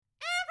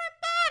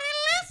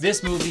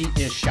This movie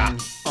is shocking.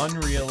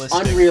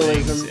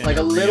 Unrealism, like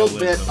a little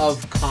bit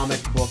of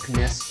comic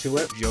bookness to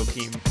it.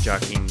 Joaquin.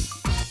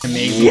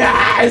 Amazing.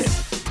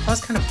 Yes! That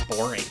was kind of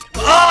boring.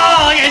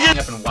 Oh, like I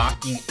just up and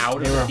walking out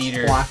of the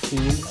theater.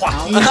 Joaquin.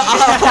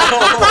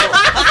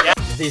 Yeah.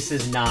 This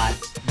is not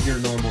your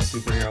normal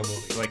superhero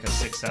movie. Like a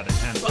 6 out of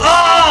 10.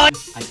 Oh!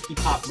 He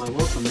popped my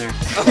Wilson there.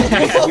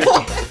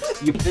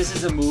 This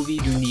is a movie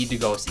you need to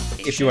go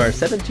see. If you are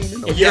 17 and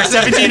older. If you're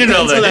 17 and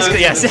older,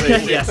 yes.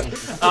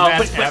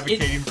 Matt's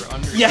advocating for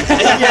under.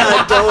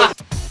 Yeah. Don't.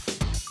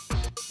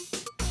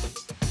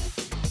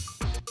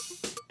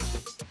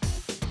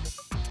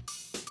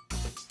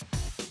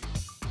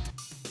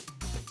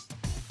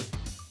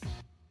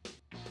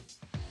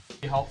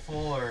 Helpful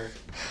or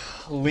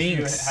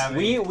Links.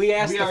 We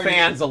asked the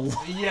fans a lot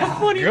of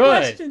funny Good.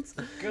 questions.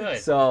 Good.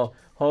 So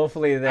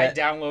hopefully I that.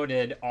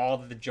 downloaded all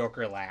the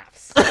Joker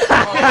laughs.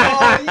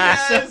 Oh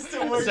yes!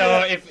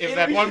 So if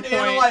at we one should point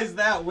analyze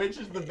that, which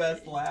is the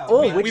best laugh?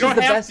 Oh, we which don't is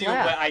the have best to,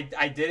 laugh? but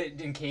I did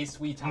it in case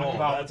we talk No,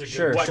 about that's a good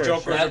Sure, what sure,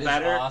 Jokers sure. are That is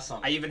better. awesome.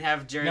 I even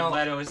have Jared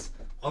Leto's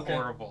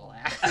horrible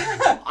laugh.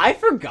 I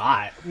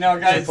forgot. No,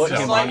 guys, Put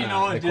just him let on you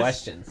know, the just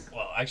questions.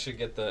 Well, I should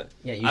get the.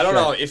 Yeah, you I don't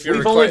should. know if you're.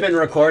 We've only been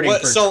recording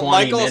for so 20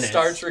 Michael minutes.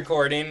 starts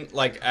recording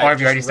like. Or have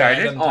you already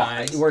started? random Oh,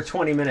 times. we're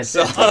 20 minutes.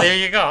 So- in. There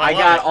you go. I love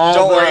got it. all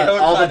Don't worry, the don't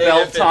all the cut it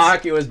belt if it's-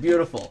 talk. It was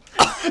beautiful.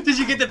 Did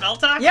you get the bell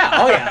talk? Yeah,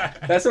 oh yeah.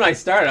 That's when I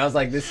started. I was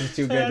like, this is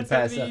too good to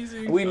That's pass up.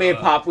 amazing. We may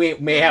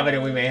have it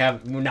and we may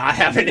have not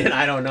have it and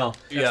I don't know.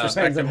 Yeah.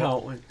 Depends on how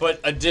it went. But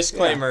a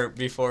disclaimer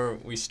before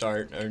we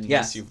start, or unless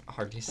Yes. you've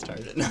hardly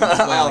started.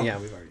 Well, yeah,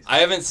 we've already. I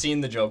haven't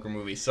seen the Joker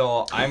movie,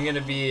 so I'm gonna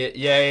be.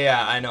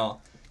 Yeah, I know.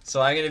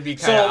 So I'm gonna be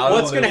kind So of out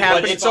what's of the going to loop,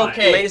 happen? but it's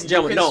okay. ladies and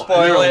gentlemen. You can No,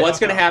 spoil it. What's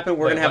going to happen?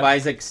 We're Wait, going to have what?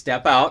 Isaac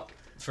step out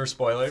For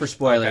spoilers. for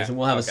spoilers, Okay, and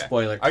we'll have okay. a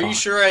spoiler. Are you talk.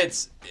 sure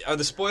are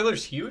the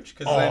spoilers huge?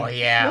 Cause Oh then,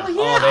 yeah. Well,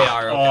 Oh, they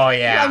are. Okay. Oh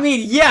yeah. I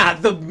mean, yeah,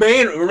 the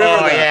main. Remember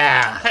oh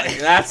that? yeah.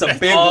 That's a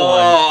big one.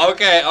 Oh,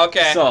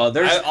 okay. So,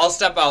 there's- I'll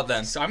step out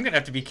then. So I'm gonna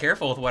have to be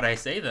careful with what I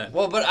say then.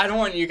 Well, but I don't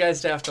want you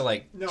guys to have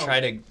to No. try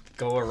to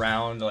go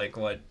around like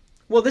what.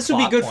 Well, this would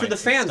be plot good for the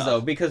points and fans, stuff.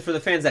 though, because for the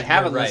fans that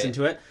haven't right. listened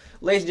to it,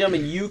 ladies and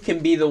gentlemen, you can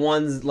be the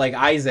ones like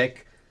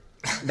Isaac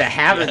that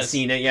haven't Yes.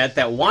 seen it yet,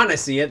 that want to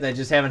see it, that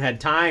just haven't had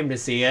time to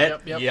see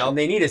it, Yep. and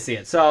they need to see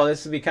it. So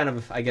this would be kind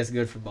of, I guess,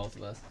 good for both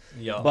of us.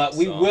 Yep, But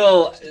we so-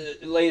 will,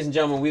 ladies and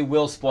gentlemen, we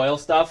will spoil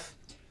stuff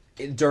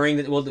during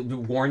the. We'll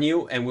warn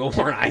you, and we'll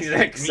warn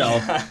Isaac. So,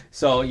 Yeah.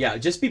 so yeah,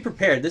 just be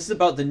prepared. This is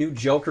about the new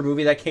Joker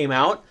movie that came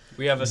out.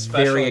 We have a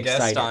special Very guest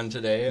excited. on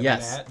today.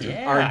 Yes. Matt.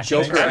 Yeah, Our thanks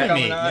Joker for having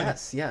me.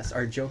 Yes,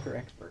 our Joker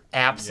expert.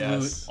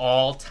 Absolute Yes.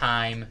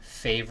 all-time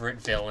favorite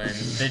villain,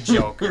 the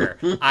Joker.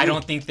 I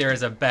don't think there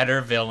is a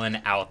better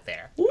villain out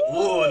there.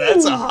 Ooh,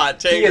 that's a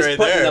hot He take is right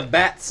putting there. the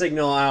bat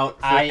signal out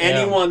for I am.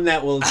 anyone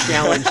that will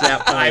challenge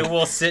that point. I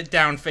will sit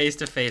down face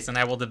to face and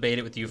I will debate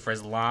it with you for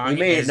as long We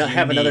may as not you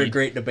have another need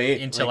great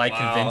debate until like, I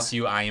wow. convince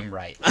you I am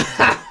right,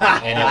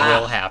 and it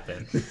will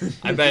happen.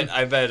 I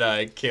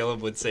bet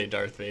Caleb would say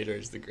Darth Vader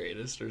is the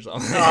greatest or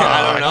something. Oh,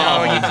 I don't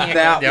know. no, you can't-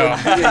 that no.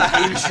 would be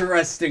an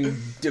interesting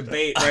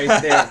debate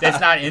right there. That's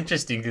not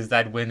interesting because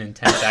I'd win in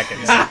 10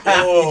 seconds.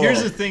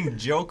 Here's the thing,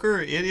 Joker.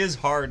 It is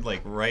hard,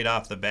 like right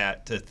off the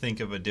bat, to think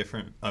of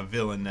a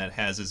villain that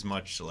has as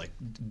much like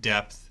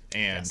depth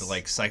and Yes.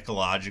 like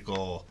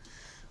psychological,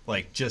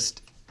 like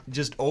just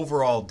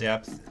overall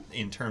depth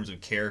in terms of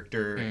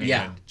character and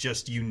Yeah.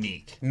 just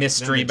unique.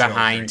 Mystery than the Joker,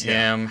 behind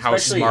yeah. him, how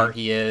Especially smart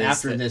he is.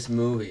 After this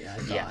movie, I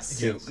thought, Yes.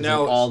 too. 'Cause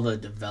Now- of all the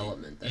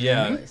development that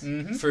Yeah, took place.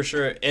 Mm-hmm. for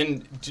sure.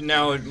 And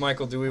now,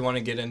 Michael, do we want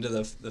to get into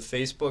the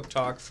Facebook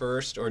talk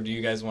first, or do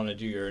you guys want to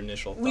do your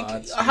initial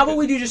thoughts? How about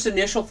we do just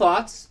initial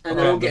thoughts, and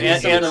then we'll get into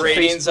and, some of the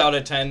ratings Facebook- out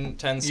of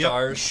 10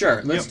 stars?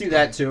 Sure, let's Yep. do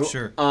that too.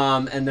 Sure.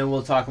 And then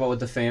we'll talk about what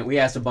the fan. We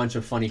asked a bunch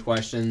of funny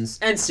questions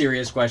and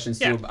serious questions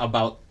too Yeah.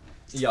 about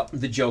Yep.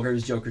 the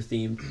Joker's Joker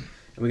theme,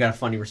 and we got a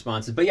funny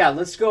responses. But yeah,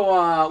 let's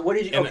go. What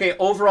did you? And- Okay,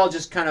 overall,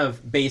 just kind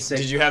of basic.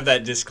 Did you have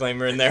that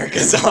disclaimer in there?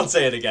 Because I'll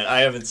say it again. I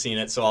haven't seen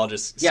it, so I'll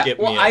just Yeah. skip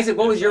Well, me. Isaac,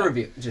 what if- was your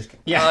review? Just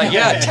kidding.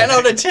 Yeah, 10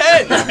 out of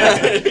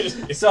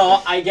 10.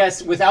 So I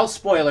guess without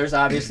spoilers,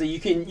 obviously, you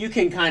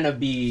can kind of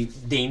be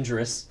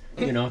dangerous.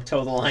 You know,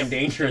 toe the line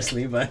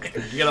dangerously, but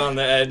Get on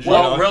the edge.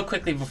 Well, you know? real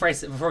quickly before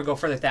we go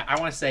further with that, I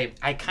want to say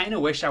I kind of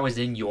wish I was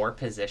in your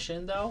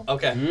position though.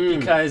 Okay.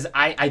 Because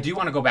I do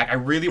want to go back. I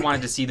really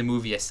wanted to see the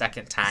movie a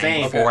second time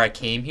Same. before Okay. I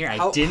came here. I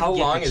How, didn't how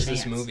get long the is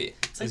this chance. movie?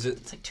 It's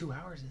like 2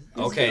 hours. Isn't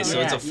it? Okay, so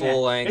it's a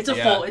full length. It's a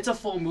yeah. it's a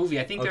full movie.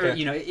 I think Okay.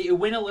 it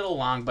went a little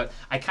long, but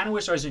I kind of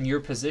wish I was in your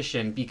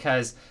position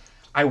because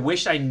I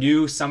wish I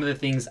knew some of the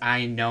things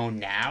I know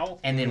now,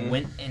 and then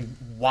went and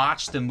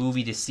watched the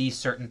movie to see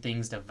certain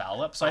things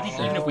develop. So I think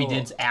even if we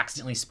did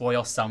accidentally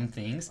spoil some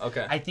things,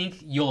 Okay. I think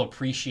you'll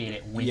appreciate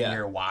it when Yeah.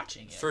 you're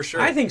watching it. For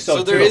sure. I think so,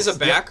 So there too. is a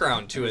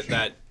background to it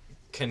that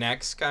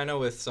connects kind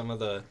of with some of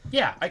the.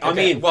 Yeah, I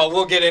mean, well,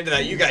 we'll get into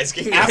that. You guys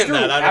can get after into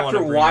that. I don't want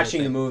after to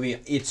watching the movie,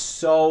 it's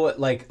so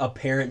like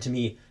apparent to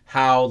me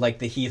how like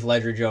the Heath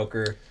Ledger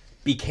Joker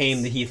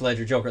became the Heath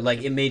Ledger Joker.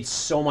 Like, it made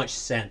so much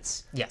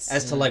sense Yes.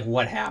 as to like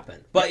what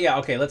happened. But yeah,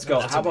 okay, let's go.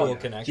 That's How a cool about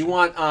connection. do you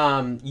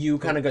want you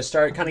kind of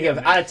give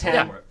out of 10?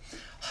 Yeah.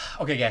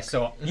 Okay, guys.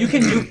 So You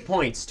can do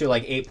points to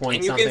like 8 points.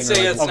 And you something can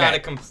say or it's like, not a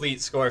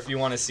complete score if you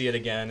want to see it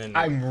again. And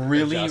I'm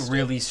really, adjust it.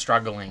 really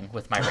struggling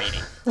with my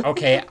rating.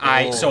 Okay,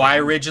 I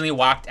originally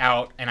walked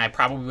out, and I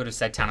probably would have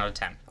said 10 out of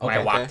 10 when I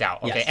Okay. walked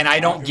out. Okay, Yes. and I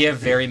don't give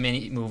very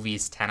many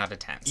movies 10 out of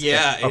 10s.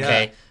 Yeah, yeah.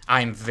 Okay,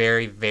 I'm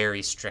very,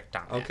 very strict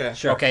on that. Okay.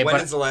 Sure. Okay, When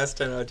but is the last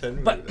 10 out of 10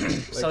 movie? but then?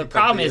 Like so a the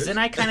problem couple is, years? then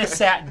I kind of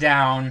sat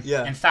down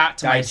Yeah. and thought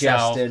to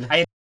myself, Digested.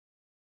 I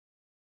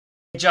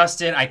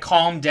adjusted, I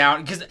calmed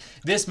down because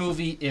this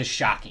movie is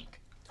shocking.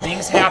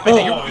 Things happen.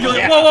 And you're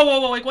like,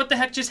 whoa, like what the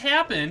heck just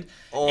happened?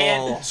 Oh.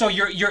 And so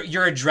your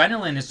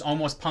adrenaline is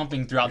almost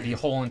pumping throughout the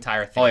whole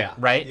entire thing. Oh, yeah.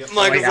 Right?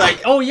 Michael's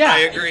like, Oh yeah, I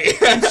agree.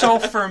 And so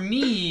for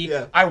me,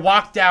 Yeah. I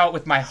walked out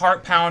with my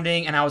heart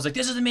pounding, and I was like,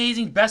 "This is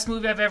amazing, best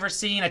movie I've ever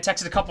seen." I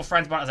texted a couple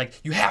friends about it. I was like,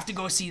 "You have to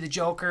go see the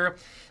Joker."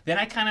 Then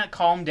I kind of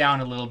calmed down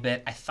a little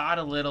bit. I thought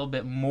a little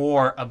bit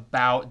more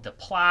about the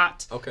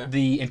plot, Okay.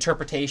 the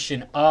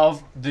interpretation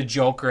of the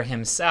Joker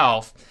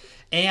himself,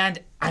 and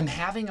I'm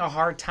having a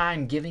hard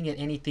time giving it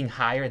anything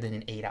higher than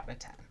an 8 out of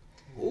 10.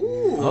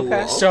 Ooh,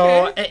 Okay.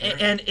 So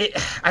and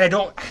I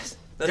don't.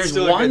 There's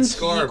still a one good key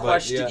score, but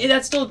question. yeah.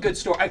 That's still a good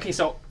story. Okay,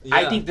 so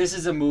I Yeah. think this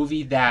is a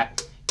movie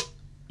that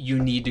you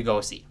need to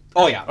go see.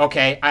 Oh yeah.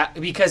 Okay,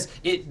 because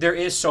there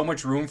is so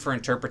much room for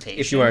interpretation.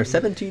 If you are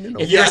 17 and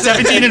If over. you're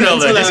 17 and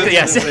older, That's what I was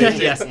yes, gonna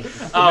say. yes.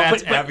 Matt's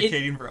But it-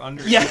 advocating for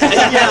under. yeah.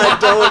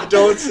 yeah,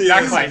 don't see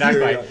Not this. quite, not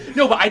quite.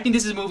 No, but I think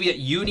this is a movie that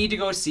you need to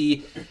go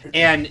see.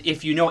 And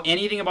if you know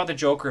anything about the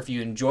Joker, if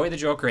you enjoy the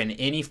Joker in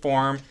any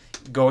form,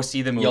 go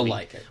see the movie. You'll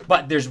like it.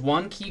 But there's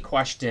one key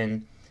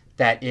question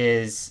that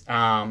is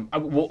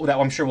that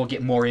I'm sure we'll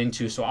get more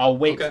into, so I'll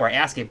wait Okay. before I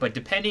ask it. But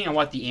depending on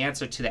what the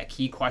answer to that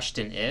key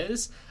question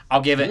is,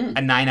 I'll give it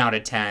a 9 out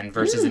of 10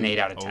 versus an 8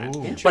 out of 10.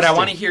 Oh. But I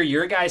want to hear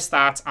your guys'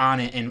 thoughts on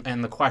it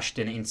and the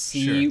question and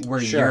see Sure. where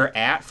Sure. you're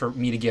at for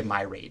me to give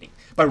my rating.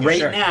 But right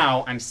Sure.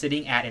 now, I'm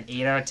sitting at an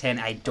 8 out of 10.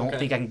 I don't Okay.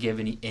 think I can give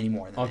any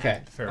more than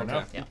Okay. Fair Okay.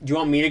 enough. Yeah. Do you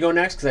want me to go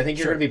next? Because I think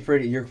you're Sure. gonna be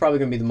pretty. You're probably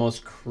gonna be the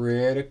most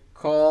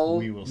critical.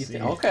 We will You see.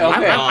 think- Okay. that.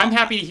 Okay. I'm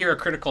happy to hear a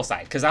critical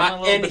side because I'm a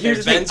little And bit. here's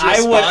the thing. Ben's I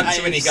would.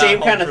 response when he got Same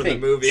home kind of from the thing.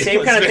 movie Same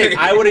was kind of thing. very-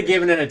 I would have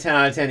given it a 10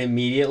 out of 10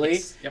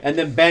 immediately, Yep. and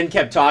then Ben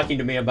kept talking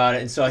to me about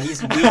it, and so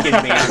he's weakened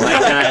me on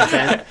like 10 out of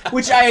 10,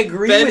 which I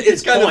agree Ben, with. it's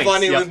his kind of points.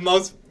 funny Yep. with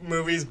most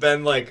movies.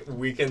 Ben like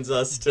weakens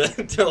us to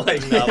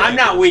like. Not I'm like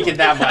not it. weakened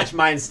that much.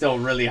 Mine's still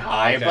really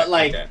high, Okay, but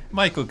like, okay.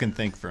 Michael can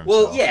think for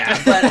himself. Well, yeah.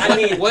 But I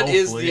mean, What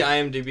is Hopefully. the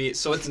IMDb?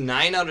 So it's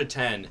 9 out of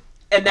 10.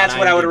 and that's on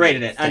what I would have IMDb.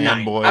 rated it. A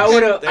 9. Fanboys. I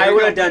would have. There I you would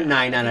go. have done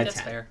 9 out of That's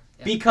 10. fair.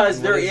 Yeah. Because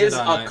What there is is it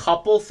a on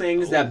couple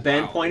things Oh, that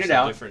Ben wow, pointed there's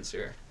a out. difference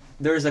here.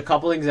 There's a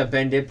couple things that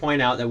Ben did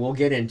point out that we'll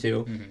get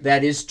into.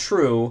 That is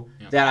true.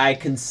 Yeah. That I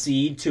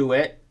concede to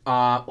it.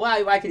 Well,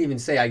 I could even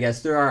say, I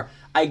guess there are,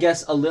 I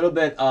guess, a little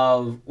bit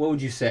of, what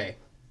would you say,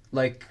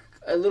 like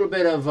a little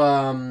bit of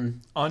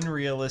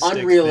unrealistic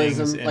things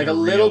unrealism, and like a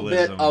little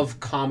bit realism. of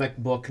comic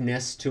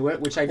bookness to it,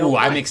 which I don't. Ooh,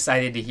 I'm mind.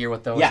 excited to hear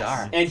what those Yes,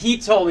 are. and he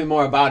told me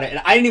more about it,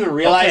 and I didn't even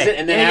realize Okay. it.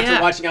 And then Yeah, after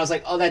yeah. watching, I was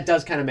like, "Oh, that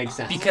does kind of make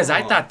sense." Because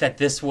I thought that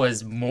this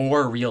was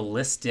more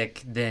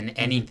realistic than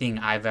anything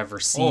I've ever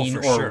seen for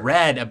or sure.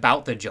 read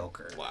about the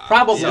Joker. Wow.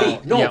 Probably.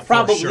 So- No, yeah, for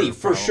probably.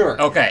 For sure, sure.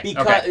 probably. Okay,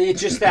 Because okay.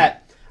 it's just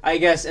that, I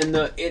guess, and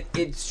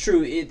it's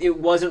true. It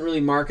wasn't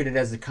really marketed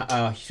as a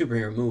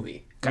superhero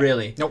movie. Okay.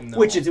 Really. Nope. No.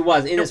 Which it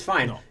was. And it's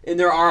fine. No. And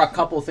there are a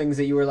couple things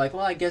that you were like,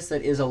 well, I guess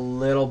that is a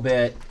little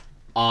bit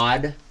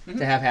odd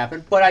to have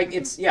happen. But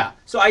it's, yeah.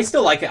 So I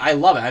still like it. I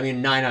love it. I mean,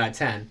 9 out of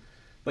 10.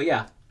 But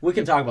yeah, we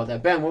can talk about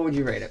that. Ben, what would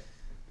you rate it?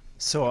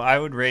 So I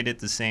would rate it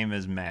the same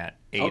as Matt,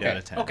 8 Okay. out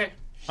of 10. Okay.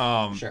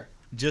 Sure.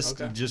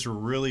 Just Okay. just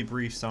really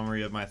brief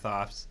summary of my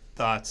thoughts.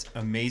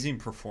 Amazing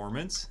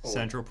performance,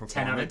 central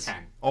 10 out of performance. 10.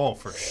 Oh,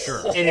 for sure.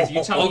 And if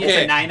you tell me it's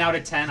Okay. a 9 out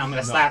of 10, I'm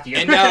going to slap you.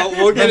 And now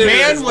we'll get The into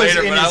man this was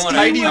later, in but I his want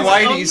tidy to.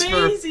 whities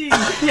for amazing.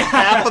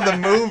 half of the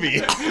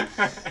movie.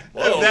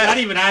 Not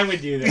even I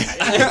would do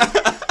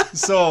that.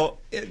 So,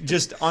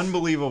 just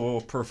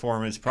unbelievable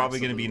performance. Probably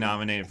going to be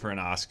nominated for an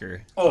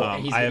Oscar. Oh,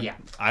 he's- I have, yeah.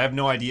 I have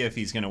no idea if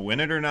he's going to win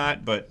it or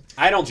not, but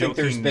I don't think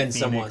there's Joaquin been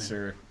Phoenix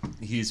someone.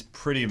 he's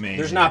pretty amazing.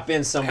 There's not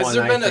been someone. Has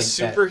there been I a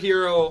think that-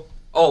 superhero?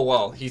 Oh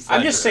well, Heath I'm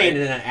Ledger, just saying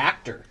right? an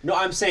actor. No,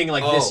 I'm saying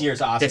like this Oh, year's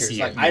Oscars. this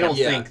year, Like I don't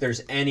yeah. think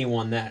there's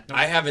anyone that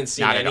I haven't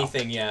seen Not at all.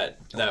 anything yet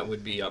that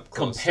would be up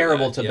close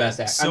comparable to, to that, Best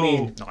yeah. Actor. So- I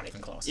mean, Not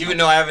even close. Even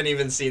though I haven't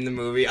even seen the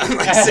movie, I'm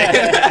like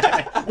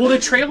saying well, the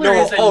trailer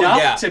No, is oh, enough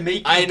yeah. to make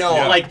you I know.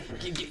 like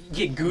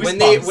get goosebumps. when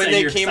they and when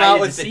you're they came excited out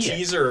to with the see it.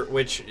 teaser,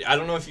 which I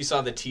don't know if you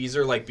saw the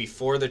teaser, like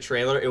before the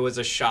trailer, it was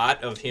a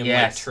shot of him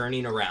Yes. like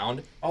turning around.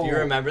 Do Oh. you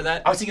remember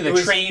that? I was thinking It the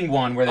was- train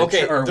one where the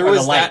Okay, or, there or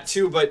was the that lights.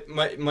 too, but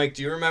Mike,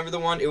 do you remember the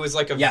one? It was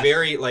like a Yes.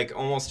 very like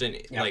almost an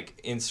Yeah.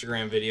 like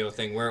Instagram video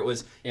thing where it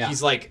was Yeah.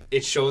 he's like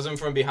it shows him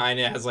from behind,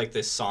 it has like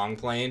this song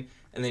playing,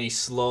 and then he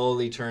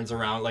slowly turns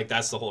around, like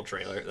that's the whole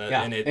trailer.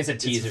 Yeah, and it's a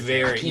teaser I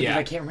very can't, yeah.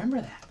 I can't remember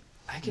that.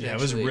 I could Yeah, it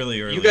was actually-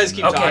 really early You guys in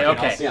keep the- Okay, talking.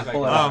 okay. I'll see if Yeah, I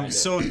pull can it up. find it.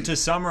 So to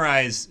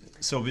summarize,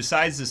 so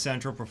besides the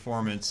central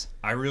performance,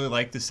 I really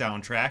like the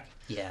soundtrack.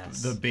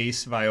 Yes. The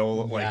bass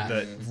viola, like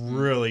the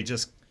really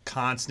just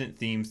constant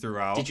theme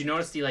throughout. Did you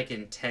notice the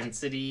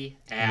intensity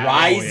as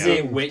Rising.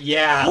 it went?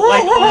 Yeah,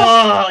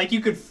 like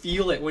you could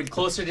feel it when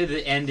closer to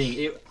the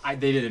ending.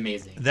 They did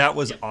amazing. That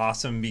was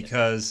awesome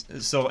because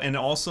and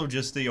also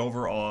just the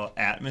overall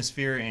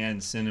atmosphere and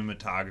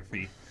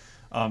cinematography.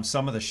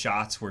 Some of the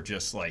shots were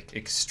just like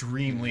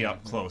extremely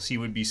up close. He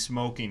would be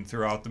smoking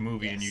throughout the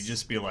movie, and you'd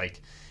just be like,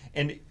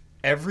 and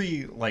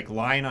every like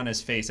line on his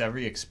face,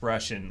 every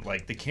expression,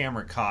 like the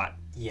camera caught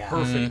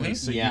perfectly,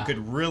 so you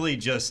could really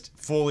just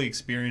fully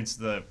experience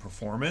the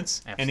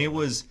performance. Absolutely. And it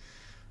was,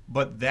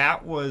 but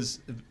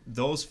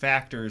those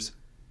factors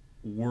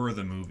were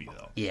the movie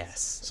though.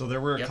 Yes. So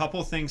there were a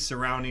couple things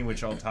surrounding,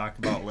 which I'll talk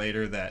about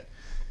later, that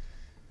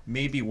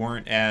maybe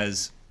weren't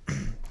as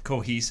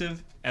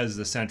cohesive as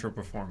the central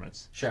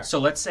performance. Sure. So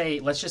let's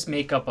just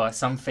make up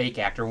some fake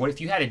actor. What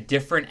if you had a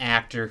different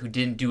actor who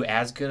didn't do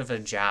as good of a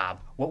job?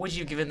 What would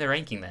you give in the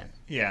ranking then?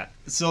 Yeah,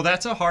 so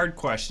that's a hard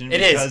question.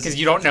 It is, 'cause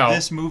you don't know.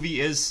 This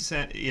movie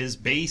is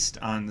based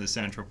on the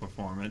central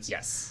performance.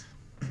 Yes.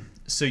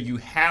 So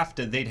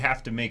they'd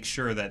have to make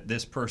sure that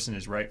this person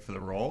is right for the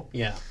role.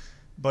 Yeah.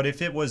 But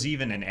if it was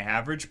even an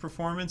average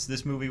performance,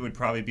 this movie would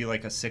probably be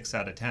like a 6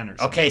 out of 10 or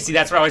something. Okay, see,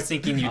 that's what I was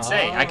thinking you'd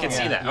say. I could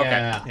see that. Okay.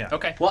 Yeah.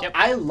 Okay. Well, Yep.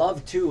 I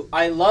loved,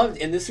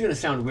 and this is going to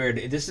sound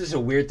weird. This is a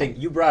weird thing.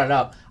 You brought it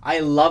up. I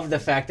love the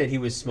fact that he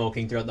was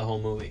smoking throughout the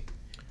whole movie.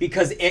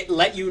 Because it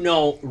let you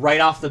know right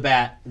off the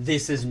bat,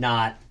 this is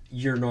not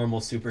your normal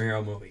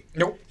superhero movie.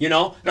 Nope. You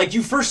know? Like,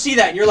 you first see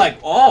that, and you're like,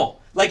 oh.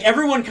 Like,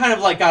 everyone kind of,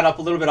 like, got up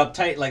a little bit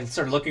uptight, like,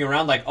 started looking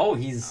around, like, oh,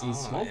 he's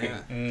smoking.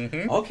 Yeah.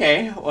 Mm-hmm.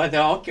 Okay, what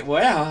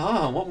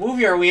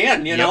movie are we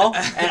in, you know?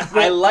 And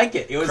I like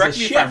it. It was Correct a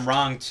me shift. if I'm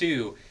wrong,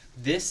 too.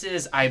 This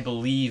is, I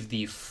believe,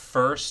 the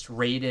first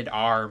rated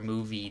R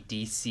movie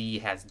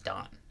DC has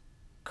done.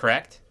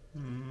 Correct?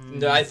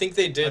 No, I think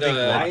they did I think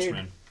a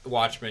Watchmen.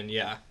 Watchmen,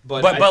 yeah.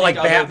 But But like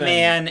other than-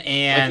 Batman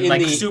and in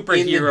like the-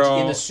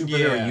 superhero. in the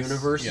superhero Yes.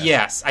 universe. Yeah.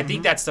 Yes, I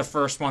think that's the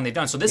first one they've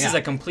done. So this is Yeah.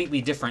 a completely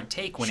different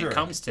take when it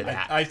comes to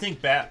that. I think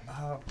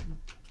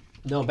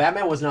No,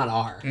 Batman was not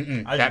R.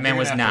 Mm-mm, I- Batman you're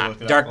was gonna have to not.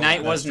 look it up. Dark Oh, Knight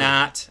that's was true.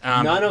 not.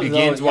 None of Begins those-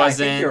 yeah, I think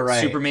wasn't. you're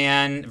right.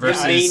 Superman The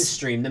versus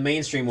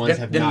mainstream ones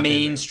have the not been.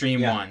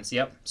 mainstream Yeah. ones.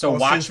 Yep. So Well,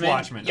 since Watchmen.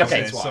 Watchmen. Okay.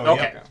 Okay, so,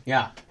 okay. yep.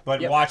 Yeah. But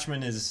Yep.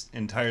 Watchmen is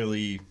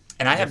entirely.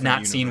 And I have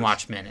different not seen universe.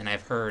 Watchmen, and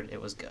I've heard it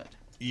was good.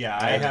 Yeah,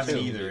 I haven't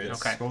too. either. It's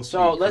Okay. supposed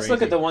So to be let's look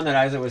at crazy. the one that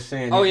Isaac was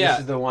saying. Oh, yeah.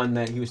 This is the one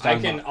that he was I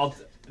talking can. about.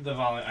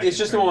 It's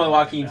just the one with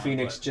Joaquin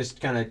Phoenix just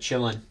kind of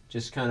chilling.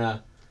 Just kind of.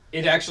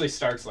 It actually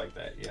starts like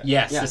that. Yeah.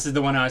 Yes, Yeah. this is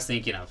the one I was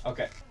thinking of.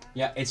 Okay.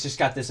 Yeah, it's just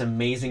got this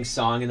amazing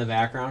song in the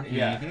background.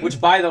 Yeah. Which,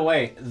 by the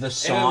way, the And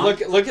song.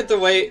 look at the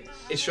way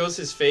it shows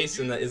his face,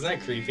 and isn't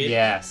that creepy?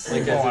 Yes. Like,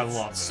 Oh, as I it's-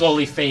 love this.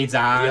 Slowly fades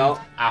on. Yep.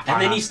 Off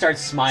and then on he off.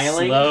 starts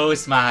smiling. Slow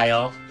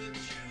smile.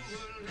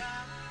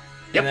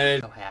 And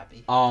then So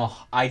happy.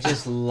 Oh, I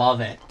just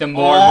love it. The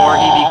more and more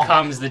Oh. he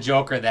becomes the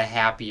Joker, the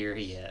happier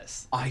he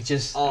is. I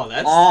just. oh,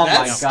 that's Oh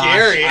that's my gosh,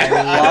 scary. I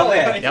love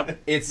it. Yep.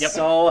 It's Yep.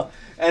 so.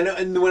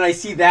 And when I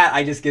see that,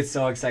 I just get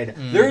so excited.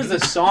 There's a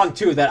song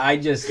too that I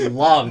just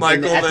love.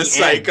 Michael at the end.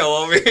 Psycho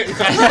over here. we were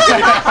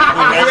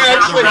The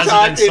actually resident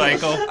talking.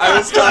 psycho. I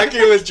was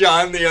talking with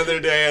John the other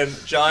day,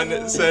 and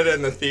John said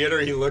in the theater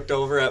he looked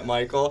over at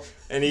Michael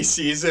and he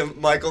sees him.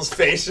 Michael's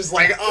face just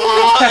like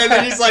oh, and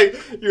then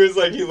he was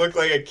like he looked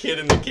like a kid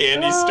in the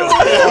candy store.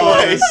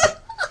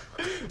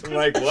 I'm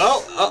like,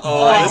 well,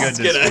 My this is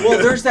goodness. gonna. Well,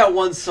 there's that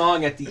one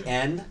song at the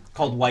end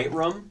called White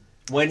Room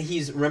when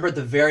he's remember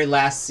the very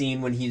last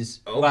scene when he's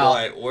oh well.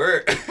 boy,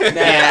 we're.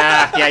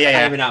 Yeah.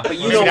 Maybe not, but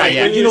you Maybe know, not what,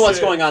 yet. you know what's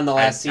going on in the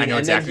last I scene, know and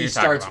exactly then he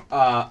what you're talking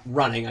starts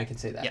running. I can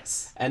say that.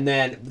 Yes. And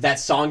then that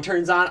song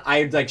turns on.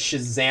 I like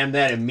Shazam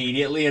that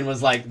immediately and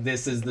was like,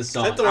 "This is the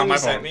song." Is that the one my you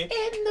sent phone. me?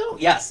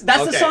 Yes,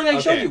 that's the Okay, song I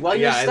showed okay. you while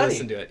you were Yeah, studying. I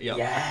listened to it. Yep.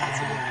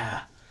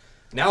 Yeah.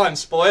 Now I'm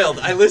spoiled.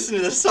 I listened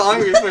to the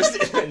song before.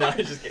 No, I'm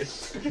just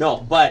kidding. No,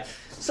 but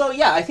so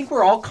yeah, I think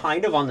we're all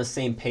kind of on the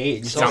same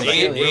page. So Sounds like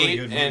eight, a really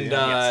good movie, and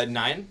yeah.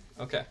 9.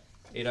 Okay,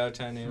 8 out of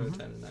 10, 8 out of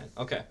 10, and 9.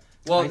 Okay.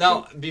 Well,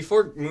 now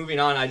before moving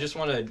on, I just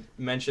want to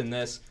mention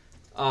this.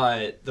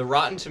 The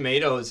Rotten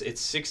Tomatoes,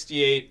 it's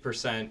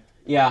 68%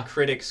 Yeah.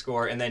 critic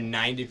score and then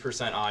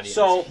 90% audience.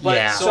 So, but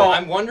Yeah. So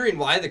I'm wondering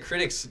why the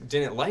critics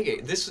didn't like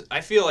it.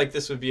 I feel like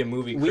this would be a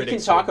movie. we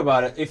critics can talk would-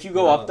 about it. If you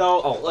go up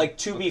though, Oh, like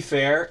to be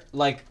fair,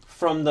 like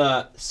from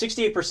the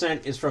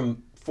 68% is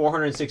from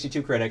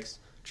 462 critics,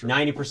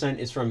 90%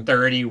 is from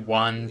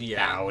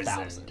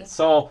 31,000.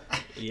 So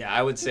Yeah,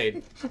 I would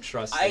say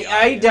trust. the I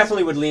audience.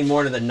 definitely would lean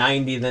more to the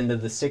 90 than to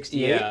the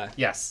 68. Yeah,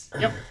 Yes.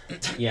 Yep.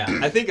 Yeah.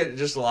 I think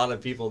just a lot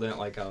of people didn't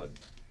like how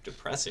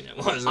depressing it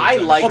was. I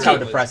liked how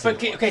Okay, depressing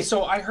But it was. okay,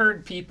 so I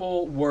heard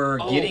people were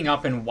Oh. getting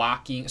up and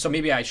walking. So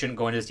maybe I shouldn't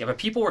go into this yet, but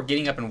people were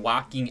getting up and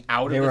walking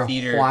out They of the were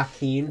theater.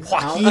 Joaquin.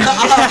 Joaquin.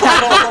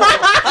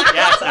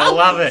 Yes, I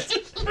love it.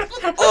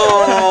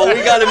 Oh,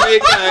 we gotta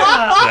make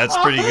that. That's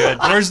pretty good.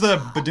 Where's the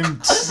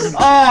badum? Oh,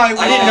 I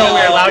didn't know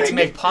we were allowed to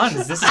make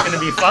puns. This is going to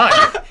be fun.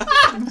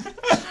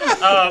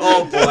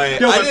 Oh boy,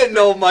 I didn't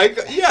know,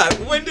 Michael. Yeah,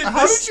 when did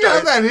How this did you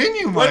have start? that in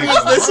you, When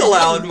Mike? was this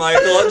allowed,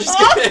 Michael? I'm just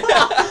kidding.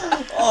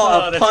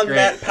 Oh, that's pun great.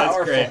 that That's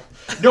powerful. great.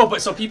 No,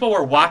 but so people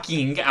were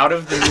walking out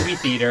of the movie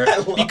theater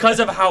because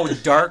of how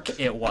dark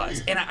it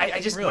was. And I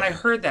just, when I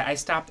heard that, I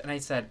stopped and I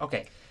said,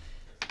 okay,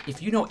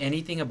 if you know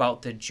anything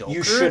about the Joker,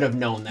 You should have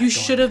known that. You going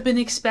should have been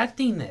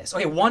expecting this.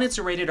 Okay, one, it's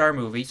a rated R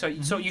movie, so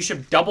you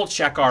should double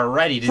check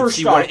already to First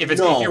see off, if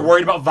no. you're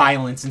worried about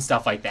violence and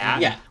stuff like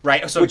that. Yeah.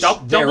 Right. So Which there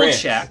double is.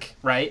 check.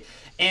 Right.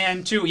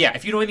 And two, yeah,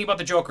 if you know anything about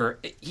the Joker,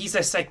 he's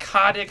a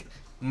psychotic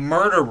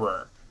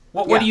murderer.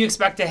 What Yeah. do you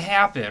expect to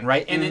happen?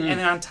 Right. And then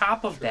on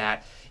top of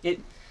that, it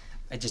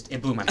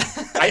blew my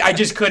mind. I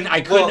just couldn't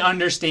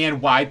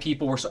understand why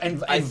people were so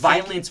and I think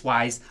violence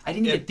wise, I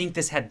didn't even think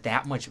this had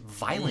that much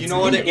violence. You know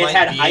in what it. It might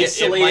had be-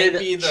 isolated it might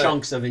be the-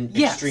 chunks of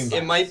Yes. extreme It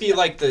violence. might be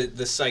like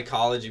the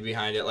psychology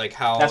behind it, like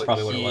how That's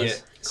probably what it he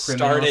was.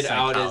 started Criminal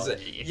out as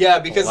psychology.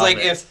 because Love like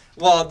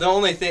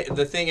it.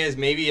 the thing is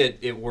maybe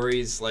it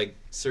worries like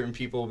certain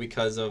people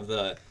because of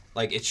the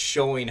like it's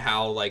showing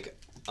how like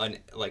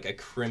a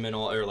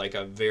criminal or like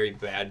a very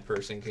bad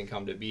person can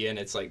come to be, and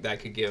it's like that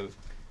could give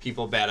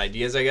people bad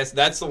ideas. I guess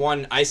that's the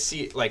one I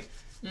see like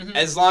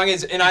as long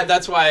as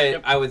that's why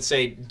I would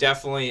say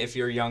definitely if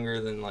you're younger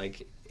than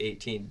like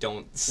 18,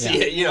 don't see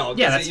Yeah. it, you know, Yeah,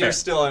 because that's you're fair.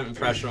 still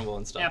impressionable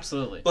and stuff.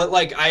 Absolutely. But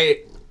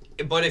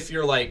but if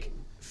you're like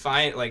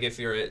fine, like if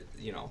you're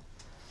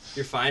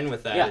you're fine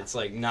with that, Yeah. it's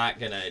like not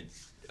gonna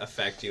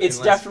affect you. It's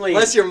definitely-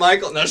 unless you're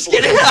Michael. No, just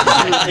kidding.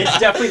 It's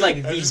definitely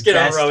like the just gonna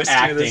best roast you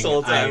acting this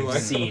whole time, I've like-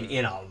 seen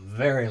in a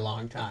very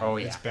long time. Oh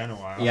yeah. It's been a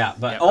while. Yeah,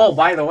 but Yep.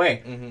 by the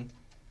way,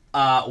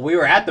 Mhm. we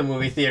were at the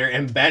movie theater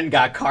and Ben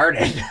got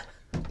carded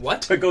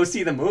What? to go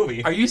see the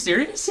movie. Are you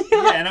serious?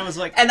 Yeah, and I was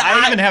like, And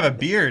I I- even have a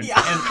beard,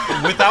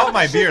 and without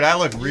my beard, I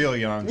look real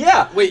young.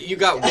 Yeah, Wait, you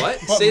got what?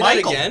 But Say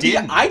Michael that again.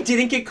 didn't. I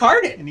didn't get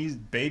carded. And he's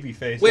baby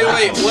faced. Wait,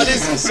 what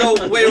is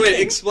so? Wait,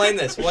 explain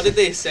this. What did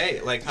they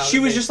say? Like how? She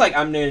did was they- just like,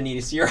 I'm gonna need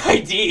to see your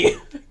ID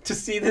to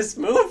see this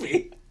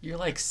movie. You're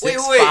like Wait,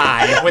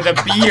 6'5" with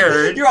a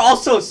beard. You're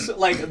also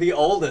like the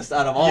oldest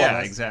out of all Yeah,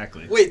 of us.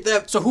 exactly. Wait,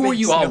 that. So who were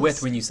you makes all no with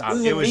sense. when you saw It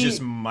it? It was me.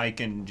 just Mike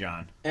and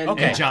John. And,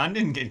 Okay. And John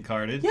didn't get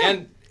carded. Yeah.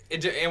 And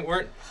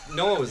weren't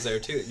Noah was there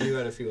too. You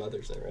had a few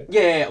others there, right?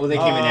 Yeah, well, they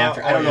came in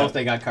after. I don't know yeah. if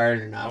they got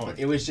carded or not, Oh, but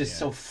it was just yeah.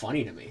 so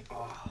funny to me.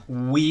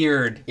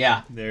 Weird.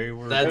 Yeah, There you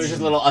were. it That's- was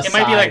just a little aside. It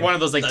might be like one of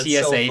those like That's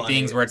TSA so funny.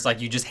 things where it's like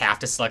you just have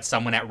to select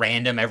someone at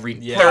random every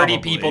Yeah. 30 Probably.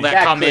 people that,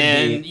 That come could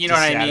in. be You know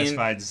what I mean?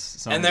 Dissatisfied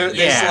some And of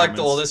they Yeah. select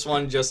the oldest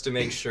one just to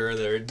make sure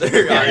they're Yeah,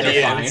 already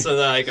they're in. fine. So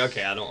they're like,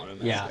 okay, I don't want to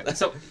mess Yeah. with it.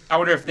 So I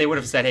wonder if they would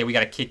have said, "Hey, we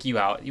got to kick you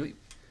out."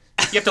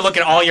 You have to look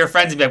at all your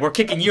friends and be like, "We're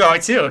kicking you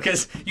out too,"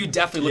 because you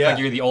definitely look Yeah. like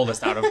you're the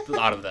oldest out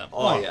of them.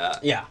 Oh yeah.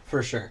 Yeah,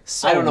 for sure.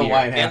 So I don't know why it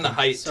weird. happened. And the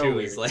height So too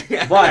weird. is like.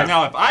 But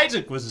Now, if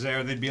Isaac was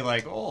there, they'd be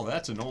like, "Oh,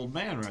 that's an old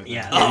man right there."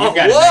 yeah, Oh, he's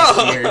got a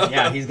whoa! nice beard.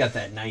 Yeah, he's got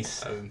that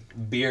nice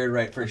beard,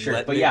 right, for sure.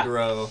 Let But it yeah,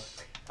 grow.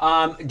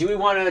 do we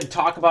want to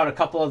talk about a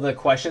couple of the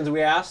questions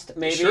we asked,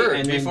 maybe? Sure,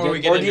 And then before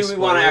we get or into do we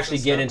want to spoilers actually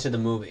and get stuff? into the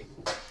movie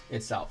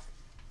itself?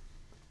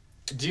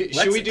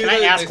 Should we do can I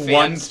the ask fan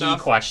one key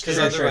stuff? question?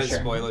 Because Sure, otherwise sure.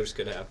 spoilers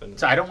could happen.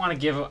 So I don't want to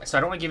give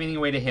anything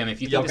away to him.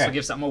 If you think Yeah, this okay. will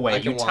give something I away,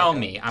 can you walk tell out.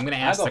 me. I'm going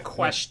to I'll ask go the for it.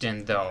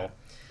 question though.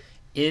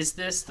 Is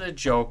this the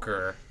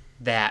Joker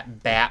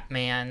that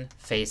Batman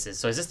faces?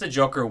 So is this the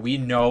Joker we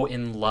know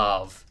and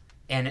love,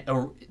 and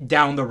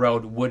down the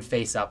road would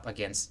face up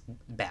against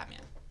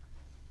Batman?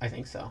 I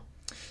think so.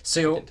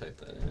 So Can type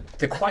that in.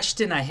 the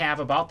question I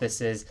have about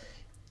this is,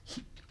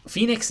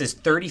 Phoenix is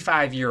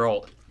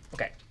 35-year-old.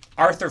 Okay,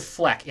 Arthur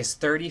Fleck is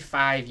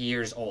 35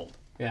 years old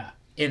Yeah,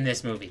 in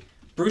this movie.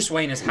 Bruce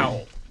Wayne is how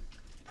old?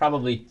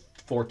 probably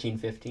 14,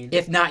 15,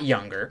 If not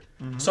younger.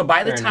 So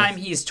by the Fair time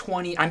enough. he's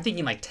 20, I'm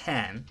thinking like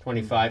 10.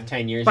 25,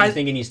 10 years. By- You're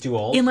thinking he's too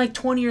old? In like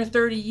 20 or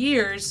 30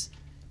 years,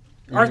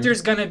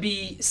 Arthur's going to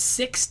be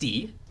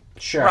 60,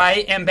 Sure.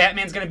 right? And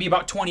Batman's going to be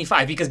about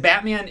 25. Because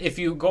Batman, if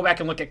you go back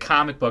and look at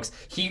comic books,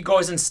 he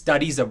goes and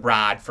studies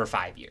abroad for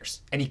 5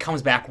 years. And he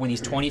comes back when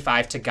he's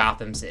 25 to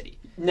Gotham City.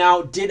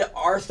 Now, did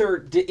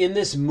Arthur, in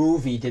this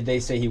movie, did they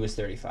say he was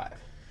 35?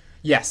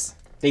 Yes.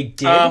 They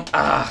did?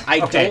 I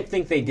okay. don't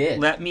think they did.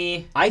 Let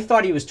me... I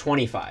thought he was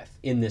 25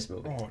 in this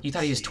movie. Oh, You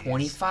thought he was jeez.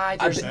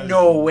 25? I There's bet-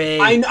 no way.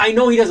 I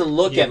know he doesn't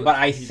look it, but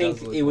I he think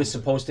does look it was older.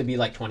 supposed to be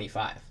like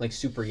 25, like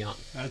super young.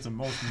 That's the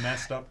most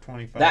messed up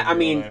 25. That I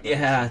mean,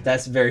 yeah,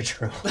 that's very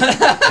true.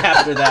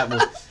 After that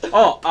movie.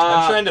 Oh,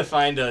 I'm trying to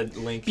find a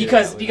link. here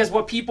Because that because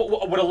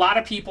what a lot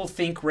of people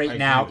think right I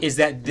now agree. is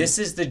that this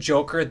is the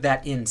Joker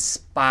that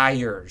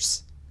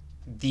inspires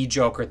the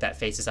Joker that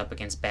faces up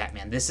against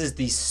Batman. This is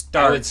the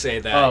start. I would say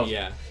that, of-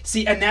 yeah.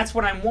 See, and that's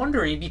what I'm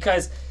wondering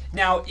because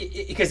now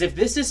because if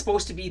this is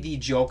supposed to be the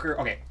Joker,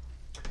 okay,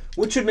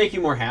 which would make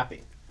you more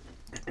happy?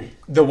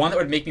 the one that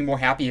would make me more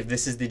happy if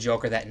this is the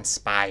Joker that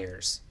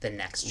inspires the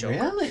next Joker.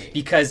 Really?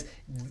 Because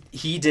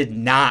he did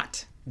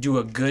not do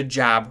a good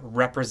job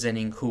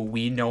representing who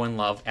we know and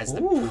love as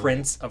the Ooh.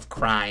 Prince of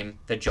Crime,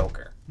 the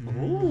Joker.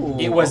 Ooh,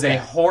 It was okay. a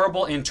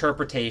horrible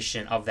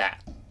interpretation of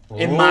that.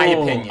 in my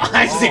opinion.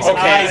 Isaac's Okay,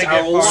 eyes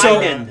are so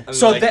widened.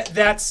 so like-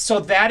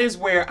 that is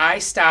where I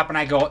stop and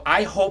I go,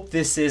 I hope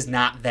this is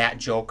not that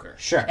Joker.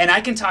 Sure. And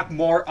I can talk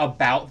more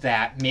about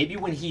that maybe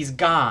when he's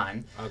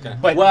gone. Okay.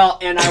 But Well,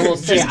 and I will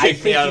say, Just I kick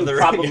me think out of you the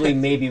probably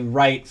may be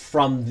right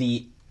from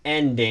the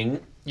ending.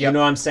 You Yep. know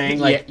what I'm saying?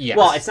 Like, Yes.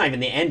 well, it's not even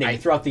the ending.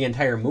 Throughout the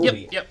entire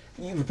movie, yep.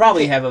 you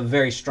probably have a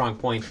very strong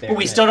point there. But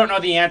we that- still don't know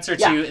the answer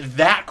to Yeah.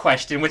 that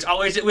question, which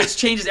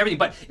changes everything.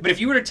 But if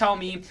you were to tell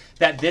me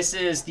that this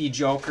is the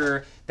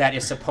Joker that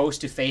is supposed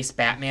to face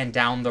Batman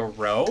down the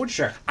road,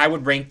 Sure. I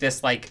would rank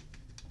this like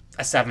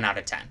a 7 out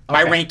of 10.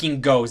 My Okay.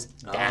 ranking goes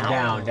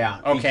down.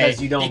 down. Okay,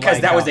 Because you don't because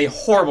like that was how- a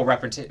horrible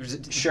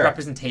Sure.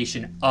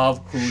 representation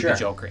of who Sure. the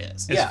Joker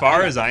is. As Yeah,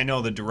 far yeah. as I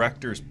know, the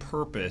director's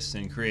purpose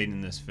in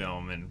creating this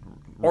film and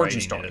Origin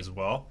writing story. it as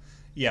well.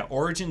 Yeah,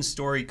 origin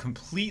story,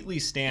 completely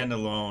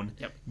standalone.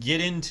 Yep.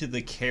 Get into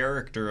the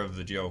character of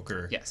the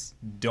Joker. Yes.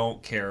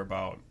 Don't care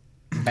about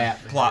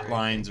Batman. plot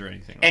lines or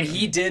anything. And like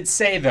he did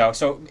say, though,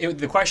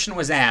 the question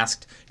was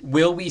asked,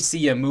 will we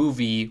see a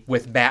movie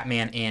with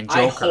Batman and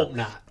Joker? I hope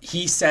not.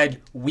 He said,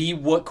 we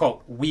would,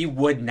 quote, we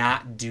would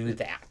not do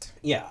that.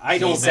 Yeah, I He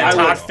don't. said, I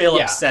Todd would- Phillips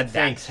yeah, said that.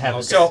 Thanks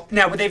heavens. So,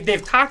 now,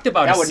 they've talked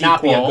about that a would sequel.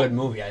 not be a good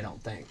movie. I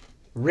don't think.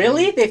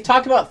 Really? They've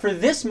talked about for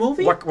this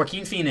movie?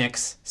 Joaquin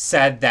Phoenix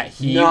said that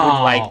he No.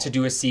 would like to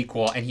do a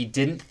sequel, and he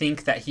didn't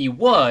think that he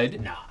would.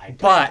 No, I don't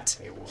But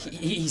think they would.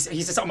 he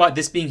said something about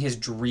this being his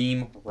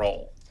dream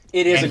role.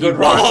 It is And a he good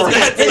role. wants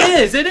for it. him. It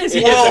is. It is.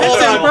 He Whoa, is. hold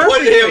It's on. Put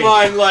perfectly. him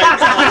on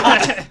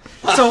like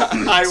So,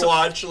 I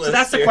watch list. so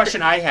that's the here.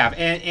 question I have,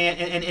 and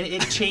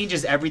it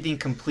changes everything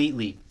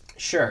completely.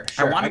 Sure.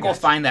 I want to go got you.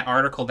 find that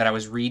article that I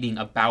was reading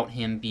about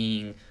him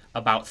being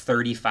about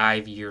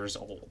 35 years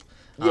old.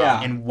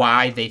 Yeah. And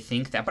why they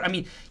think that. But I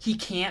mean, he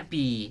can't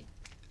be.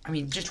 I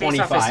mean, just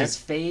based off 25. his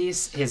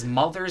face, his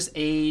mother's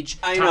age.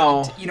 I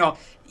know. You know,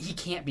 he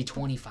can't be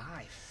 25.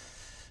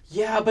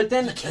 Yeah, but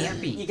then He can't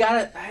be. You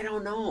gotta. I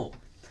don't know.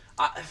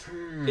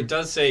 It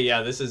does say,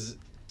 yeah, this is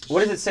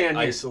What does it say on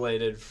here?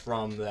 isolated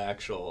from the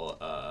actual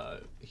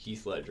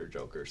Heath Ledger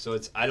Joker. So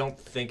it's. I don't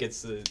think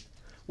it's the.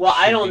 Well,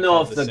 I should don't be know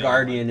called if the the same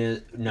Guardian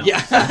is. No.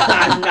 Yeah.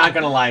 I'm not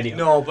gonna lie to you.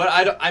 No, but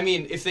I don't. I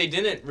mean, if they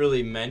didn't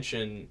really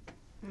mention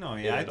No,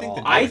 it yeah, I at think all,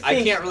 the I I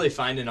think- can't really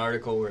find an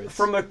article where it's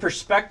From a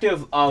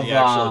perspective of the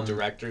actual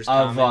directors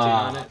of, commenting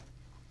on it.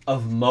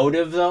 of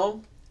motive,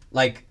 though,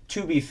 like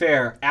to be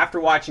fair, after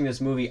watching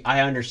this movie, I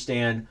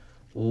understand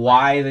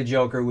why the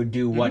Joker would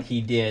do what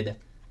he did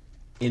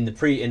in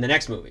the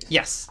next movies.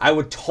 Yes. I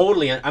would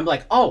totally. I'm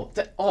like,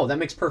 that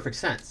makes perfect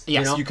sense.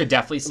 Yes, you know? could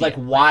definitely see like it.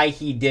 why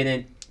he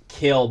didn't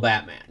kill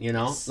Batman, you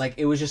know? Like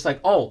it was just like,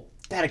 oh,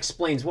 that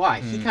explains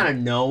why. He kind of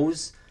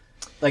knows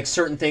like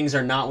certain things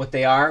are not what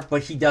they are,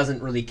 but he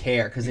doesn't really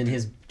care because in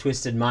his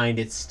twisted mind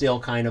it's still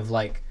kind of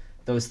like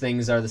those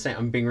things are the same.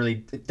 I'm being really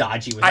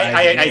dodgy with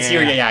I see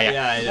where, yeah.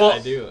 Yeah, Well, I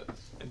do.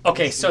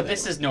 Okay, so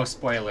this is no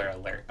spoiler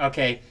alert.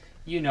 Okay,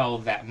 you know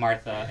that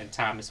Martha and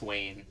Thomas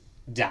Wayne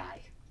die.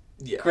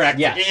 Yeah. Correct.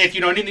 Yes. If you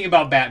know anything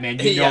about Batman,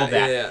 you know Yeah,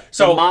 that. yeah.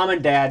 So So mom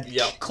and dad,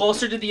 Yep.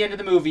 closer to the end of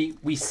the movie,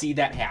 we see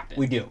that happen.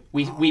 we do.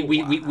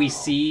 We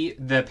see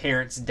the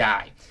parents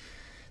die.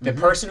 The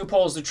person who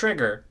pulls the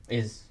trigger.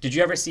 Is Did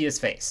you ever see his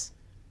face?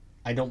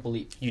 I don't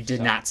believe. You did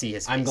so. not see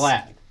his face. I'm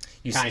glad.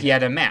 He Kinda.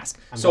 had a mask.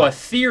 So glad. a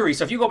theory.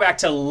 So if you go back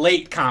to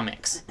late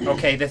comics,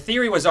 okay, the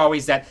theory was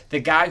always that the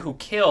guy who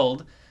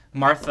killed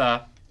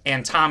Martha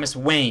and Thomas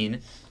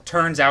Wayne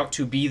turns out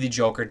to be the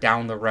Joker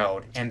down the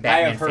road, and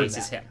Batman have heard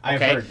faces that. him. I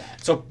have Okay, heard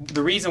that. so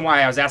the reason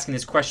why I was asking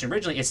this question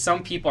originally is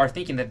some people are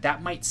thinking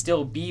that might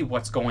still be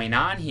what's going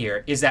on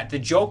here. Is that the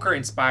Joker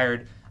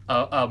inspired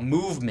a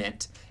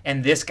movement,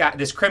 and this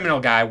criminal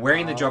guy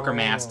wearing the Joker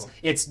mask,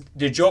 it's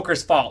the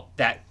Joker's fault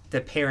that the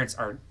parents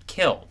are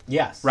killed.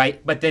 Yes.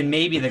 Right? But then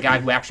maybe the guy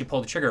who actually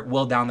pulled the trigger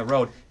will down the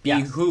road be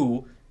Yes.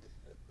 who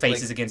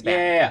faces Like- against Yeah,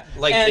 Batman. yeah,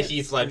 yeah. Like And- the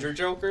Heath Ledger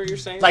Joker, you're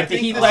saying? Like the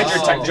Heath Ledger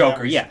Oh. type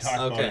Joker, yes. Talk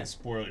about Okay. it in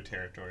spoiler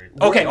territory.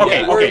 Okay,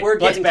 okay, Yeah, okay. We're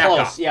Let's getting back close.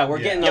 off. Yeah, we're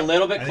Yeah. getting Yep. a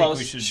little I bit think close.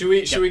 we should.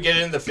 Should we get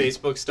into the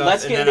Facebook stuff?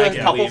 Let's and get then into I a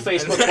can couple leave?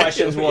 Facebook And then I can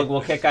questions. leave.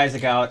 We'll kick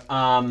Isaac out.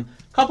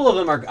 Couple of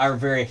them are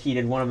very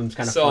heated. One of them's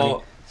kind of So-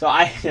 funny. So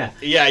I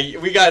Yeah,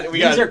 we got.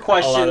 these are a lot of-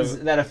 questions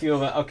that a few of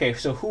them. Okay,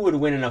 so who would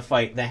win in a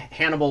fight, the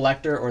Hannibal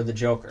Lecter or the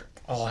Joker?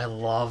 Oh, I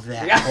love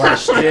that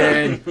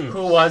question.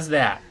 Who was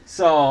that?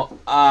 So,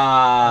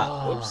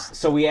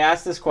 so we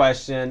asked this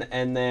question,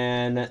 and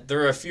then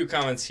There are a few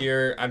comments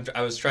here.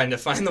 I was trying to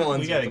find the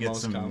ones gotta with the get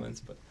most some- comments,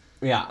 but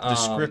yeah,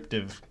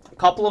 Descriptive. a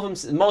couple of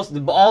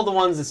them, all the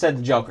ones that said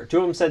the Joker. Two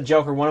of them said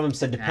Joker. One of them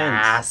said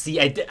depends. See,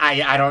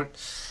 I don't.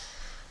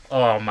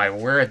 Oh my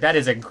word, that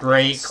is a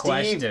great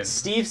question.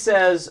 Steve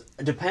says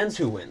depends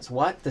who wins.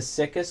 What? The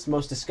sickest,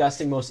 most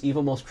disgusting, most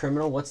evil, most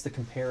criminal? What's the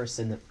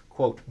comparison? The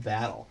quote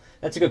battle.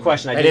 That's a good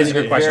question. That is a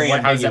good question.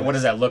 What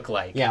does that look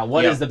like? Yeah,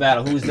 what is the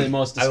battle? Who's the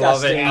most I love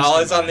disgusting? it.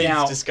 Always on these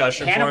Now,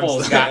 discussion Hannibal's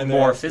forums. got and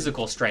more they're-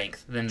 physical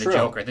strength than the True,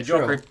 Joker. The true.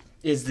 Joker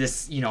is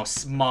this,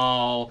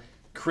 small,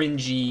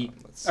 cringy.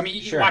 I mean,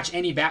 you Sure. watch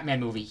any Batman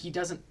movie, he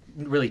doesn't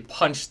really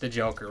punch the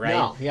Joker, right?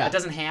 No, yeah. That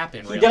doesn't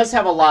happen. He Really. does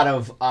have a lot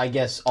of, I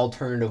guess,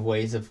 alternative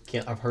ways of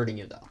hurting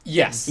you, though.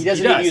 Yes, He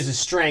doesn't use his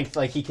strength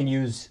like he can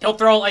use. He'll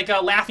throw like a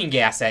laughing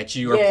gas at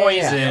you, or Yeah,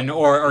 poison,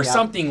 or Yeah.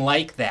 something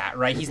like that,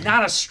 right? He's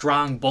not a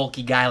strong,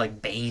 bulky guy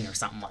like Bane or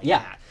something like Yeah.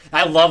 that.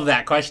 I love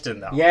that question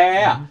though.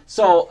 Yeah.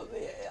 So,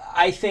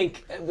 I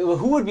think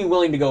who would be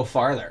willing to go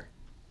farther?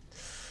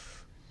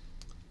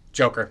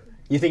 Joker.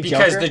 You think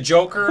Because Joker? the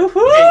Joker.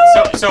 Woohoo!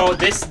 Okay, so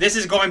this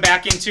is going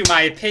back into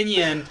my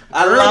opinion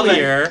I love it.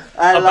 earlier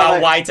I love about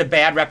it. why it's a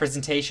bad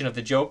representation of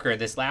the Joker,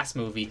 this last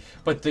movie.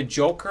 But the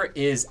Joker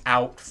is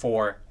out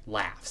for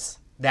laughs.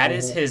 That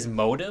is his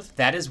motive.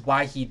 That is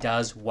why he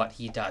does what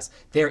he does.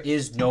 There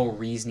is no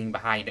reasoning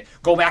behind it.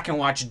 Go back and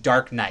watch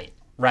Dark Knight,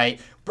 right?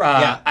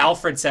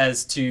 Alfred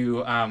says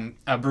to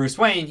Bruce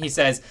Wayne, he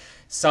says,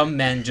 some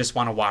men just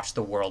want to watch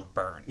the world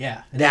burn.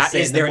 Yeah. That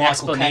is their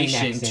Michael Caine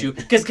explanation accent. to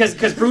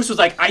because Bruce was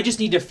like, I just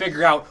need to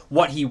figure out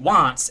what he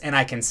wants and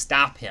I can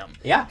stop him.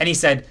 Yeah. And he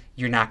said,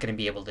 you're not going to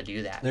be able to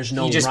do that. There's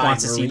no He just rhyme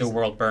wants to or see the reason.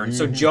 world burn.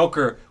 So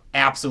Joker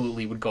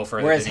absolutely would go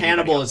further. Whereas than anybody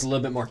Hannibal else. is a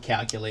little bit more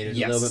calculated,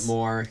 Yes. a little bit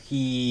more.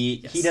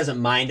 He Yes. doesn't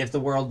mind if the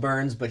world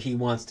burns, but he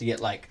wants to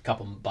get like a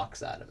couple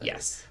bucks out of it.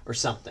 Yes. Or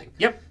something.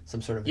 Yep.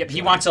 Some sort of. Yep. He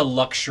enjoyment. wants a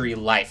luxury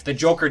life. The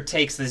Joker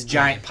takes this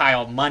giant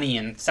pile of money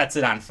and sets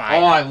it on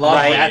fire. Oh, I love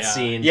right? that Yeah.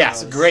 scene.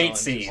 Yes, That was great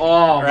so scene.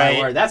 Oh right? my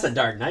word, that's a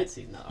Dark Knight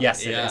scene though.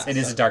 Yes, Yeah. it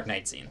is a Dark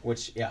Knight scene.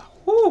 Which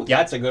whew, Yep.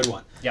 that's a good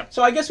one. Yep.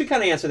 So I guess we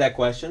kind of answered that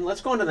question.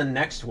 Let's go on to the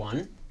next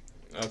one.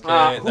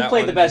 Okay. Who that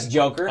played the one- best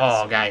Joker?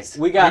 Oh, guys,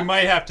 We We got.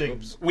 might have to.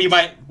 we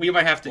might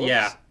have to. Whoops.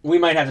 Yeah. We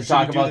might have to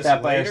talk Should we do about this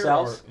that by later,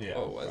 ourselves. or- yeah.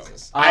 Oh, what is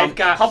this? I've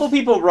got- a couple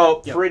people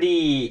wrote Yep.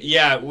 pretty.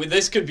 Yeah,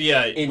 this could be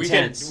a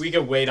Intense. we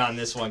could wait on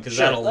this one because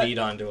Sure. that'll lead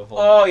on to a whole.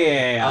 Oh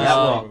yeah. That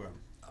will.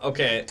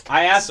 Okay.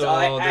 I asked. So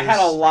I had a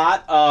there's-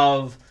 lot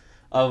of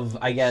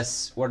I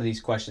guess what are these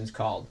questions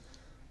called?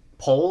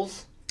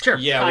 Polls. Sure.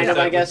 Yeah, Kind with of,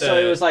 the- I guess. with So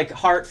the it was like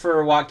heart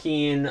for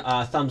Joaquin,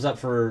 thumbs up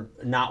for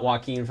not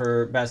Joaquin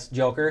for best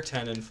Joker.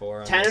 10 and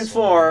 4. on 10 and this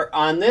 4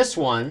 on this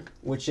one,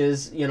 which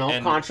is,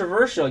 And-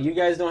 controversial. You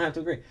guys don't have to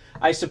agree.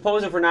 I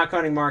suppose if we're not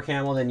counting Mark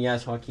Hamill, then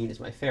yes, Joaquin is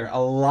my favorite.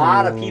 A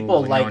lot of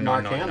people Ooh, like no,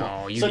 Mark no, Hamill.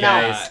 no. You So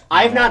guys- now,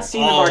 I've no. not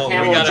seen the Oh, Mark we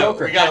Hamill gotta-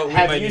 Joker. we gotta- we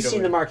Have might you need to seen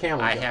wait. the Mark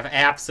Hamill I Joker? have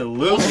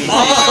absolutely seen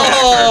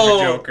Oh!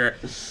 the Joker.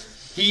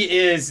 He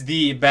is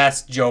the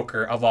best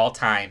Joker of all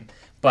time.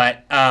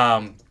 But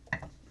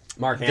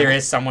Mark Hamill. there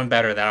is someone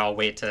better that I'll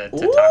wait to talk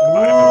about if we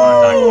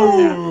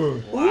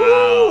want to talk about that.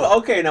 Wow.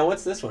 Okay, now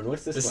what's this one?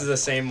 What's this This one? is the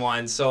same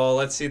one. So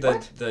let's see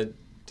the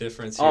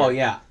difference here. Oh,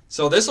 yeah.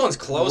 So this one's A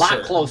closer.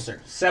 lot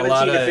closer.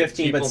 17 to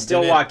 15, but people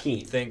still didn't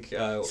Joaquin. Think,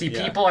 See,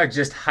 yeah. people are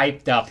just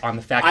hyped up on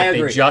the fact I that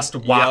agree. they just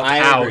walked I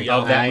out agree.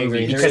 of I that agree.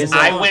 movie There because is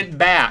I a- went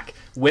back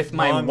with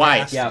my Long wife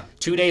mask. Yeah.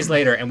 2 days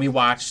later and we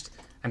watched.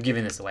 I'm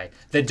giving this away.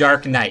 The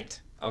Dark Knight.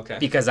 Okay.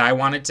 Because I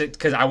wanted to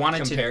Compare, to you wanted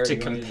to-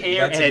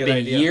 compare. that's It a had good been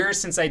idea. years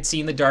since I'd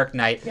seen The Dark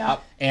Knight.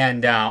 Yep.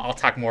 And I'll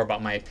talk more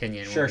about my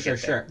opinion. when Sure, we sure,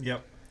 get there. sure.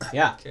 Yep.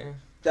 Yeah. Okay.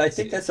 I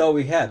think that's all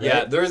we had, right?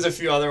 Yeah, there was a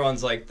few other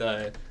ones like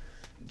the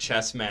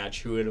chess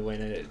match. Who would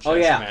win a chess Oh,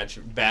 yeah. match?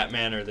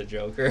 Batman or the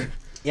Joker?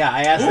 Yeah,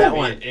 I asked Ooh, that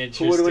one.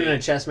 interesting. Who would win in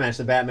a chess match,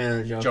 the Batman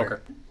or the Joker?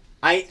 Joker.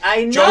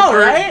 I know, Joker,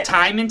 right?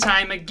 time and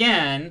time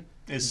again,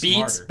 Is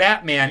beats smarter.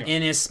 Batman Yeah.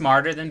 and is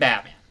smarter than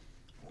Batman.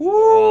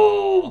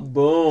 Woo!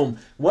 Boom.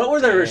 What were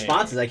the Dang.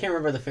 responses? I can't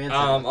remember the fans. said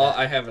about that.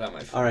 I have it on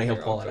my phone. All right, he'll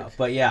here, pull real it quick. up.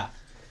 But yeah,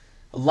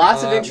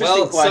 lots of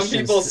interesting questions. Some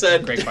people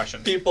said Great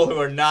question. people who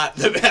are not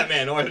the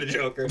Batman or the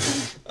Joker.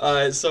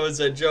 So it's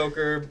a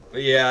Joker.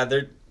 Yeah,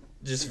 they're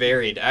just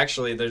varied.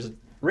 Actually, there's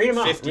read them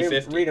out.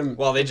 50-50. Read them.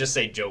 Well, they just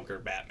say Joker,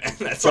 Batman.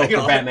 That's Joker, like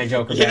all- Batman,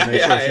 Joker, Yeah, Batman.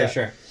 yeah, sure, yeah.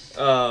 sure,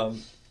 sure.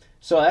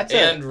 So that's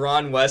And it.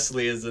 Ron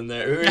Wesley is in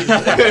there. Who is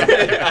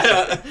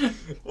that?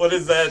 What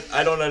is that?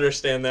 I don't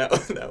understand that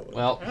one.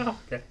 Well, Oh,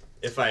 okay.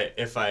 If I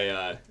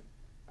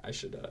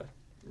should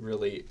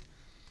really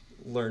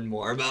learn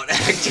more about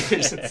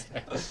actors. and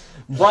stuff.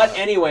 but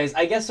anyways,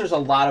 I guess there's a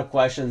lot of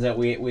questions that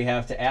we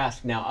have to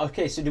ask now.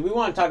 Okay, so do we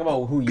want to talk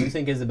about who you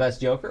think is the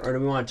best Joker, or do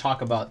we want to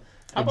talk about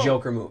a about-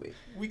 Joker movie?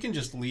 We can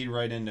just lead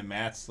right into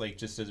Matt's, like,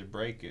 just as a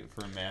break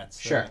for Matt's.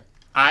 Sure.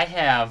 I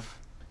have,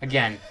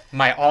 again,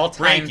 my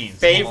all-time Rankings.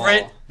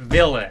 favorite Oh.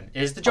 villain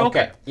is the Joker.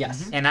 Okay.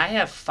 Yes. And I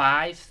have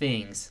 5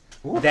 things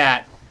Ooh.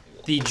 that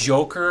the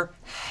Joker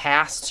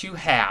has to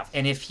have.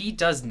 And if he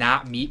does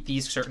not meet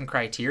these certain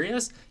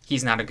criterias,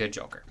 he's not a good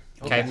Joker.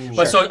 Okay? Okay, But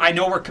sure. so I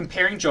know we're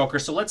comparing Joker,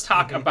 so let's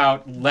talk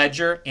about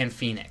Ledger and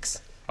Phoenix.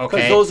 Because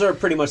Okay? those are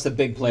pretty much the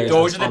big players.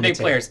 Those are the on big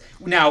table. players.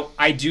 Now,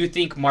 I do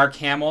think Mark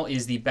Hamill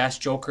is the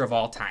best Joker of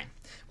all time.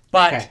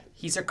 But Okay.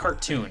 he's a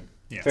cartoon.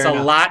 Yeah. Fair It's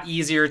enough. a lot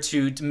easier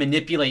to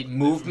manipulate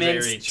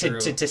movements, Very to,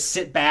 true. to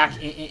sit back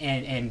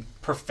and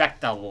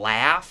perfect a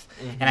laugh.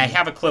 And I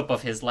have a clip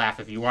of his laugh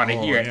if you want to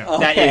Oh, hear it. yeah.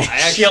 That Okay. is I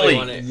actually chilling.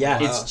 wanna- Yeah.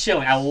 It's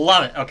chilling. I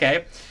love it,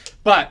 okay?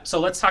 But, so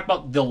let's talk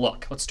about the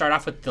look. Let's start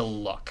off with the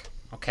look,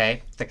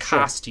 okay? The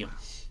costume.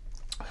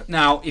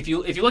 Now, if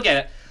you look at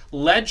it,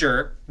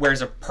 Ledger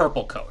wears a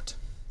purple coat,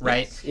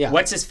 right? Yeah.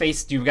 What's his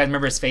face? Do you guys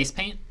remember his face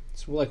paint?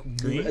 It's like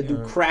Green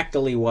or-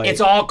 crackly white.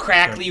 It's all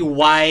crackly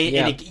white,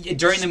 Yeah. and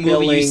during the movie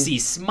you Spilling. see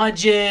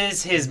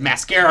smudges, his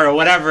mascara or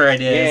whatever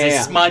it is,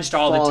 is smudged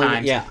all Falling- the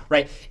time. yeah.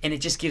 Right? And it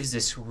just gives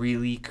this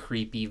really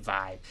creepy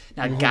vibe.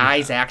 Now, Mm-hmm.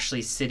 guy's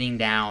actually sitting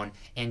down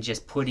and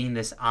just putting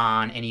this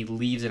on, and he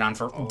leaves it on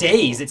for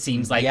days, it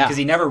seems like, Yeah. because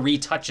he never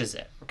retouches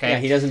it. Okay? Yeah,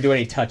 he doesn't do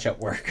any touch-up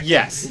work.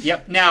 Yes.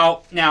 Yep.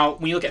 Now,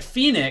 when you look at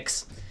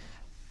Phoenix,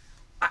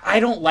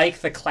 I don't like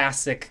the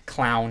classic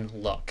clown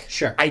look.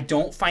 Sure. I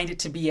don't find it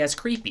to be as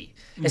creepy,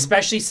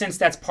 especially since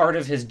that's part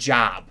of his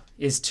job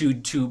is to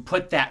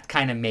put that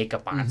kind of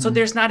makeup on. So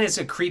there's not as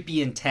a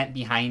creepy intent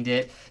behind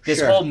it. This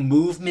Sure. whole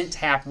movement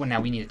happen. Now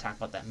we need to talk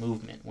about that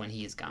movement when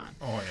he's gone.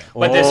 Oh yeah.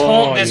 But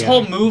Oh, this yeah.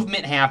 whole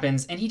movement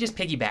happens, and he just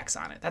piggybacks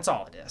on it. That's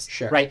all it is.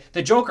 Sure. Right?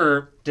 The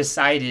Joker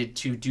decided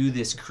to do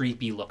this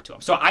creepy look to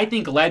him. So I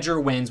think Ledger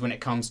wins when it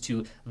comes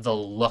to the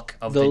look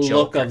of The the Joker.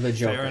 look of the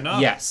Joker. Fair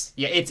enough. Yes.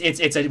 Yeah.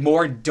 It's a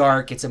more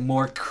dark. It's a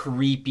more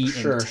creepy,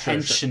 Sure.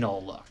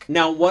 intentional look.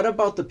 Now, what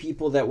about the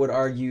people that would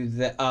argue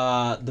that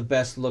the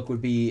best look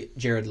would be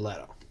Jared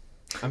Leto?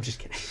 I'm just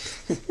kidding.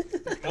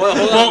 Well,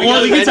 hold on,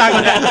 Well, we we can gotta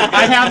talk about mention that.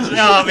 I have.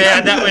 Oh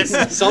man, that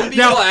was. Some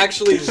people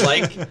actually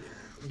like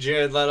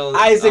Jared Leto.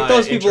 Isaac,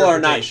 those people are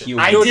not interpretation.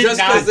 human. I No, did just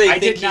not- because they I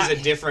think did not- he's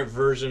a different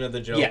version of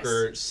the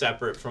Joker,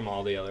 separate from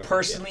all the other ones.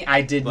 Personally,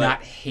 I did But-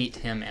 not hate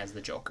him as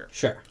the Joker.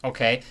 Sure.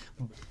 Okay,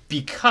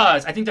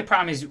 because I think the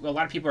problem is a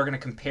lot of people are going to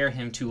compare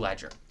him to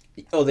Ledger.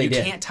 Oh, they You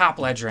did. can't top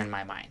Ledger in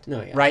my mind.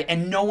 No, yeah. Right?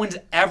 And no one's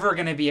ever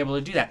going to be able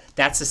to do that.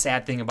 That's the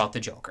sad thing about the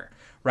Joker.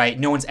 Right?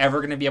 No one's ever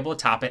going to be able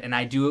to top it. And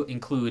I do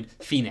include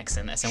Phoenix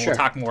in this, and Sure. we'll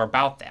talk more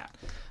about that.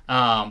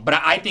 But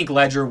I think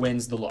Ledger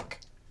wins the look.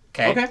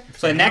 Okay? Okay.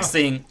 So the next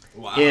thing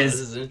Wow, this is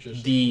is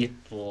interesting. the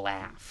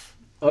laugh.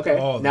 Okay.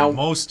 Oh, the now,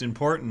 most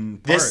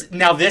important part.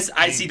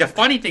 I see the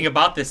funny thing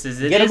about this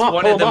is it Get 'em is up,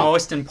 one pull of the 'em up.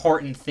 most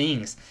important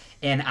things.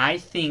 And I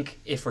think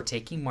if we're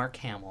taking Mark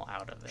Hamill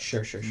out of it,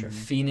 sure.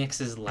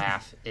 Phoenix's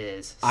laugh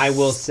is I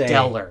will say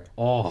stellar.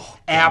 Oh, gosh.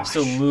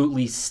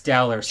 Absolutely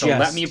stellar. So Just-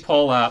 let me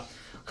pull up.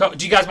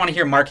 Do you guys want to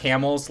hear Mark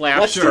Hamill's laugh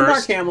Let's do first?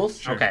 Mark Hamill's.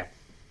 Sure. Okay.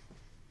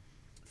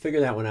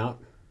 Figure that one out.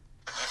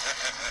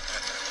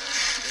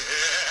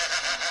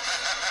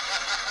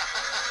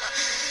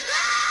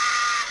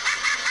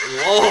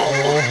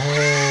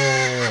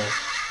 Whoa,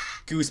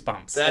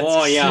 Goosebumps. that's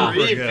Oh, yeah.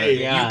 creepy. Super good.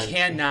 Yeah. You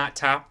cannot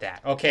top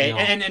that. Okay. No.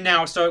 And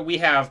now, so we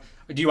have.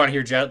 Do you want to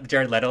hear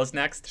Jared Leto's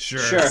next? Sure.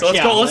 Sure. So let's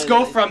Yeah. go. Let's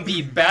go from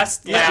the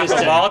best Yeah, laugh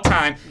just of all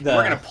time. the-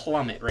 We're gonna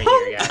plummet right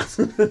here, guys.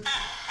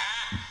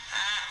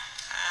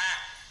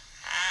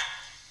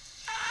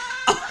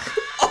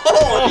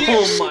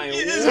 Oh, my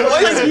his word.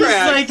 voice He's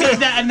cracked. like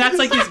that, and that's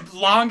like his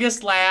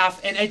longest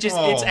laugh, and it's Oh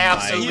my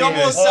absolutely He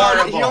almost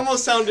horrible.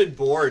 sounded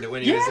bored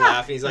when he was Yeah.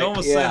 laughing. He's It like,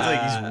 almost Yeah. sounds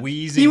like he's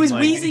wheezing. He was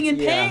like, wheezing in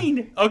Yeah.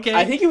 pain. Okay.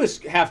 I think he was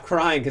half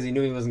crying because he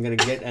knew he wasn't going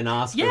to get an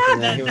Oscar Yeah, for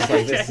that. He was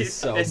like, "This is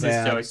so this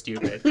bad." is so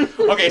stupid.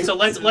 Okay, so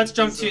let's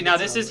jump to now.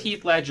 This is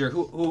Heath Ledger,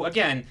 who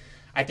again,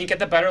 I think had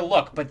the better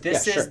look, but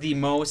this Yeah, is sure. the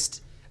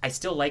most. I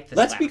still like this.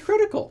 Let's laugh. be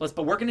critical.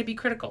 But we're gonna be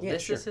critical. Yeah,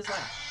 This sure. is his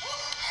laugh.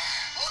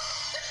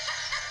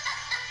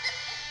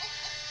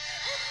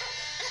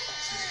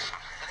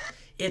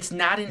 It's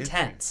not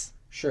intense.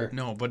 Sure.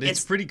 No, but it's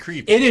It's- pretty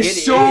creepy. It is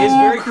It so is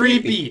very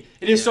creepy. creepy.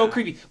 It is so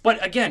creepy.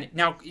 But again,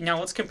 now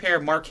let's compare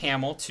Mark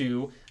Hamill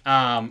to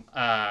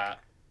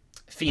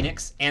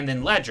Phoenix and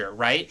then Ledger,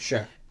 right?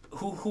 Sure.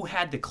 Who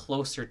had the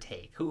closer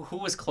take? Who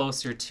was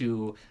closer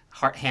to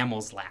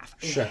Hamill's laugh?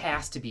 It Sure.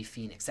 has to be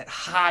Phoenix. That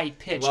high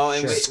pitched, well,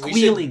 and Sure. we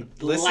squealing,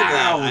 should listen to that.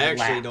 loud I actually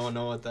laugh. don't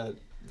know what that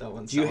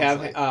one Do you sounds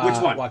have like.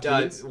 Which one?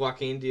 Joaquin's?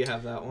 Joaquin, do you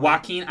have that one?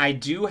 Joaquin, I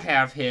do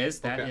have his.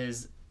 That Okay.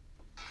 is.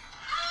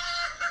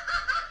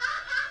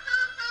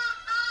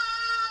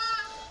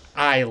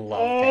 I love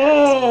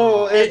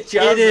Oh, that. it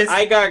just, is.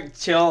 I got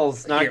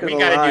chills. Not Here, we gonna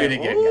gotta lie. do it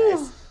again, Ooh.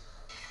 guys.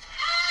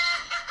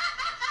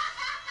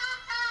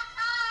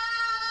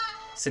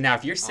 So now,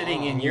 if you're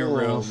sitting in your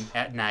room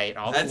at night,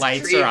 all the That's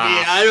lights creepy. are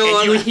off, I don't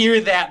and you wanna-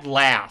 hear that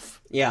laugh,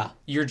 Yeah.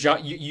 you're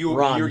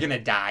Run. you're gonna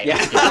die. Yeah.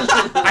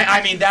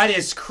 I mean, that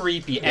is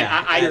creepy, and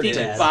Yeah, I it think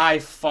is. by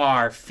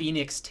far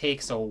Phoenix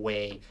takes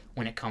away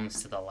when it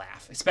comes to the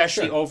laugh,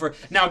 especially Sure. over.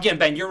 Now, again,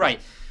 Ben, you're right.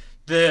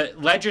 The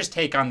Ledger's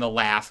take on the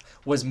laugh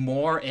was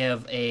more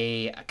of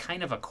a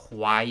kind of a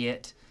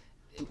quiet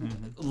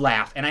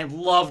laugh, and I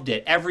loved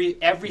it every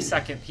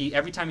second.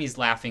 Every time he's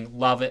laughing,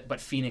 love it. But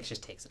Phoenix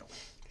just takes it away.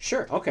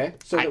 Sure. Okay.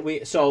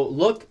 So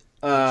look,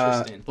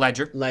 Interesting.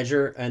 Ledger,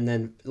 Ledger, and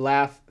then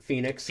laugh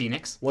Phoenix.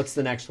 Phoenix. What's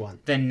the next one?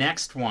 The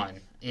next one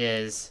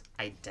is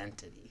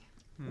Identity.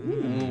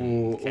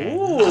 Ooh. Okay.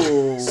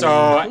 Ooh.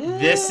 So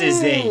this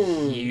is a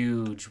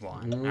huge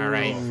one. All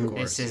right, Of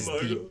this is the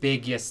Michael.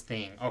 biggest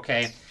thing.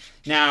 Okay,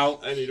 now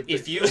I need a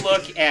if picture. you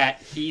look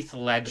at Heath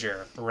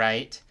Ledger,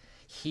 right,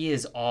 he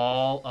is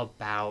all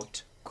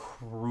about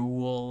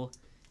cruel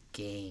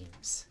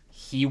games.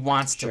 He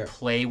wants Sure. to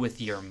play with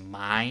your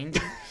mind.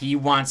 He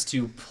wants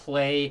to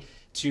play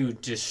to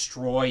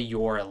destroy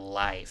your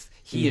life.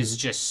 He is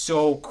just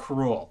so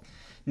cruel.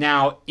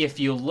 Now, if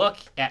you look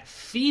at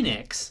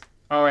Phoenix,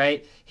 All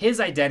right, his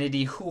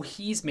identity, who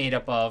he's made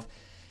up of.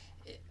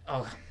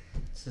 Oh,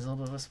 this is a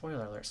little bit of a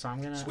spoiler alert, so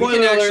I'm gonna. Spoiler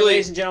can alert, actually-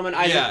 ladies and gentlemen.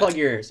 Isaac, yeah. plug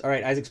your ears. All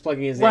right, Isaac's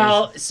plugging his ears.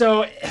 Well,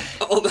 so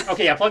Hold on.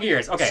 okay, yeah, plug your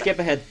ears. Okay, Skip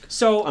ahead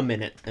so a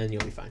minute, and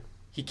you'll be fine.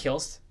 he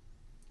kills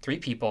 3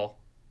 people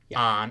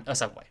Yeah. on a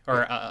subway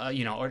or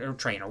or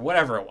train or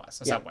whatever it was,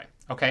 a Yeah. subway.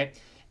 Okay,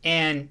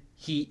 and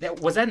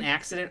was that an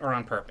accident or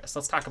on purpose?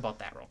 Let's talk about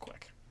that real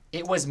quick.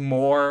 It was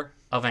more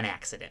of an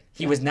accident.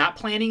 He was not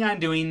planning on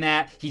doing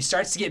that. He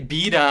starts to get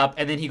beat up,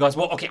 and then he goes,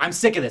 "Well, okay, I'm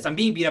sick of this. I'm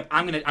being beat up.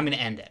 I'm gonna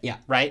end it." Yeah.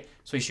 Right.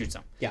 So he shoots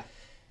him. Yeah.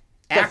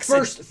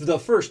 Accident. The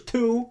first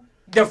two,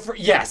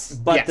 Yes.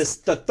 but yes.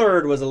 the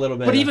third was a little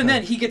bit. But of even a-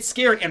 then, he gets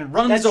scared and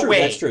runs That's true,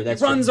 away. that's true,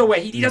 that's he runs true.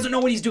 away. He doesn't know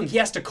what he's doing. He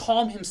has to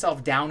calm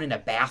himself down in a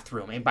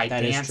bathroom and by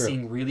That is true.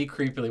 dancing really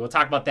creepily. We'll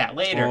talk about that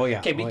later. Oh, yeah.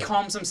 Okay, but Oh, he yeah.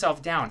 calms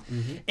himself down.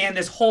 And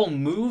this whole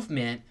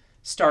movement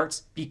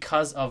starts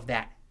because of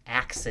that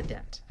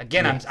accident.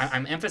 Again, Yes.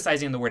 I'm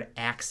emphasizing the word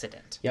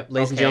accident. Yep,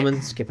 ladies and Okay?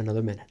 gentlemen, skip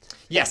another minute.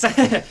 Yes.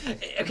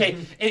 Okay.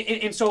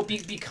 And so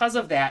because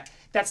of that,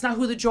 that's not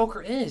who the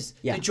Joker is.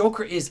 Yeah. The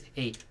Joker is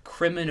a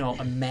criminal,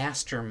 a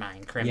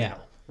mastermind criminal.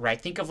 Yeah. Right?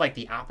 Think of like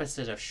the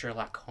opposite of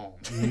Sherlock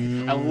Holmes.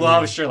 Mm. I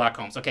love Sherlock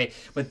Holmes. Okay.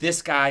 But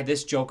this guy,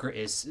 this Joker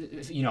is,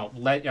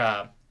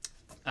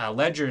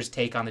 Ledger's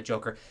take on the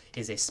Joker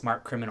is a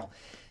smart criminal.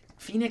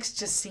 Phoenix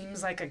just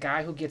seems like a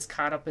guy who gets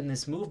caught up in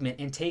this movement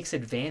and takes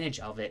advantage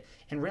of it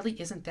and really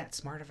isn't that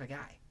smart of a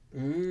guy.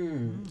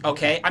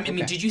 Okay? I mean,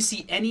 Okay. did you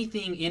see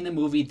anything in the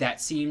movie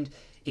that seemed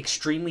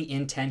extremely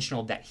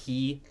intentional that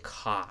he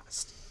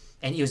caused?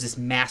 And it was this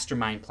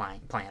mastermind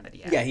plan that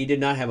he had. Yeah, he did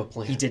not have a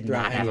plan. He did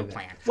throughout not have any a of it.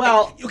 plan.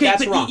 Well, Okay,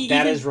 that's but wrong.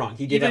 That even- is wrong.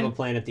 He did have even- a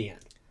plan at the end.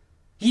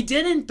 He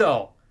didn't,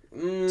 though.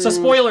 So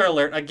spoiler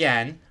alert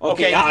again.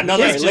 Okay, Okay,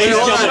 another- his- ladies and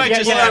Hold on, gentlemen,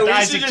 just hold have on, we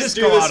Isaac should just just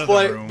go do the out of the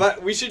spoiler, room.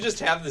 but we should just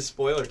have the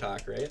spoiler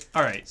talk, right?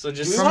 All right. So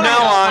just We from wanna now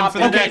stop on, for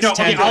it. the Okay, next no,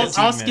 10 okay, to I'll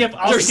 15 skip. minutes.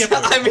 I'll skip.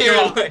 I'm here,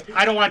 No, like-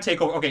 I don't want to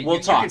take over. Okay, We'll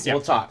you talk. can skip.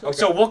 We'll talk. Okay.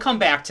 So we'll come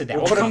back to that.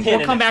 We'll put a pin We'll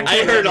in come it. back to I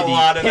heard a identity.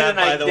 lot of Pin that, and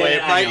by the way.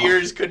 I My know.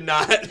 ears could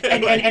not.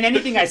 And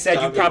anything I said, you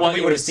Stop it. probably What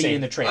you would have would seen say.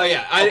 in the trailer. Oh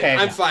yeah, Okay.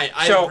 I'm fine.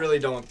 I So- really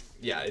don't.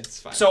 Yeah, it's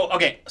fine. So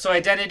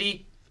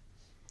identity.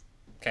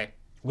 Okay,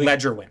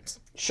 Ledger wins.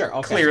 Sure,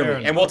 okay. Clearly, fair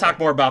and we'll talk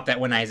more about that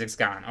when Isaac's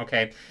gone.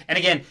 Okay, and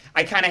again,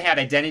 I kind of had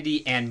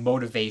identity and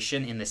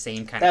motivation in the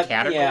same kind of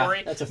That- category.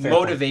 yeah, that's a fair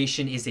point.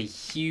 Motivation is a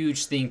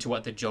huge thing to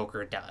what the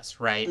Joker does,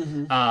 right?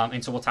 Mm-hmm.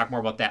 And so we'll talk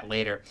more about that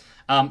later.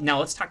 Now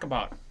let's talk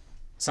about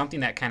something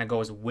that kind of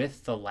goes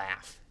with the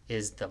laugh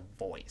is the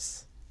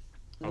voice.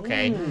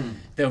 Okay,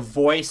 the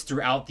voice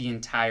throughout the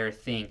entire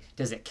thing.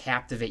 Does it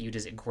captivate you?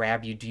 Does it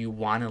grab you? Do you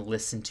want to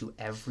listen to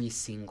every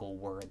single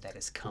word that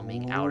is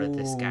coming out of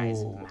this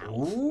guy's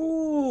mouth?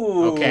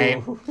 Ooh.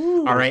 Okay.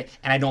 All right.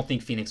 And I don't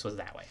think Phoenix was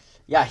that way.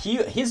 Yeah,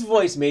 his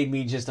voice made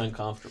me just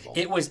uncomfortable.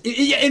 It was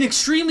and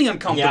extremely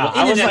uncomfortable Yeah,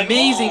 I in was an like,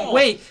 amazing "Oh."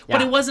 way.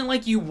 But Yeah. it wasn't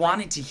like you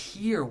wanted to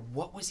hear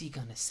what was he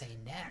going to say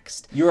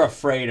next. You're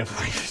afraid of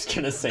what he was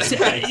gonna say.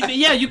 next.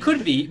 Yeah, you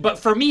could be. But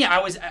for me, I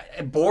was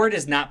bored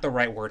is not the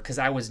right word because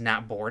I was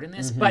not bored in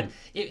this. Mm-hmm. But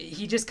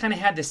he just kind of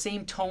had the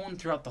same tone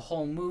throughout the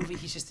whole movie.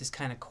 He's just this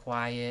kind of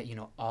quiet,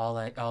 all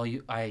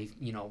I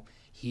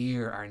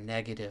hear are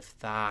negative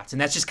thoughts. And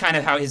that's just kind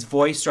of how his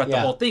voice throughout the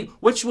Yeah. whole thing,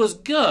 which was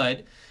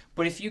good.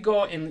 But if you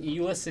go and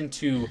you listen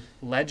to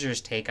Ledger's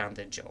take on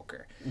the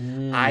Joker,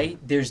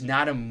 there's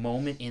not a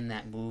moment in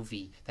that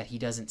movie that he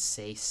doesn't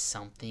say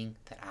something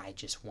that I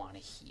just want to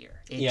hear.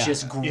 It Yeah.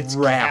 just It's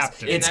grabs.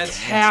 captivating. It's That's-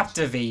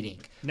 captivating.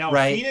 Now,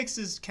 right? Phoenix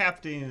is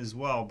captivating as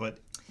well, but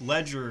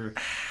Ledger.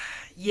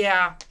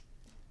 Yeah.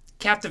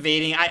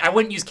 Captivating. I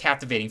wouldn't use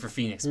captivating for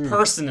Phoenix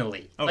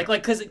personally. Okay.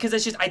 Like because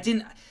it's just I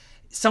didn't.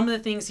 Some of the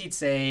things he'd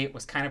say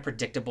was kind of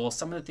predictable.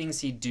 Some of the things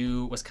he'd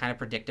do was kind of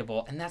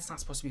predictable, and that's not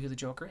supposed to be who the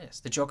Joker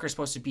is. The Joker is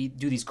supposed to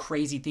do these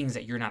crazy things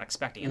that you're not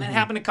expecting, and that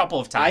happened a couple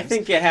of times. I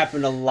think it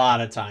happened a lot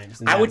of times.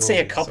 In I that would say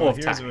a movie. couple So of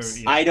here's times.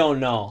 what- I don't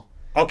know.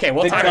 Okay,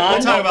 we'll The talk gun?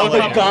 we'll talk about The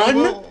later.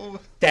 gun?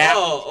 That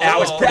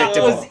was Oh,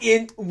 predictable. That was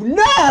in.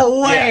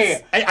 No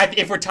way. Yes.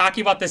 If we're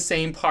talking about the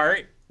same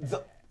part,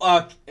 The-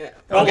 okay.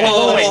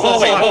 whoa, wait,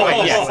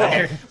 whoa, yes. whoa.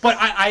 Okay. But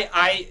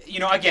I,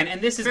 again,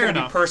 and this is Fair going to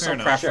be enough, personal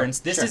fair enough. preference.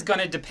 Sure, This sure. is going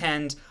to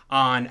depend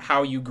on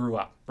how you grew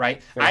up,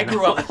 right? I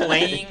grew up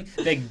playing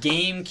the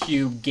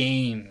GameCube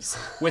games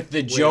with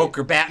the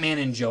Joker, Batman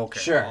and Joker.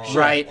 Sure,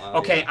 Right? wow,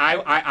 Okay,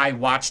 yeah. I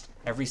watched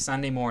every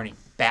Sunday morning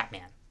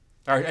Batman.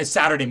 Or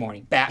Saturday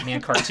morning,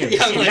 Batman cartoons.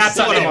 Yeah, I'm like, Not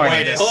Sunday what a morning.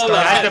 way to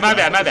start. My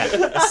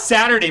bad.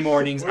 Saturday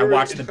mornings, I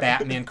watch the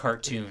Batman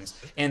cartoons.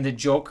 And the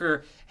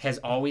Joker has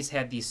always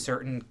had these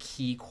certain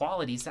key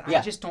qualities that I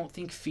Yeah. just don't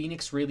think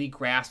Phoenix really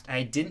grasped.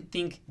 I didn't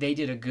think they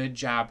did a good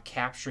job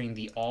capturing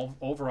the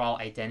overall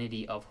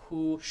identity of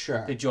who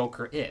Sure. the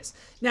Joker is.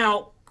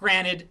 Now,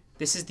 granted,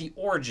 this is the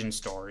origin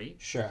story.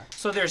 Sure.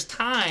 So there's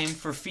time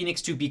for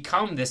Phoenix to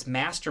become this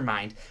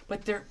mastermind,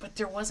 but there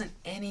wasn't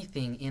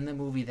anything in the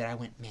movie that I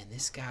went, man,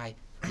 this guy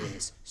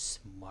is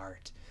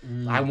smart.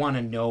 I want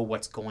to know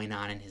what's going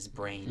on in his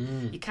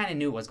brain. He kind of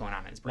knew what was going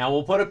on in his brain. Now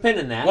we'll put a pin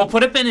in that. We'll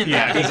put a pin in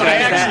Yeah, that. because Because I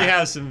that- actually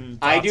have some.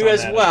 I thoughts do on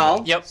as that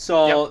well. Yep.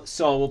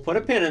 So we'll put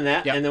a pin in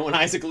that, Yep. and then when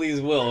Isaac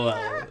leaves, we'll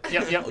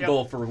Yep.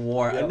 go for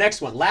war. Yep.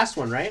 Next one, last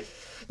one, right?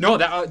 No,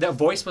 that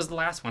voice was the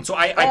last one. So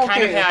I Oh,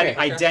 kind of okay, had okay.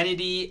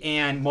 identity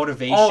and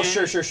motivation. Oh,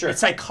 sure. It's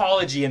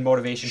psychology and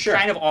motivation, Sure.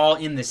 kind of all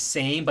in the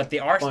same, but they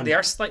are Fun.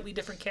 slightly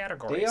different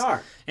categories. They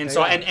are. And They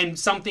so are. and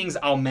some things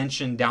I'll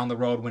mention down the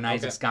road when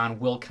Isaac's gone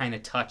will kind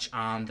of touch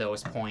on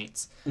those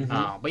points.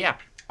 But yeah,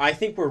 I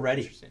think we're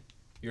ready.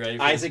 You ready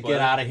for Isaac, the get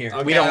spoiler? out of here.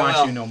 Okay, we don't I want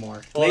will. you no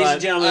more. Hold Ladies on.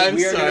 and gentlemen, I'm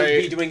we are going to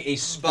sorry. be doing a Bye,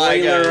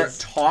 spoiler guys.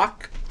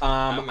 talk.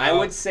 I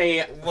would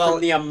say Well,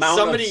 from the amount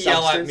somebody of yell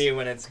at substance, me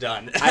when it's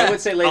done. I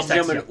would say, ladies and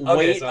I'll text gentlemen, you.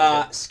 Okay, wait.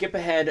 sounds good. Skip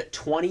ahead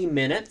 20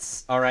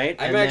 minutes. All right.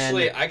 I'm and then-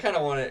 actually. I kind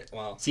of want to.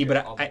 Well, See, but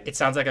I'll- it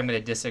sounds like I'm going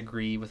to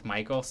disagree with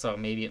Michael, so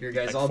maybe Here,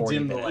 guys, like I'll 40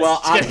 dim the minutes.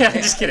 lights. Well, Just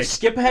kidding. Just kidding.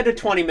 Skip ahead to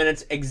 20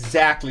 minutes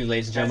exactly,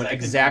 ladies and gentlemen, Yes, I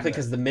can exactly do that.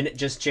 because the minute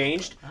just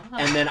changed,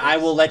 and then I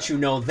will let you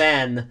know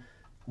then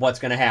what's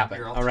going to happen.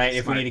 Here, I'll all right, take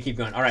if we smart. need to keep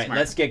going. All right, Smart.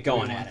 let's get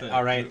going We at want it. the-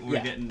 All right, We're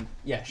yeah, getting.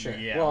 yeah, sure.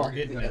 Yeah, well, we're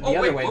getting the there. other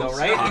wait, way though, whoops,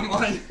 right? wrong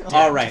one.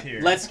 All right, Here.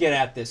 let's get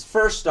at this.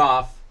 First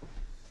off,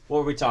 what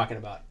were we talking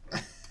about?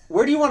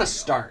 Where do you want to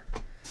start?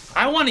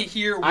 I want to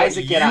hear what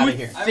Isaac, get you out of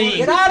here. think.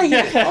 Get out of here.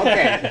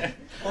 Okay,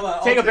 Hold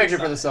on, take I'll a picture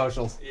for some. the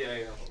socials.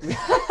 Yeah.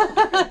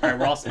 All right,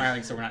 we're all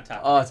smiling, so we're not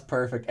talking. Oh, it's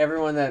perfect.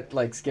 Everyone that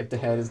like skipped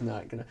ahead is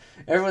not gonna.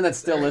 Everyone that's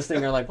still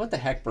listening are like, "What the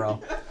heck,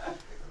 bro?"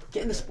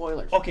 Get into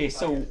spoilers. Okay,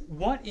 so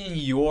what in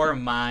your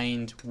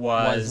mind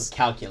Was was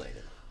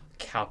calculated.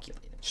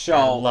 calculated? So,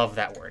 I love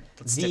that word.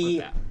 Let's stick with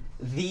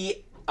that.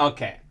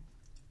 Okay.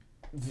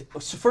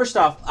 So first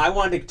off, I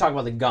wanted to talk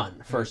about the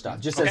gun. First off,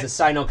 just as Okay. a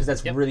side note, because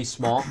that's Yep. really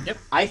small. Yep.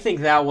 I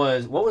think that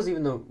was what was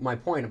even my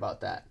point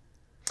about that.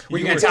 Were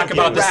you You going were to talk thinking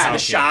about the radical.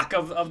 shock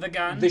of the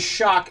gun? The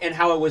shock and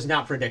how it was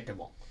not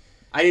predictable.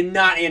 I did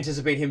not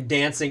anticipate him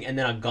dancing and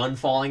then a gun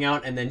falling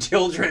out and then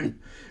children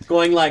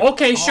going like.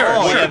 Okay, sure,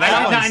 Oh, sure. yeah, I that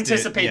did not one's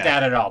anticipate yeah.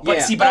 that at all. But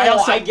Yeah. see, but I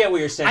also I get what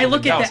you're saying. I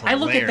look at was that. I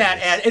look at that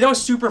hilarious. as that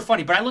was super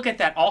funny. But I look at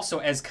that also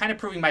as kind of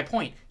proving my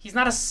point. He's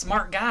not a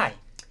smart guy.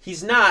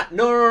 He's not.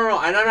 No.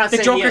 And I'm not The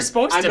saying Joker's he is.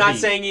 supposed I'm to not be.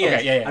 saying he is.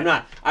 Okay, yeah. I'm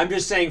not. I'm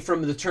just saying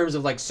from the terms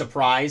of like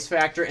surprise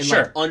factor and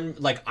Sure.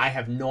 like I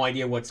have no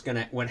idea what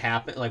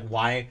happened, like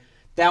why.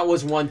 That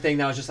was one thing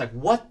that was just like,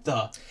 what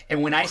the?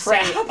 And when I say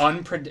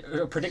Crap.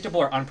 predictable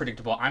or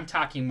unpredictable, I'm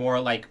talking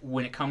more like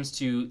when it comes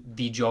to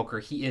the Joker,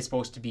 he is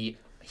supposed to be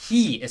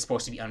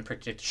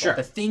unpredictable. Sure.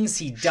 The things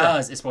he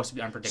does is supposed to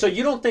be So unpredictable.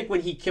 you don't think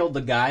when he killed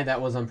the guy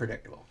that was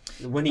unpredictable?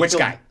 When he Which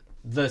killed guy?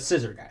 The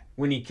scissor guy.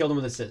 When he killed him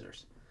with the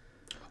scissors.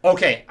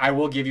 Okay, I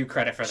will give you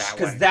credit for that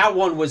Because one. that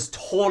one was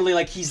totally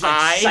like he's like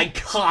I-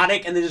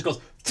 psychotic and then just goes.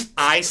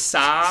 I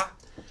saw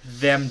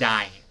them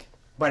dying,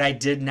 but I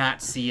did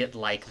not see it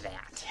like that.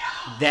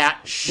 That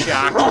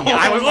shocked me.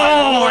 I was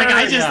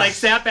I just like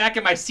sat back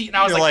in my seat and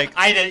I was You're like, like,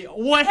 I did.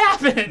 What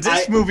happened?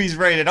 This movie's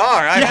rated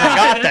R. I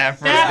forgot that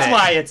for a That's bit.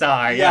 why it's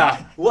R.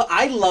 Yeah. Well,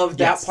 I loved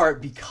that Yes.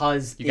 part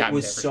because You it got me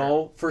was there for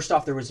so. First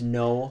off, there was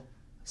no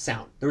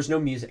sound. There was no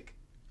music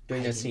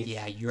during that scene.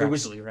 Yeah, you're there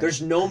was, absolutely right.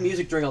 There's no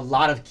music during a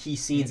lot of key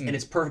scenes, and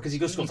it's perfect because he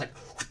goes like,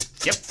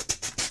 Yep.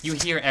 You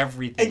hear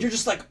everything. and you're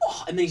just like,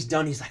 oh, and then he's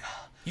done. He's like,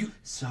 You-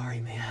 sorry,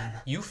 man.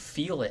 You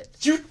feel it.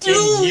 You do.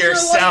 In You're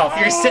yourself.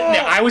 like, You're sitting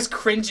there. "Oh." I was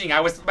cringing. I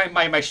was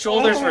my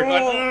shoulders were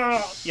going.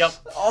 "Ugh." Yep.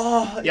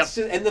 Oh, Yep. it's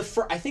just- and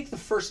I think the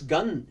first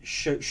gun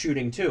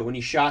shooting too, when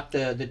he shot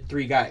the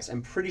three guys.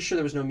 I'm pretty sure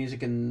there was no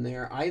music in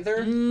there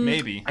either.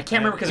 Maybe. I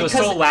can't remember because it was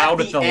Because so loud at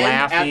with the end-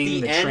 laughing,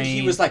 At the end, train.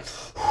 he was like,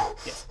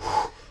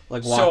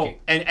 like so walking.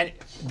 and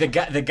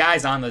the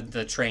guys on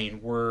the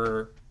train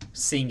were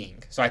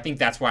singing. So I think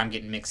that's why I'm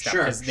getting mixed up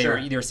Sure, because they sure.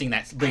 were singing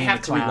that. I Bringing have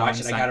the to rewatch Clowns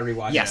it. I song. gotta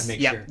rewatch it yes, to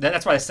make yeah. sure.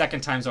 That's why the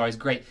second time's always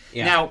great.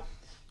 Yeah. Now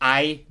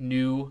I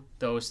knew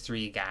those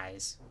three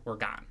guys were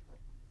gone.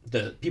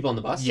 The people on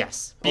the bus.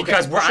 Yes, Okay,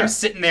 because sure. I'm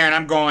sitting there and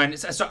I'm going.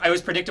 So I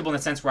was predictable in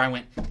the sense where I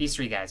went, these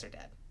three guys are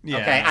dead. Yeah,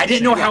 Okay, I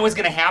didn't know yeah. how it was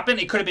going to happen.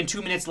 It could have been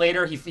 2 minutes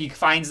later. He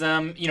finds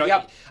them. You know,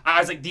 Yep. I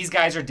was like, these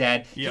guys are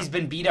dead. Yep. He's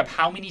been beat up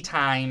how many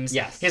times?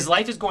 Yes. His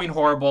life is going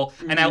horrible.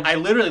 And I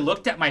literally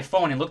looked at my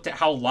phone and looked at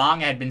how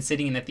long I had been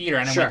sitting in the theater.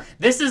 And I Sure. went,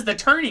 this is the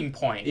turning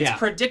point. It's Yeah.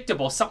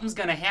 predictable. Something's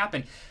going to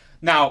happen.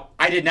 Now,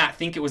 I did not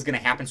think it was going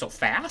to happen so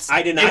fast.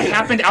 I did not It either.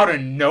 happened out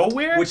of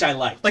nowhere. Which I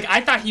liked. Like, I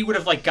thought he would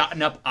have, like,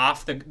 gotten up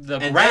off the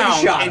then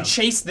ground shot and him.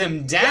 chased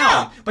them down.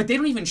 Yeah. But they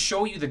don't even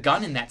show you the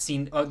gun in that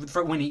scene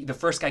for when the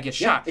first guy gets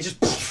Yeah, shot. it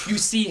just- You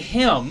see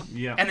him,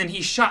 Yeah. and then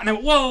he's shot, and I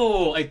went,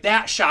 whoa! Like,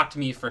 that shocked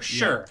me for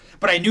sure.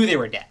 But I knew they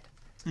were dead.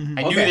 I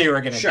knew Okay, they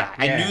were going to sure, die.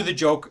 yeah. I knew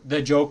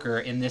the Joker,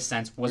 in this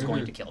sense, was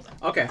going to kill them.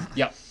 Okay.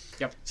 Yep.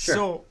 Sure.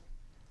 So,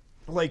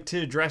 like, to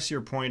address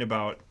your point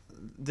about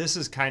this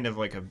is kind of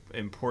like a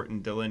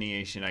important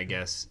delineation, I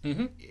guess.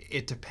 Mm-hmm.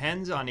 It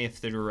depends on if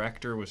the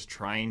director was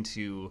trying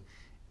to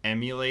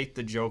emulate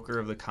the Joker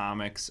of the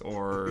comics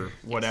or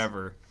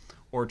whatever,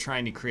 or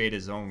trying to create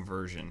his own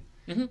version.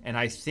 Mm-hmm. And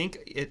I think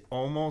it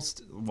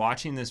almost,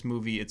 watching this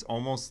movie, it's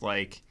almost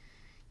like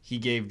he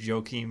gave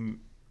Joaquin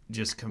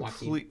just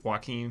complete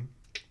Joaquin.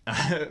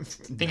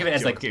 Think of it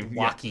as like Joking,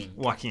 Joaquin.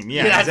 Yeah. Joaquin,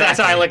 yeah. That's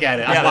how I look at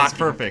it. Yeah, I'm that's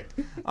Joaquin.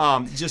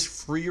 perfect. Just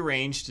free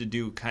range to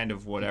do kind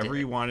of whatever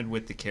you wanted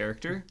with the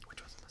character.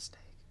 Which was a mistake.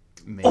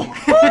 Maybe.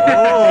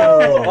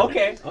 Oh,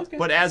 okay.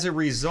 But as a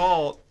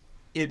result,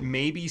 it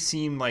maybe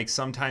seemed like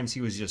sometimes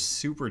he was just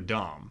super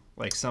dumb,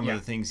 like some Yeah. of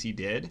the things he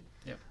did.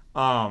 Yep.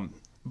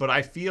 But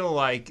I feel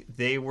like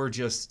they were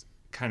just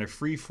kind of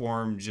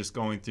freeform just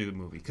going through the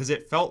movie because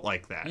it felt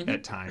like that Mm-hmm.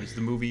 at times.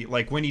 The movie,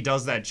 like when he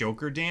does that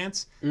Joker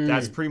dance,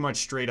 that's pretty much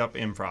straight up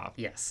improv.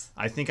 Yes.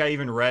 I think I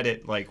even read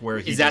it like where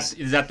he Is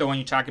that the one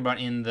you're talking about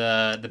in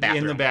the bathroom?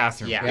 in the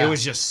bathroom. Yeah. It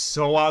was just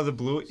so out of the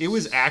blue. It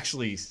was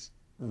actually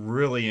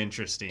really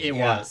interesting. It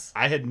Yeah. was.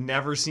 I had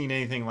never seen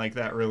anything like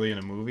that really in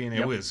a movie, and it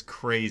Yep. was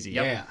crazy.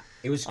 Yeah.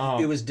 It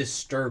was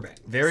disturbing.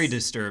 Very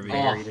disturbing.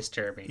 Very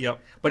disturbing.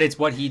 Yep. But it's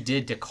what he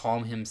did to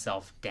calm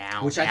himself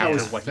down. Which I thought after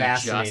was what he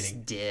fascinating.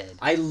 just did.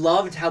 I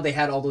loved how they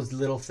had all those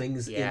little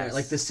things in there. Yes.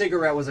 Like the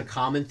cigarette was a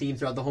common theme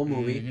throughout the whole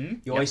movie.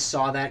 Mhm. You always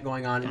saw that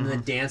going on, and the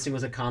dancing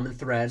was a common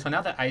thread. So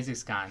now that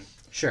Isaac's gone,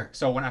 Sure.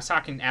 so when I was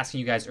asking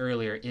you guys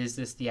earlier, is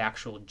this the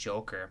actual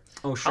Joker?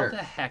 Oh, sure. How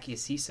the heck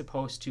is he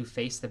supposed to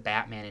face the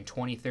Batman in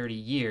 20, 30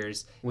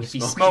 years With if he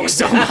smoking. smokes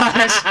so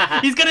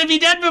much? He's gonna be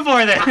dead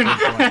before then.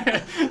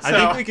 I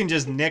think we can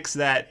just nix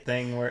that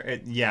thing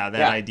that Yeah.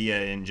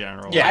 idea in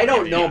general. Yeah, I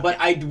don't know, Yeah. but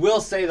I will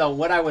say though,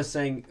 what I was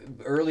saying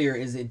earlier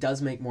is it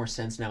does make more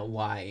sense now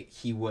why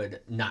he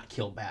would not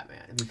kill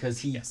Batman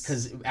because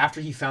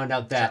after he found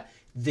out that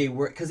they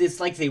were because it's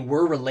like they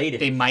were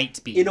related. They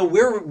might be. In a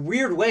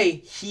weird way,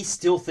 he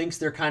still thinks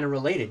they're kind of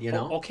related. You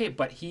know. Okay,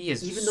 but he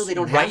is Even though they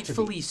don't have to be.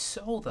 rightfully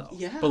so, though.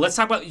 Yeah. But let's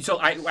talk about.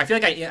 So I feel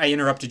like I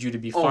interrupted you to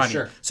be funny.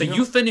 sure. So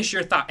you finish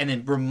your thought and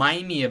then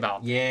remind me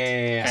about.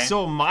 Yeah. Okay.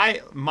 So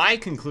my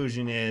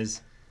conclusion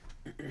is,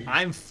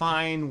 I'm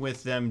fine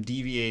with them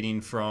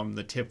deviating from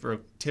the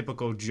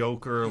typical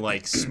Joker,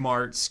 like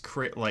smarts,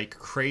 like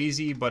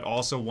crazy, but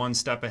also one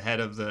step ahead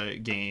of the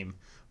game.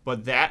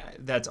 But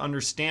that's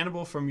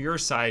understandable from your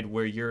side,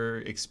 where you're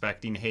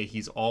expecting, hey,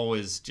 he's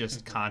always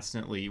just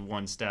constantly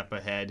one step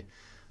ahead.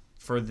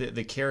 For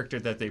the character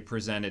that they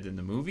presented in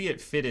the movie, it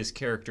fit his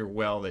character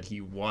well that he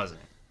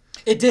wasn't.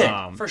 It did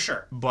for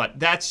sure. But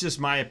that's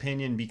just my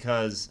opinion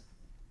because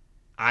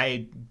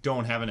I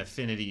don't have an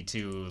affinity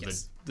to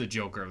the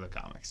Joker of the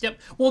comics. Yep.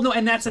 Well, no,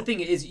 and that's the thing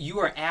is you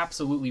are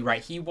absolutely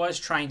right. He was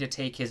trying to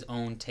take his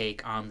own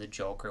take on the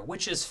Joker,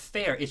 which is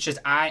fair. It's just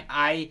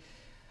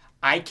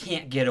I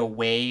can't get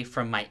away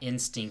from my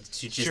instinct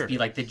to just Sure. be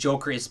like the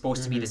Joker is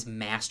supposed to be this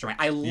mastermind.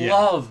 I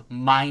love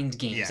mind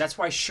games. Yeah. That's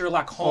why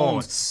Sherlock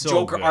Holmes, it's so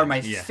Joker good. are my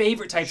Yeah.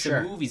 favorite types Sure.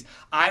 of movies.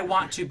 I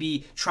want to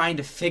be trying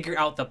to figure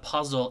out the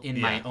puzzle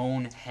in my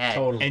own head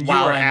Totally. And you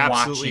while are I'm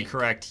absolutely watching.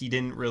 correct. He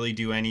didn't really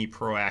do any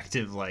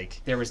proactive, like,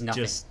 There was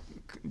nothing. just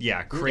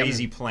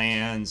crazy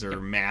plans or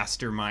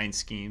mastermind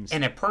schemes.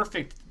 And a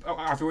perfect,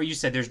 after what you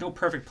said, there's no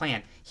perfect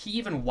plan. He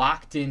even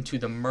walked into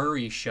the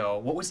Murray show.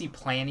 What was he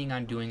planning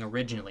on doing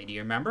originally? Do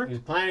you remember? He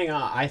was planning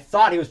on. I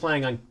thought he was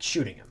planning on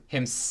shooting him.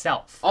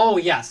 Himself. Oh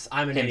yes,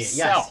 I'm an idiot.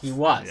 Himself. Yes, he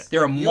was.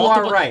 There are You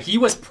multiple. are right. He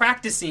was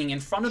practicing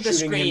in front of the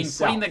Shooting screen,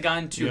 himself. putting the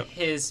gun to Yep.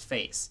 his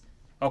face.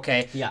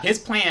 Okay? Yes. His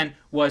plan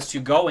was to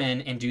go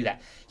in and do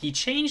that. He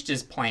changed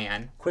his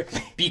plan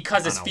Quickly.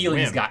 because his On a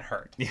feelings whim. got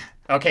hurt. Yeah.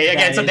 Okay,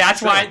 again, That so is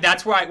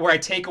that's true. where I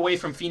take away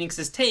from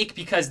Phoenix's take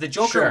because the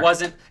Joker Sure.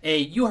 wasn't a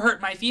you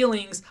hurt my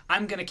feelings,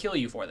 I'm gonna kill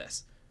you for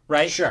this.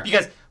 Right? Sure.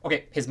 Because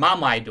his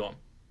mom lied to him.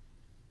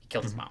 He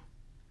killed Mm-hmm. his mom.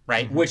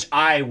 Right? Which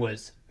I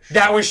was.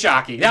 That was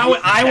shocking.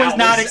 I was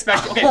not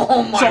expecting. Okay,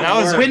 Oh my so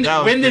word. when That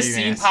was when this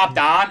pretty scene nasty. popped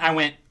on, I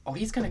went, "Oh,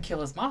 he's gonna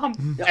kill his mom,"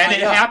 and I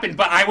it know. happened.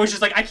 But I was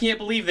just like, I can't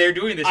believe they're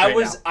doing this. I right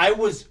was. now. I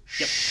was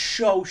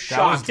so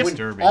shocked. when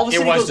disturbing. All of a It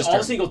sudden was he goes. All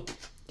of a sudden he goes.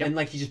 Yep. And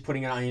like he's just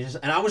putting it on,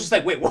 and I was just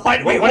like, wait, what?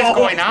 Wait, What is whoa,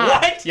 going on?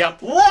 What? Yep.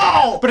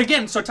 Whoa! But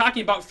again, so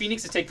talking about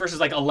Phoenix's take versus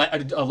like a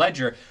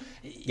Ledger,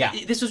 Yeah.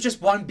 this was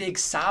just one big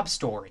sob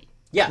story.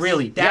 Yes.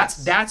 Really, Yes.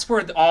 that's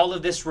where all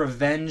of this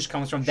revenge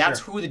comes from. That's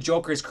Sure. who the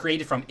Joker is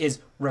created from, is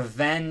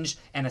revenge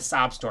and a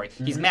sob story.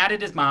 He's Mm-hmm. mad at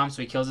his mom,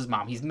 so he kills his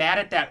mom. He's mad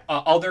at that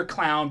other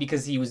clown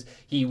because he was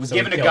So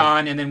given he a killed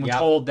gun him. and then was Yep.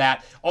 told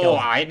that, Killed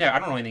him. I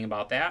don't know anything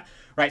about that.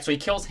 Right, so he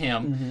kills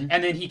him,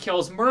 and then he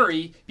kills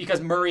Murray because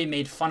Murray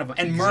made fun of him,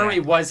 and Murray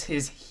was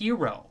his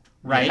hero,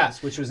 right?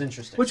 Yes, which was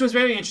interesting. Which was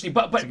very interesting.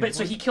 But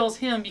so he kills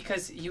him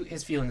because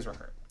his feelings were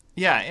hurt.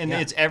 Yeah, and Yeah.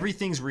 it's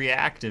everything's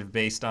reactive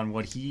based on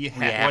what what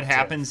Reactive.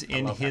 happens I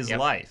in love that. his Yep.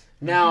 life.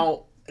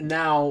 Now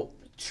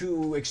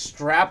to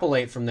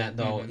extrapolate from that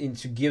though, Mm-hmm. and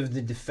to give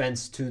the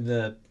defense to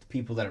the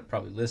people that are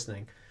probably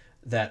listening,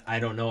 that I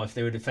don't know if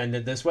they would defend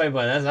it this way,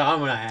 but that's how I'm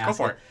gonna ask.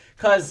 for it.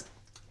 Because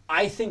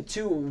I think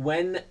too,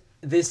 when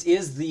this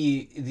is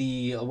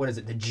the what is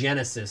it, the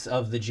genesis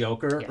of the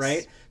Joker, Yes.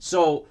 right?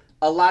 So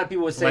a lot of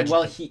people would say,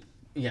 Allegedly. well,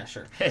 yeah,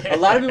 sure. A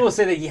lot of people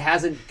say that he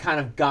hasn't kind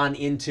of gone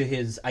into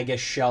his, I guess,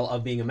 shell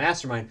of being a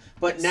mastermind.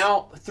 But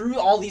now, through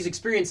all these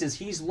experiences,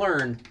 he's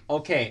learned,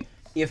 okay,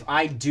 if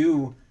I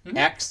do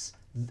X,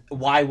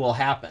 Y will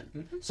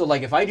happen. So,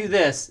 like, if I do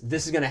this,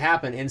 this is going to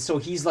happen. And so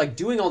he's, like,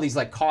 doing all these,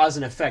 like, cause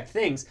and effect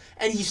things.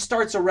 And he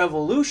starts a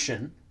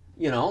revolution,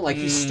 Like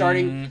he's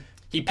starting.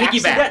 He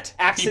piggybacked.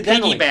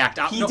 Accidentally. He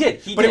piggybacked. He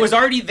did. But it was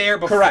already there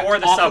before Correct.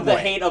 the Off subway. of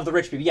the hate of the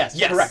rich people. Yes.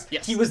 Yes, Correct.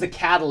 yes. He was the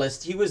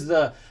catalyst. He was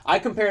the. I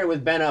compare it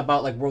with Ben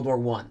about like World War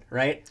One,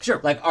 right?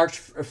 Sure. Like Arch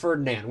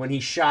Ferdinand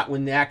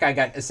when that guy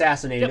got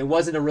assassinated. Yep. It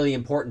wasn't a really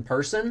important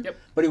person. Yep.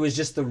 But it was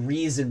just the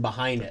reason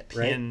behind it,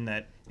 right? Pin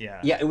that, yeah.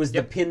 Yeah, it was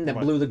the pin that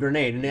blew the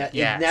grenade, and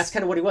Yes. that's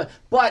kind of what he was.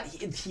 But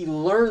he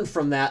learned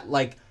from that,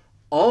 like,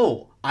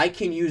 oh, I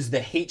can use the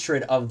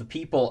hatred of the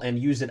people and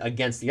use it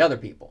against the other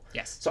people.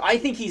 Yes. So I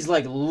think he's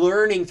like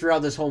learning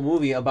throughout this whole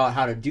movie about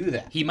how to do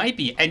that. He might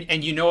be.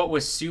 And you know what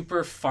was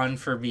super fun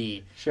for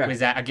me? Sure. Was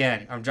that,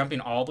 again, I'm jumping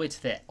all the way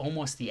to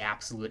almost the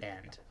absolute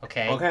end,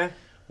 okay? Okay.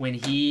 When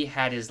he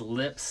had his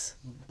lips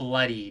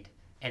bloodied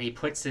and he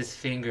puts his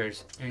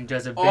fingers and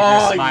does a bigger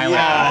Oh, smile.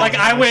 yeah. Like,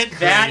 I went,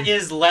 that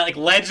is like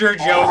Ledger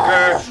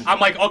Joker. I'm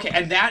like, okay.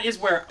 And that is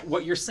where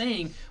what you're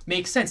saying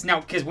makes sense. Now,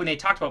 because when they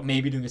talked about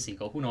maybe doing a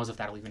sequel, who knows if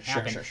that'll even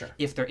happen. Sure.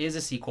 If there is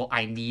a sequel,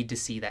 I need to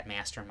see that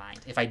mastermind.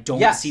 If I don't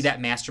Yes. see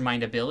that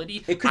mastermind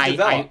ability, It could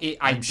develop. I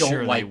I'm don't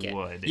sure like they it.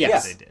 would.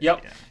 Yes. If they did.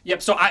 Yep. Yeah.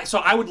 Yep. So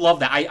I would love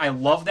that. I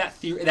love that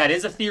theory. That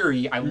is a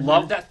theory. I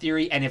love that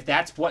theory. And if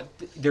that's what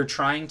they're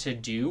trying to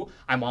do,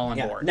 I'm all on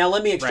board. Now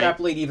let me Right?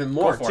 extrapolate even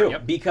more for it, too,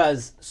 yep.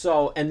 because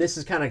and this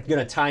is kind of going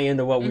to tie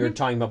into what we were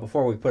talking about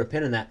before we put a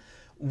pin in that,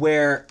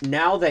 where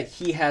now that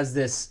he has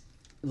this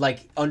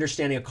like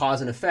understanding of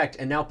cause and effect,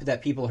 and now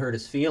that people hurt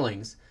his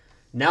feelings,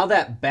 now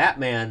that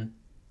Batman,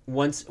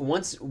 once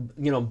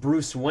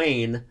Bruce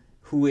Wayne,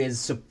 who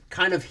is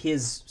kind of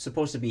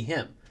supposed to be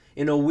him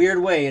in a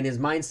weird way in his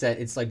mindset,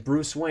 it's like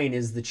Bruce Wayne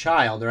is the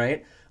child,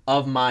 right,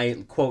 of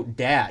my quote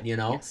dad,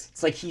 Yes.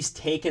 It's like he's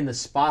taken the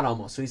spot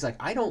almost. So he's like,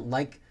 I don't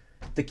like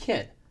the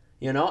kid,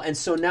 and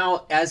so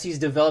now as he's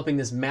developing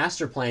this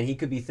master plan, he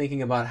could be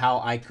thinking about how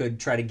I could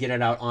try to get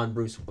it out on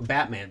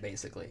Batman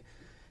basically.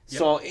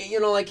 So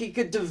like he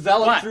could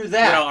develop But through what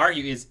that. I'll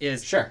argue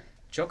is Sure.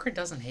 Joker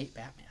doesn't hate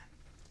Batman.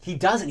 He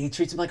doesn't. He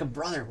treats him like a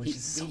brother, which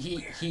is so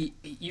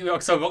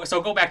weird.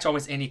 So go back to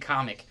almost any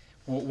comic.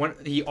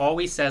 He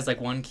always says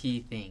like one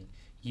key thing: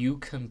 you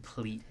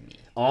complete me.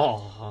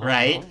 Oh.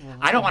 Right?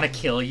 I don't want to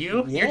kill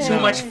you. You're Yeah. too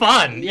much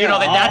fun. You know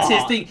that's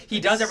his Oh. thing. He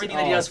does everything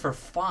that he does for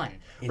fun.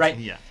 Right?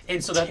 yeah.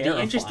 And so the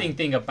terrifying. interesting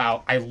thing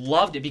about I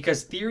loved it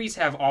because theories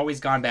have always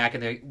gone back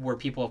where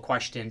people have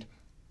questioned,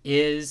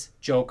 is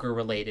Joker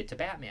related to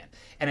Batman?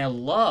 And I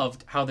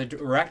loved how the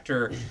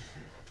director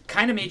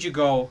kind of made you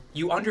go,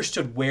 you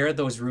understood where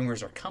those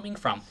rumors are coming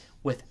from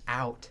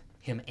without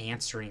him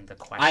answering the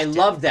question. I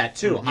love that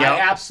too. Yep. I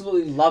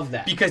absolutely love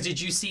that. Because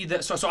did you see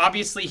the so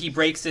obviously he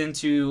breaks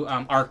into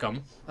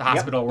Arkham, the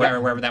hospital,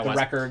 Yep. wherever that the was.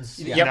 records.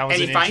 Yeah. Yep, That was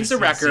and he an finds the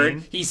interesting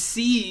record. scene. He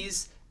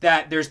sees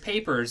that there's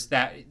papers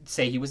that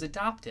say he was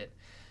adopted.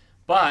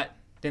 But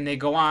then they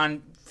go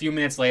on a few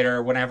minutes later,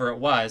 or whenever it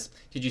was.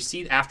 Did you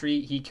see after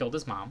he killed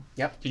his mom?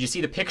 Yep. Did you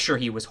see the picture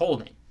he was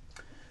holding?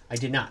 I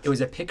did not. It was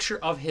a picture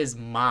of his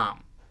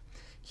mom.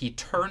 He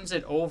turns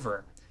it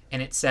over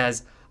and it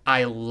says,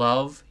 "I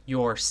love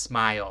your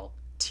smile,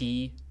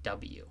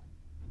 TW."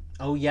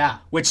 Oh yeah.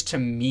 Which to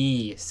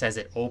me says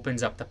it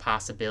opens up the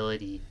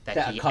possibility that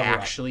That he cover-up.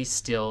 actually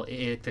still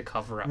the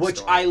cover up Which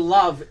story. I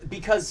love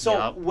because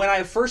Yep. when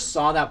I first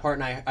saw that part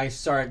and I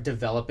started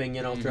developing,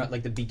 throughout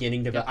like the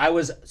beginning, I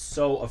was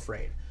so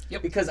afraid.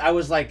 Yep. Because I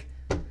was like,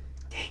 dang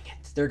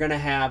it, they're gonna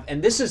have.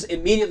 And this is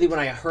immediately when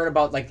I heard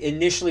about like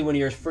initially when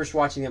you're first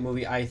watching that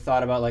movie, I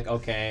thought about like,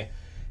 okay,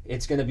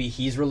 it's gonna be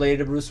he's related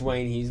to Bruce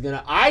Wayne. He's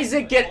gonna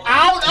Isaac get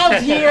out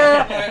of here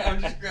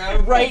I'm just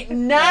grabbing right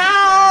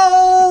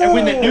now. And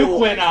when the nuke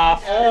went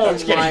off, Oh I'm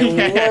just kidding.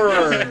 my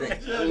word!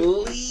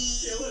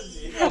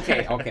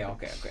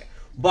 Okay.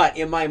 But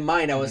in my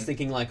mind, I was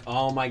thinking like,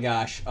 oh my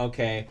gosh,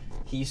 okay,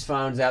 he's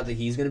found out that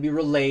he's gonna be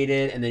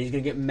related, and then he's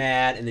gonna get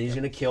mad, and then he's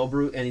gonna kill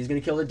Bruce, and he's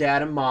gonna kill the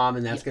dad and mom,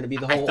 and that's gonna be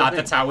the whole. I thought thing.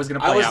 that's how it was going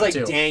to play I was out like,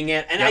 too. dang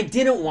it, and Yep. I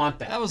didn't want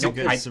that. That was Nope. a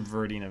good I-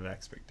 subverting of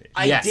expectations.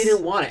 I Yes.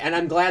 didn't want it, and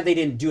I'm glad they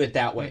didn't do it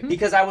that way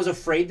because I was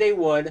afraid they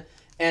would.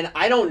 And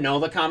I don't know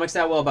the comics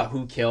that well about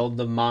who killed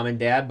the mom and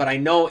dad, but I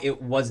know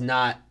it was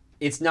not.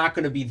 It's not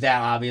going to be that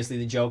obviously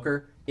the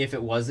Joker. If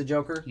it was the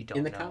Joker You don't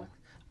in the know. comic,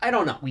 I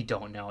don't know. We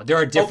don't know. There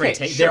are different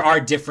Okay, takes. sure. There are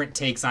different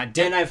takes on.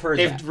 And I've heard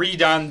they've that.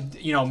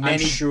 redone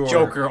many sure.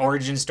 Joker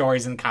origin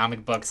stories in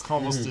comic books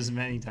Almost as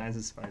many times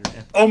as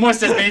Spider-Man.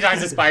 almost as many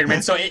times as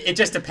Spider-Man. So it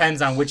just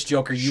depends on which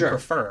Joker you Sure.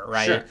 prefer,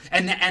 right? Sure.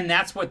 And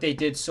that's what they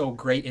did so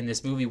great in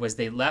this movie was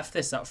they left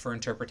this up for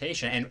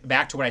interpretation. And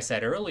back to what I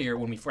said earlier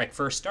when we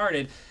first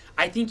started,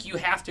 I think you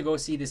have to go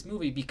see this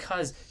movie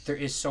because there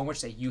is so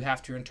much that you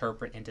have to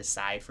interpret and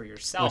decide for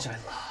yourself. Which I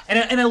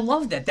love. And I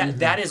love that.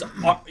 That is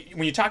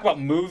when you talk about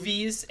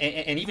movies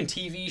and even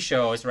TV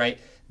shows, right?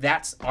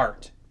 That's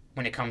art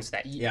when it comes to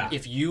that. Yeah.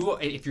 If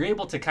you're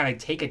able to kind of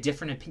take a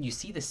different opinion, you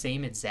see the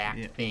same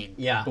exact thing.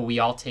 Yeah. But we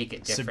all take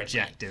it differently.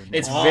 Subjective.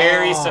 It's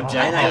very Oh,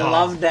 subjective. and I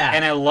love that.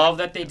 And I love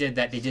that they did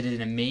that. They did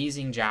an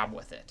amazing job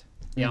with it.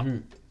 Yeah.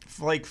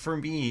 Like for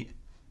me,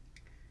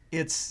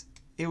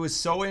 it was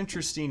so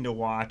interesting to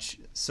watch.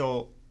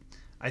 So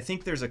I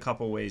think there's a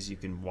couple ways you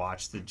can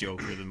watch the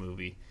Joker the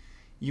movie.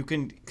 you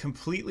can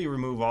completely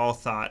remove all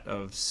thought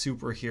of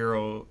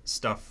superhero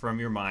stuff from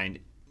your mind.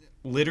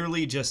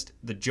 Literally just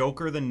the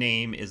Joker, the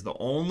name, is the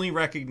only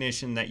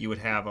recognition that you would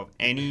have of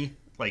any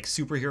like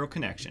superhero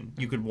connection.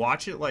 You could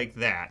watch it like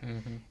that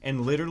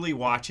and literally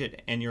watch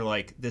it and you're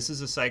like, this is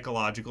a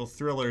psychological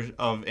thriller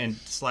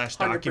slash 100%.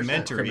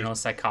 documentary Criminal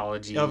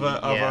psychology. of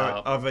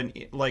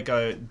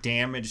a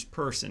damaged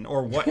person,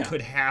 or what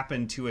could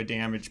happen to a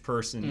damaged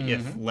person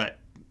if let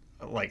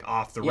like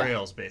off the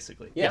rails,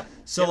 basically. Yeah.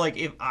 So like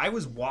if I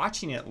was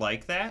watching it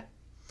like that,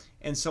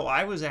 and so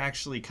I was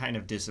actually kind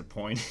of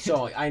disappointed.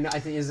 So I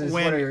think is this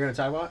what you're going to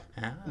talk about?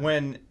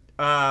 When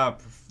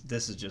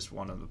this is just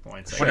one of the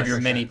points. One of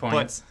your many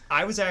points. But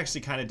I was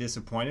actually kind of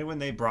disappointed when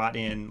they brought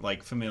in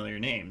like familiar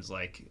names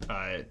like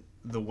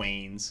the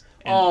Waynes.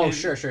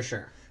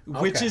 Sure.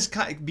 Which Okay. is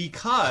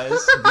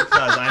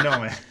because I know,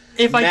 man.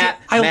 Matt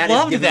I is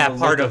loved giving that the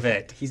part look of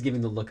it. He's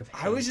giving the look of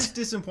hate. I was just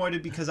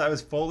disappointed because I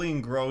was fully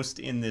engrossed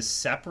in this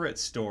separate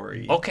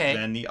story Okay.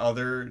 than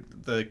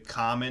the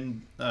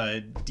common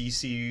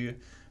DC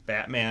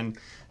Batman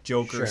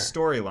Joker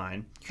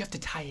storyline. You have to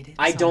tie it in.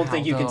 I don't somehow,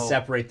 think you can though.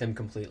 separate them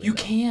completely. You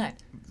though. can't.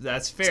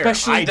 That's fair.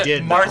 Especially I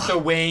did Martha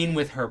Wayne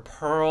with her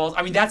pearls.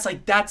 I mean, that's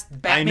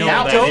Batman know,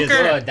 That that Joker. is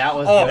good. That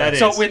was Oh, good. That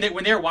so is.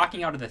 when they were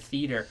walking out of the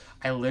theater,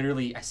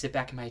 I sit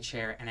back in my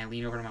chair and I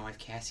lean over to my wife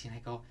Cassie and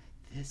I go,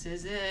 "This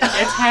is it.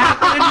 It's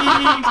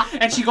happening."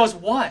 And she goes,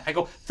 "What?" I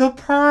go, "The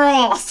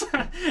pearls."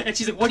 And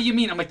she's like, "What do you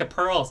mean?" I'm like, "The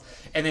pearls."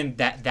 And then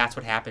that's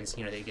what happens.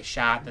 You know, they get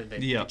shot.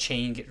 The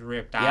chain gets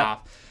ripped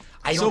off.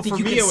 I don't think for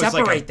you me can it was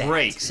separate like a that.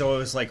 break. So it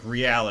was like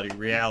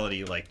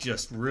reality, like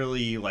just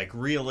really like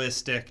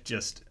realistic.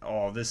 Just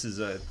this is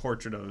a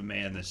portrait of a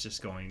man that's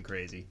just going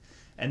crazy.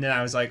 And then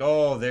I was like,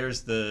 oh,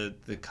 there's the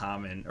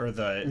common or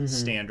the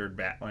standard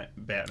Batman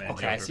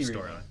Okay, I Joker see where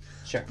you're storyline.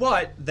 Sure.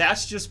 But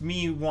that's just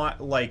me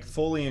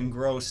fully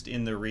engrossed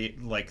in the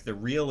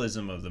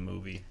realism of the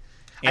movie.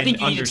 I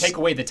think you need to underst- take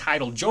away the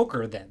title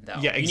Joker then, though.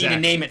 Yeah, You need to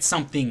exactly. name it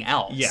something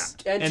else. Yeah,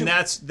 And and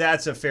to-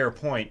 that's a fair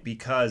point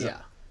because Yeah.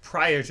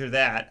 prior to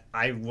that,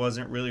 I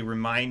wasn't really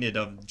reminded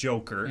of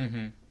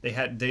Joker.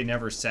 They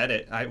never said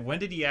it. When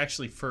did he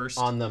actually first?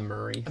 On the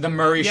Murray. The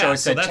Murray Yeah, show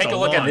so said, that's take a a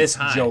look at long this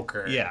time.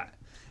 Joker. Yeah,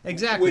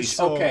 exactly. Which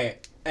So,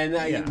 and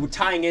yeah.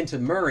 tying into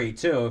Murray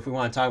too, if we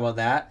want to talk about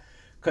that,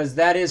 because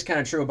that is kind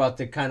of true about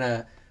the kind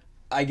of,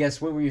 I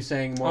guess, what were you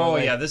saying? More Oh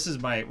like, yeah, this is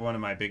one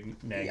of my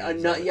big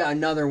negatives. of it.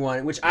 another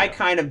one, which I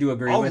kind of do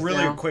agree I'll with. really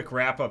now. quick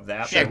wrap up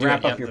that. Sure, but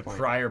wrap up your the point.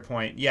 prior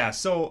point. Yeah,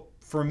 so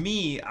for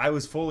me, I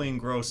was fully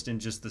engrossed in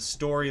just the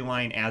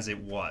storyline as it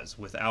was,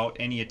 without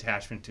any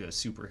attachment to a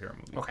superhero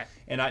movie. Okay.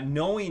 And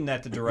knowing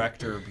that the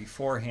director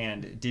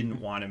beforehand didn't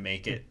want to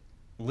make it,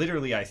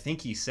 literally, I think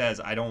he says,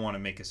 I don't want to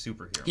make a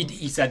superhero movie.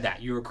 He said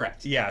that. You were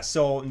correct. Yeah,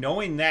 so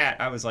knowing that,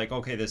 I was like,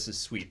 okay, this is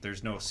sweet.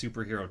 There's no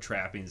superhero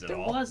trappings at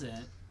all.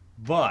 wasn't.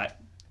 But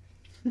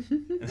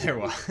there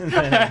was.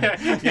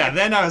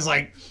 Then I was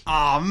like,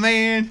 oh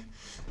man.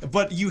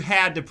 But you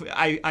had to put.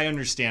 I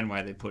understand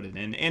why they put it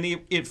in, and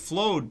it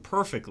flowed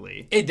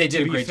perfectly. They did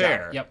to a be great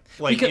fair, job. Yep.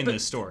 Like in but the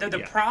story. The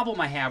yeah. problem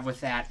I have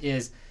with that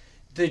is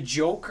the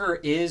Joker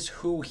is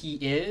who he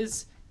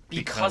is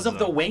because of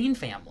the Wayne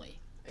family.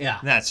 Yeah.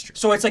 That's true.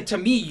 So it's like, to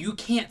me, you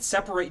can't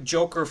separate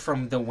Joker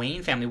from the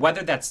Wayne family,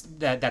 whether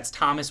that's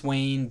Thomas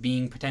Wayne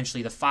being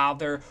potentially the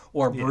father,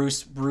 or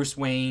Bruce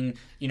Wayne,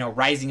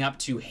 rising up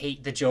to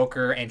hate the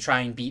Joker and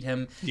try and beat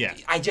him. Yeah.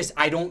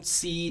 I don't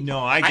see.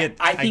 No, I think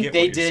I get they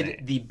what you're did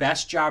saying. the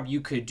best job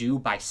you could do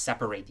by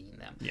separating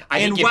them. Yeah. I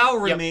And think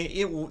while yep,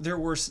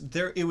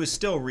 it was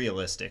still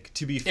realistic.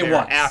 To be it fair,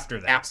 was after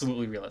that,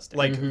 absolutely realistic.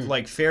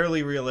 like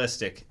fairly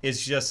realistic.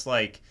 It's just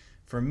like,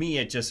 for me,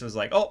 it just was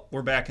like, oh,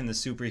 we're back in the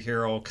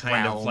superhero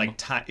kind of Realm.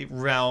 like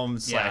realm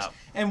slash, Yeah.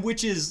 and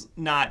which is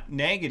not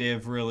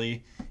negative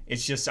really.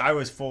 It's just I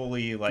was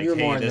fully like, You're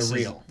more hey, in the this is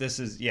real. this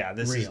is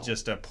Real.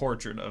 just a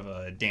portrait of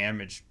a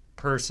damaged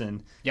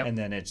person, Yep. and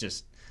then it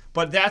just.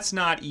 But that's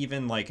not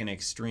even like an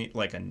extreme,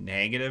 like a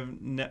negative,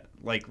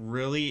 like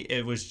really.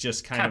 It was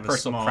just kind of a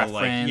personal small,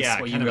 preference, like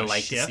what you kind would of a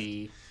like shift. to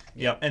see.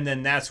 Yep, and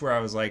then that's where I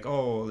was like,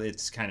 oh,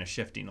 it's kind of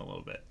shifting a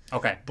little bit.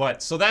 Okay.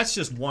 But so that's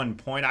just one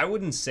point. I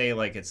wouldn't say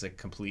like it's a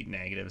complete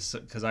negative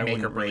because I Make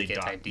wouldn't or break really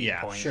it type deal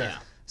yeah. point. Sure. Yeah.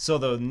 So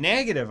the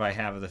negative I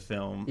have of the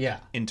film, Yeah.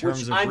 in terms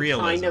Which of I'm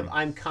realism,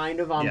 I'm kind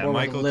of on yeah, board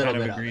Michael with a little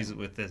kind of bit agrees of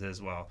it. with this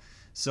as well.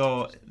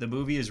 So the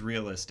movie is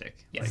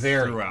realistic, like,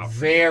 Very, throughout.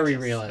 very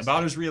realistic.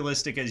 About as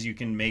realistic as you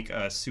can make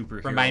a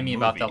superhero. Remind me movie.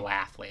 about the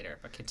laugh later,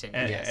 but continue.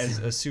 As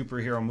a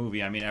superhero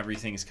movie, I mean,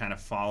 everything's kind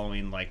of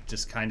following like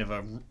just kind of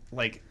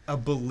a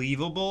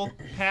believable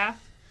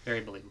path. Very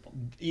believable.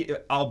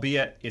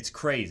 Albeit it's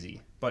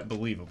crazy, but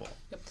believable.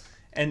 Yep.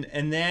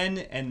 And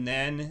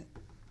then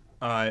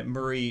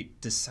Murray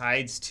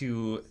decides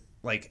to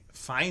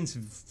finds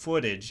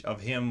footage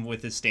of him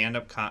with his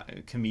stand-up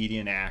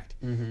comedian act,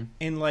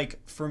 and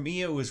for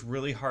me it was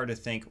really hard to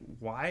think,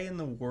 why in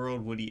the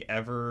world would he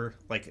ever,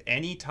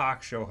 any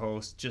talk show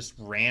host, just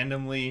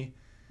randomly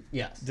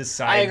Yes. I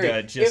decide agree.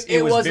 to just It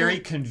it was wasn't- very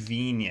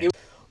convenient.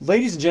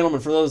 Ladies and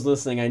gentlemen, for those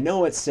listening, I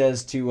know it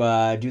says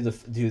to do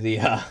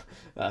the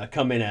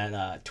come in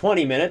at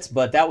 20 minutes,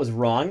 but that was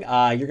wrong.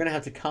 You're gonna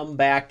have to come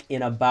back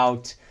in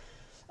about.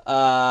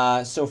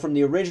 So from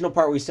the original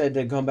part, we said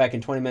to come back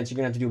in 20 minutes. You're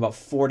gonna have to do about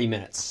 40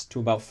 minutes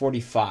to about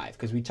 45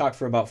 because we talked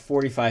for about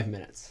 45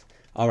 minutes.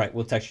 All right,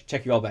 we'll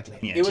check you all back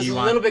later. Yeah, It was do a you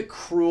little want- bit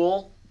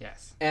cruel,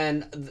 Yes.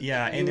 and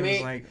Yeah, and it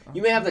was like,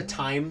 you may have the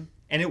time.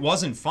 and it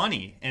wasn't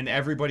funny, and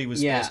everybody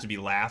was Yeah. supposed to be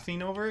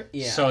laughing over it.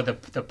 Yeah. So the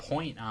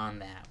point on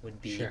that would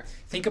be, Sure.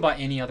 think about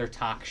any other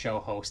talk show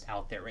host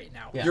out there right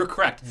now. Yeah. You're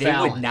correct. They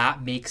Fallon. would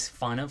not make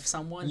fun of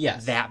someone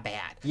Yes. that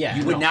bad. Yeah,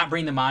 You would no. not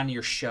bring them on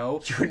your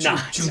show You would to,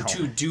 not, to, no.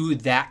 to do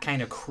that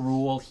kind of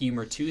cruel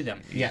humor to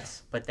them.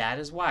 Yes. But that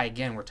is why,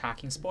 again, we're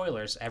talking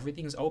spoilers.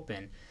 Everything's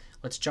open.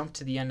 Let's jump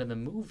to the end of the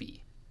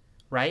movie,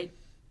 right?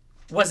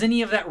 Was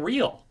any of that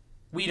real?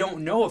 We don't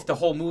know if the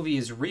whole movie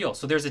is real.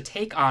 So there's a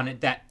take on it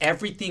that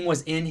everything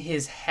was in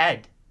his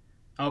head.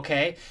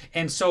 Okay?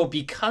 And so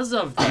because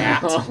of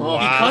that,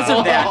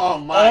 Oh,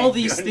 my all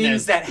these goodness.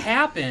 things that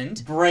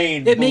happened,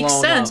 Brain. it makes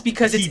blown sense up.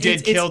 because He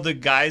did kill the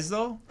guys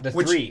though. The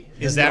which- three.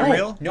 Is that no,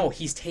 real? No,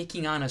 he's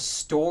taking on a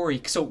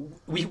story. So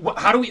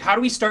how do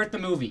we start the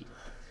movie?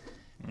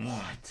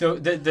 So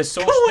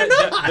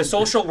the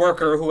social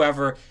worker,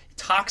 whoever,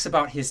 talks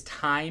about his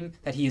time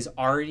that he has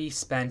already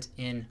spent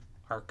in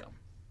Arkham,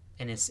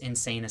 in his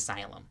insane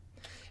asylum.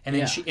 And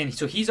then Yeah.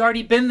 so he's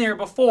already been there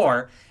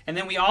before, and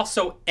then we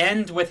also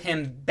end with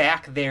him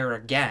back there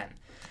again.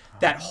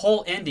 That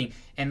whole ending.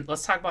 And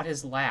let's talk about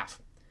his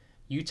laugh.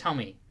 You tell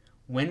me,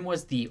 when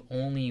was the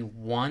only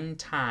one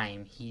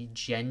time he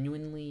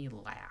genuinely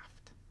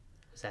laughed?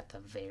 It was at the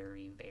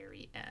very,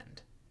 very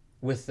end.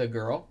 With the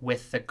girl.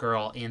 With the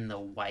girl in the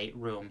white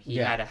room. He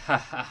Yeah. had a ha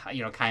ha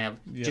ha, kind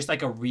of just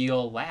like a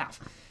real laugh.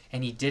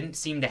 And he didn't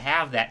seem to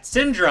have that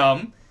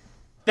syndrome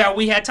that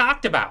we had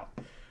talked about.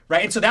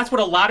 Right? And so that's what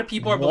a lot of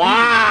people are believing.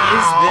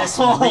 Wow. Is this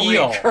Holy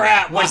real?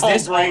 crap, my Was whole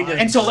this brain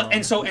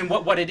just and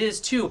what it is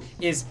too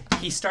is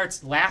he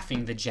starts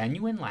laughing, the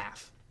genuine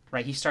laugh.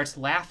 Right? He starts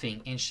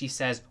laughing and she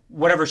says,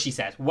 whatever she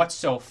says, what's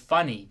so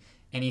funny?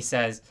 And he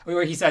says,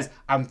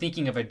 I'm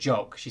thinking of a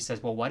joke. She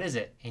says, well, what is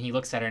it? And he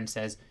looks at her and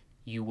says,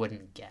 you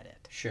wouldn't get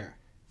it. Sure.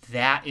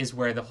 That is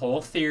where the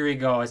whole theory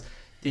goes.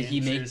 Did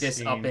he make this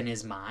up Interesting. in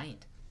his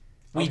mind?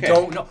 We Okay.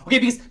 don't know. Okay,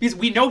 because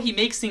we know he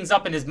makes things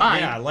up in his mind.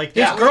 Yeah, like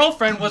his that.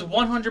 girlfriend was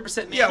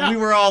 100% made Yeah, up. we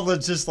were all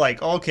just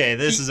like, okay,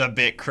 this is a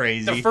bit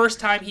crazy. The first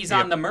time he's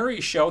on Yep. the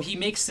Murray show, he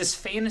makes this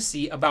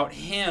fantasy about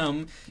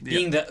him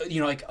being the,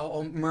 like,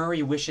 oh,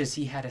 Murray wishes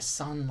he had a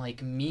son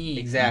like me.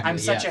 Exactly, I'm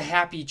such yeah. a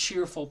happy,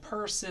 cheerful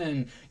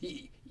person.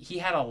 He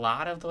had a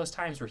lot of those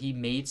times where he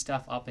made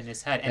stuff up in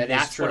his head, and That is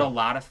that's what true. a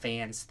lot of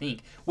fans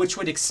think, which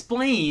would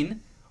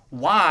explain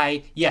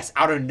why, yes,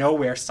 out of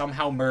nowhere,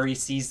 somehow Murray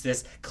sees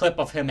this clip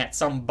of him at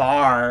some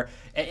bar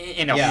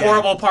in a Yeah.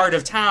 horrible part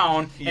of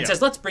town and Yeah.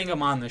 says, let's bring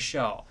him on the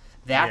show.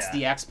 That's Yeah.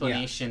 the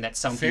explanation that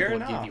some Fair people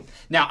would enough. give you.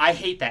 Now, I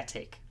hate that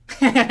take.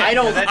 I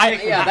don't.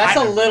 That's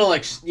a little. I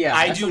that's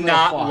a do little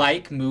not far.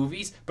 like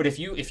movies, but if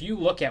you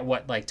look at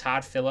what like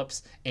Todd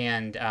Phillips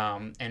and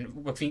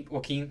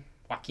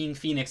Joaquin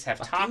Phoenix have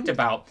talked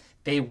about,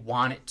 they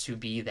want it to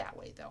be that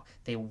way though.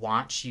 They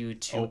want you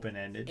to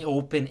open-ended.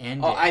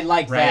 open-ended. Oh, I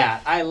like right?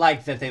 that. I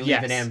like that they leave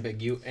Yes. it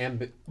ambiguous.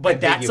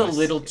 But that's a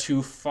little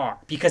too far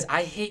because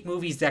I hate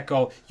movies that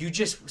go, you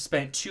just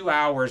spent 2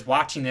 hours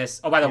watching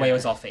this. Oh, by the way, it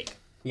was all fake.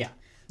 Yeah.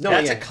 No,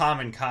 That's yeah. a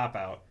common cop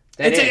out.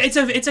 That It's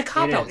is. a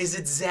cop out. is. Is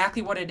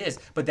exactly what it is.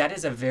 But that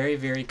is a very,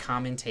 very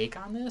common take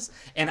on this,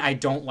 and I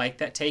don't like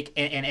that take.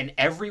 And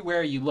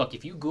everywhere you look,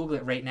 if you Google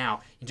it right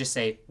now, you just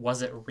say,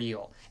 "Was it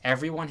real?"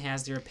 Everyone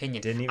has their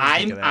opinion. Didn't even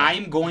think of that.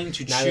 I'm going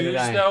to Neither did choose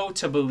I. though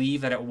to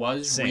believe that it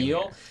was Same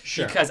real here.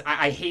 Sure. because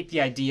I hate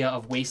the idea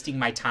of wasting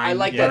my time I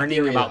like that learning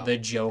theory, about though. the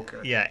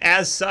Joker. Yeah,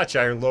 as such,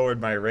 I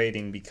lowered my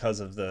rating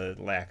because of the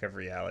lack of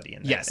reality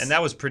in that. Yes. And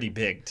that was pretty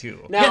big,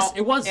 too. Now, Yes,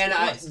 it was, And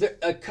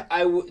it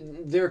was.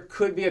 there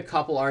could be a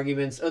couple arguments.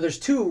 Oh, there's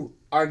two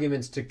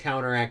arguments to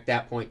counteract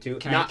that point too.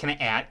 Can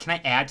I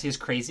add to his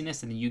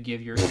craziness and then you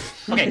give your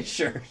okay?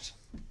 Sure.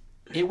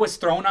 It was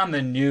thrown on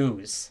the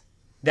news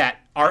that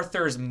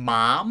Arthur's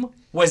mom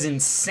was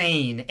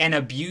insane and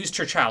abused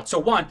her child. So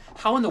one,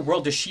 how in the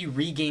world does she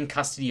regain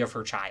custody of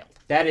her child?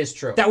 That is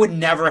true. That would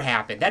never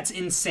happen. That's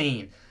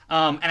insane.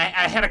 And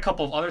I had a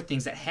couple of other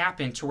things that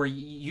happened to where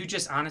you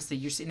just honestly,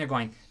 you're sitting there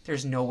going,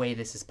 there's no way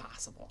this is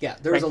possible. Yeah,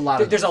 there's a lot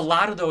of There's a those.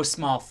 lot of those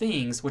small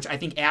things, which I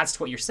think adds to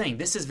what you're saying.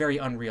 This is very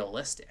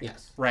unrealistic.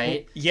 Yes.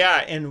 Right?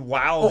 Yeah, and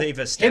while they've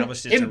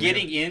established him it's a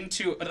getting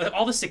into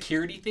all the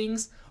security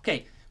things.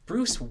 Okay,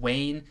 Bruce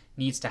Wayne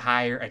needs to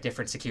hire a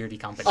different security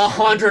company.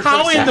 100%.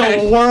 How in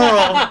the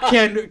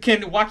world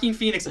can Joaquin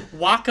Phoenix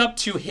walk up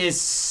to his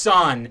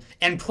son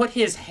and put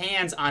his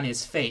hands on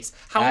his face?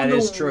 How That in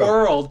is the true.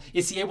 world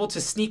is he able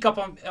to sneak up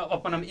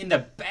on him in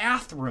the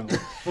bathroom?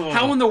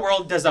 How in the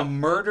world does a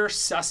murder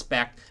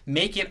suspect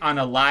make it on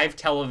a live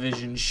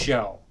television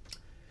show?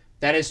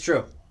 That is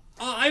true.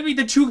 I mean,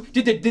 did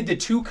the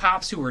two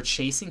cops who were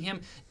chasing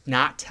him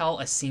not tell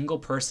a single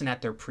person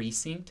at their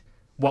precinct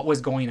what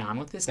was going on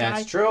with this guy.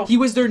 That's true. He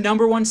was their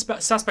number one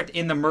suspect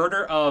in the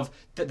murder of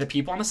the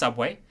people on the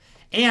subway.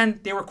 And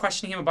they were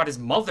questioning him about his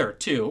mother,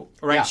 too,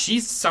 right? Yeah.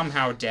 She's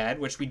somehow dead,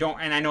 which we don't...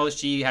 And I know that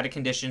she had a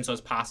condition, so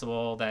it's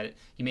possible that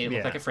he made it look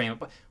Yeah. like a frame.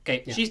 But,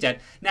 okay, she's dead.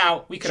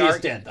 Now, we could She's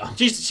argue... dead, though.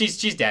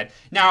 She's dead.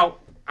 Now,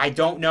 I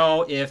don't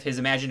know if his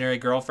imaginary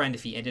girlfriend,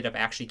 if he ended up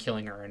actually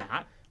killing her or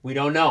not. We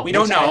don't know. We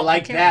don't Which I know.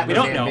 like that. We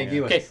was don't know.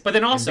 ambiguous. Okay, but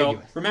then also,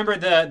 Ambiguous. remember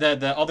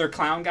the other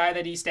clown guy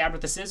that he stabbed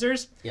with the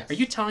scissors? Yes. Are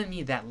you telling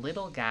me that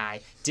little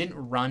guy didn't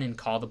run and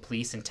call the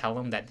police and tell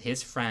him that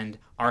his friend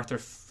Arthur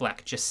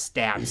Fleck just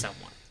stabbed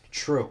someone?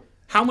 True.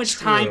 How much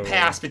time True.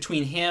 passed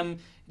between him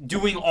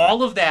doing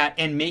all of that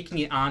and making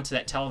it onto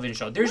that television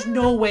show? There's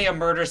no way a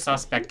murder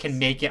suspect can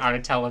make it on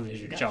a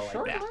television show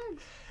like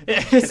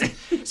that.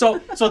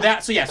 so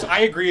I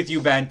agree with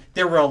you, Ben.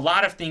 There were a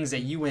lot of things that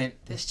you went,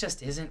 this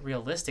just isn't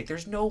realistic.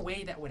 There's no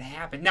way that would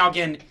happen. Now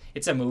again,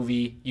 it's a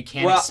movie. You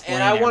can't Well, explain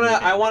and I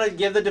everything. want to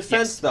give the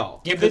defense Yes.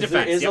 though. Give the 'cause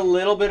defense, There is yep. a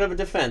little bit of a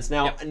defense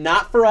now, Yep.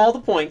 not for all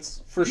the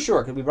points, for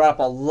sure, because we brought up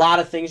a lot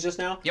of things just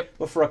now. Yep.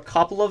 But for a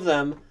couple of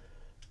them,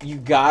 you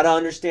gotta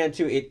understand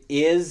too.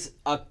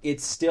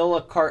 It's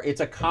still it's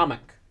a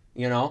comic,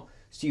 you know.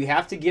 So you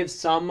have to give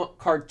some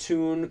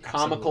cartoon,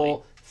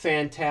 comical,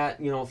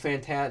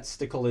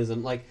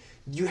 fantasticalism. Like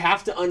you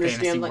have to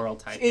understand. Fantasy like, world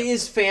type, It yep.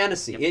 is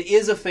fantasy. It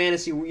is a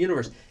fantasy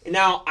universe.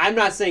 Now, I'm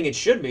not saying it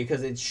should be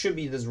because it should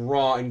be as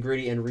raw and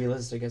gritty and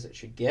realistic as it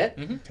should get.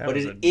 Mm-hmm. But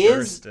was it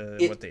adverse is to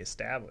what they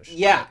established.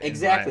 Yeah, in my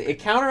exactly.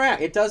 It opinion.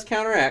 It does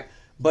counteract,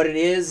 but it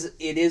is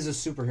a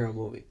superhero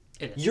movie.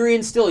 It is. You're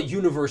in still a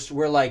universe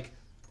where like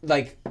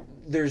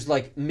there's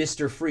like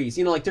Mr. Freeze.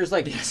 You know, like there's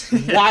like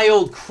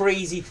wild,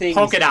 crazy things.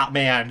 Polka Dot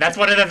Man. That's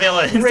one of the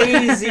villains.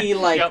 Crazy,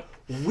 like Yep.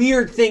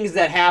 weird things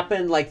that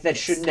happen, like that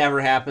should never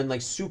happen,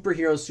 like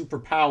superheroes,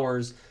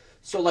 superpowers.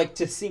 So like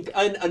to see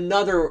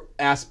another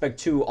aspect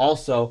too,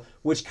 also,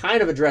 which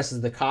kind of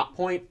addresses the cop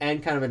point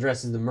and kind of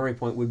addresses the Murray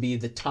point, would be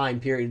the time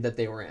period that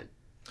they were in,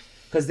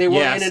 because they were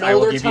Yes, in an I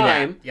will older give you that.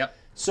 time. Yep.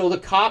 So the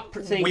cop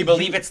thing. We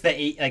believe it's the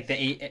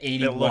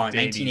 81, looked 80s,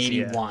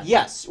 1981.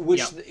 Yes, which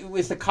Yep.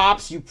 with the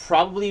cops, you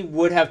probably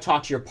would have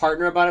talked to your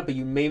partner about it, but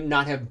you may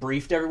not have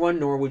briefed everyone,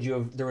 nor would you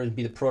have. There would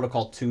be the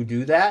protocol to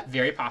do that.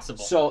 Very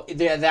possible. So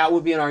that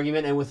would be an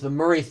argument. And with the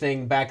Murray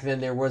thing back then,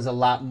 there was a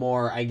lot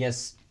more, I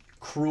guess,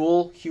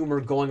 cruel humor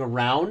going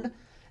around.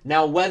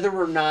 Now, whether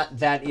or not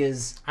that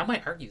is, I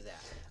might argue that.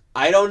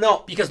 I don't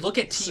know. Because look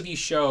at TV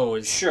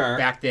shows Sure.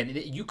 back then.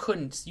 You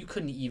couldn't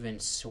even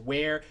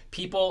swear.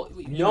 People.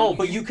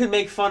 But you could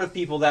make fun of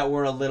people that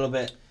were a little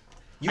bit.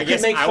 You I could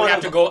guess make I fun would have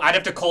of. to go. I'd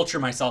have to culture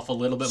myself a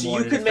little bit So more.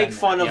 you to could make defend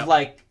fun that. of Yep.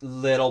 like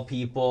little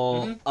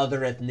people, Mm-hmm.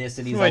 other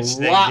ethnicities, Which a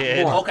they lot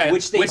did. more. Okay,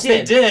 Which they they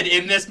did. did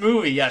in this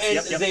movie. Yes.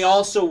 And Yep. they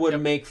also would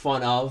make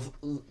fun of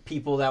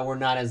people that were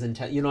not as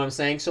intelligent. You know what I'm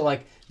saying? So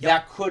like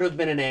that could have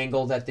been an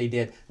angle that they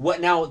did. What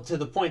now to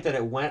the point that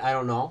it went? I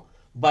don't know.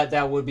 But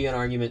that would be an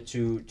argument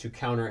to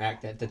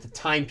counteract that. That the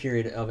time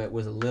period of it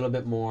was a little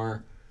bit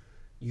more.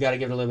 You got to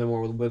give it a little bit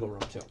more wiggle room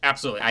too.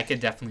 Absolutely, I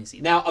could definitely see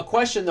that. Now, a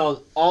question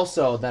though,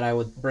 also that I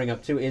would bring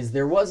up too, is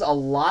there was a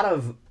lot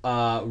of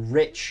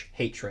rich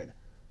hatred,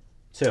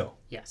 too.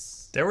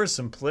 Yes. There were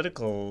some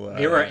political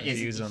There were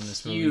views on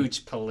this movie.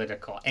 huge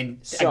political, and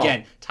So,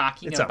 again,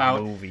 talking It's a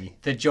about movie.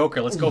 the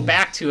Joker. Let's go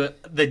back to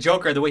the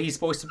Joker, the way he's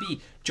supposed to be.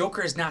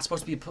 Joker is not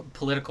supposed to be a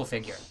political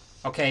figure.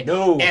 Okay.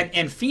 No.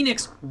 And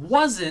Phoenix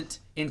wasn't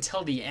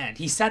until the end.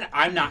 He said,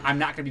 "I'm not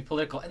going to be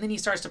political," and then he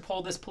starts to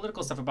pull this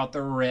political stuff about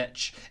the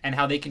rich and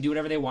how they can do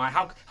whatever they want.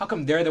 How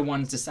come they're the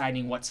ones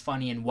deciding what's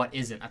funny and what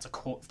isn't? That's a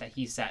quote that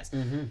he says.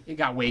 Mm-hmm. It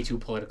got way too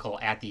political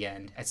at the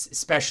end,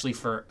 especially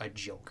for a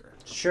Joker.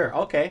 Sure,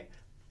 okay.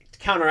 To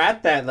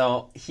counteract that,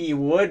 though, he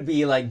would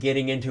be like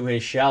getting into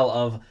his shell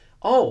of,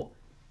 oh,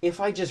 if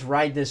I just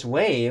ride this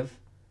wave,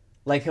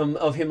 like him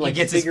like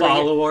gets his figuring it-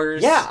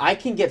 followers. Yeah, I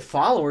can get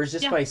followers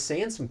just Yeah. by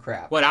saying some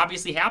crap. What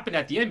obviously happened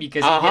at the end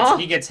because Uh-huh.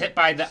 he gets hit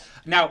by the.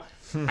 Now,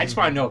 I just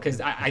want to know because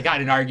I got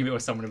in an argument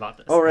with someone about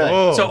this. Oh, really?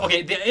 Oh. So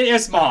okay, it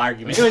was a small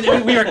argument.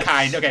 We were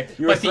kind, okay.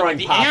 You were But throwing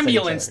the pots at each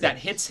ambulance other. that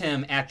hits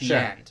him at the Sure.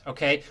 end,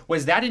 okay,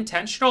 was that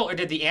intentional or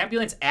did the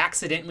ambulance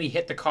accidentally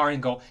hit the car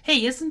and go,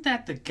 "Hey, isn't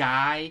that the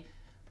guy?"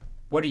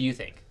 What do you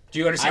think? Do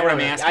you understand what I'm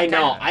asking? I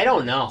know. kinda? I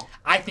don't know.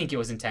 I think it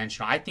was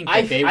intentional. I think that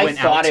I they went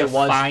thought out to it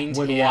was find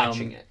when him.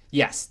 watching it.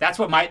 Yes, that's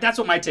what my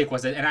take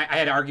was, and I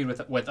had argued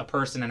with a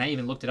person, and I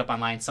even looked it up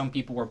online. Some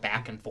people were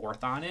back and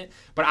forth on it,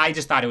 but I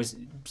just thought it was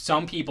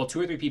some people, 2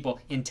 or 3 people,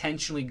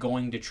 intentionally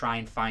going to try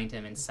and find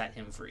him and set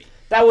him free.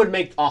 That would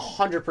make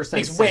 100%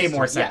 Makes sense. way to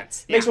more me.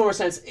 sense. Yeah. Makes Yeah. more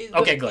sense.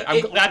 Okay, good.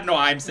 I'm glad to know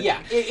I'm saying. Yeah,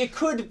 it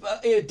could.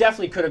 It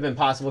definitely could have been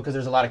possible because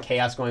there's a lot of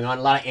chaos going on,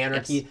 a lot of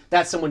anarchy. Yes.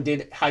 That someone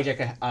did hijack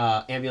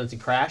a ambulance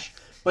and crash.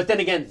 But then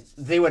again,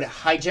 they would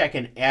hijack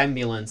an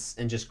ambulance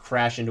and just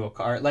crash into a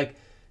car. Like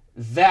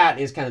that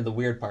is kind of the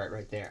weird part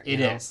right there. It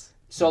you know? is.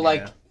 So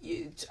like,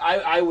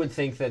 I would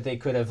think that they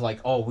could have like,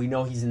 oh, we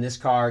know he's in this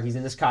car. He's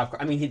in this cop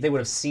car. I mean, they would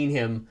have seen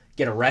him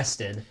get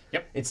arrested.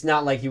 Yep. It's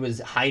not like he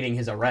was hiding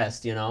his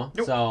arrest. You know.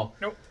 Nope. So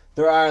Nope.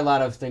 there are a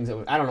lot of things that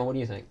I don't know. What do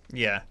you think?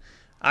 Yeah.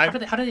 How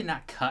did they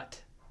not cut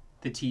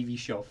the TV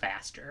show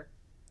faster.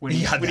 When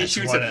he, Yeah, when he that's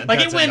shoots one- it, like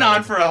it that's went another-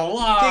 on for a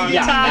long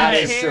Yeah, time. that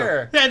is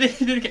true. Yeah, they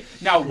didn't care.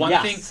 Now, one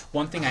Yes.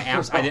 thing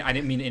I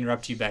didn't mean to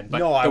interrupt you, Ben, but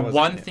No, I the wasn't.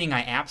 one thing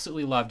I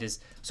absolutely loved is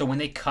so when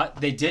they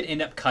did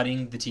end up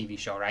cutting the TV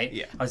show, right?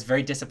 Yeah. I was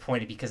very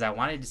disappointed because I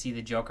wanted to see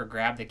the Joker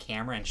grab the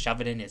camera and shove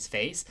it in his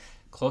face.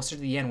 Closer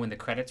to the end, when the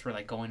credits were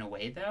like going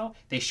away, though,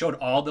 they showed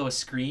all those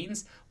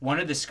screens. One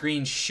of the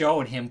screens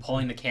showed him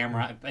pulling the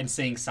camera and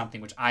saying something,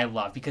 which I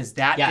love because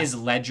that is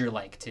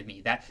Ledger-like to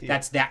me.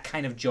 That's that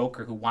kind of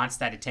Joker who wants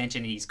that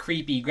attention and he's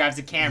creepy. He grabs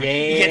the camera,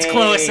 he gets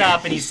close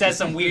up, and he says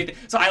some weird.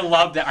 So I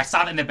love that. I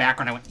saw that in the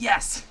background. I went,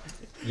 yes.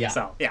 Yeah.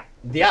 So yeah,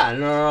 Yeah,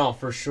 no,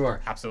 for sure.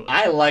 absolutely.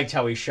 I liked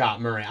how he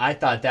shot Murray. I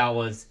thought that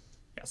was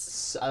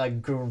Yes. a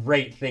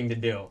great thing to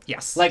do.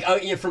 Yes. Like,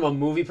 from a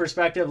movie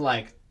perspective,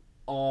 like,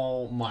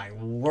 oh my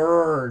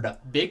word.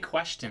 Big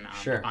question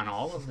Sure. on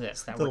all of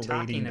this that The we're lady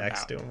talking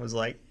next about. to him was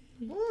like,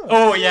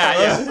 Oh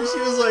yeah. she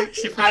was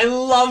like, I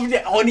loved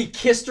it. Oh, and he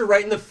kissed her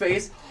right in the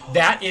face.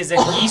 That is an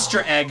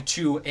Easter egg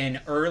to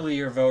an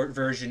earlier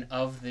version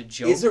of the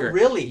Joker. Is it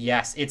really?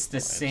 Yes, it's the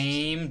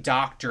same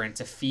doctor.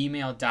 It's a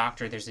female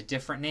doctor. There's a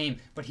different name,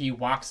 but he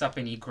walks up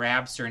and he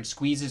grabs her and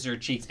squeezes her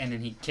cheeks, and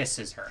then he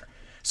kisses her.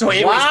 So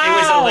it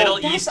was a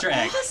little that's Easter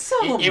egg.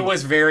 awesome. It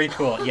was very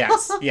cool.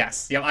 Yes,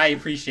 yes. Yeah, I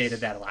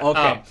appreciated that a lot.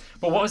 Okay.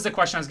 But what was the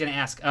question I was going to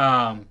ask?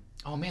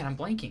 Oh man, I'm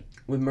blanking.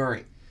 With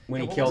Murray, when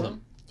Yeah, he what killed was it?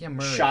 him. Yeah,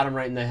 Murray. Shot him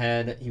right in the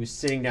head. He was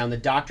sitting down. The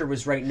doctor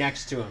was right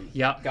next to him.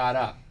 Yep. Got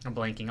up. I'm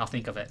blanking. I'll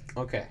think of it.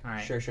 Okay. All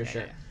right. Sure.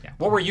 Yeah.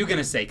 What were you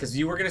gonna say? Because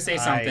you were gonna say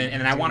something,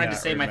 and then I do wanted to not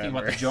say my thing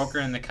about the remember. Joker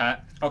and the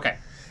cut. Okay.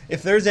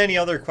 if there's any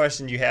other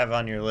question you have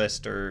on your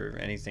list or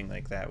anything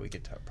like that, we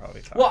could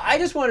probably talk. Well, I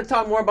just want to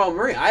talk more about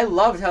Murray. I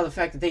loved how the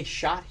fact that they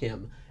shot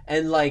him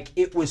and like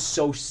it was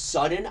so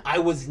sudden. I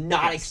was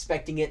not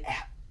expecting it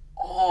at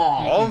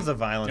all. all of the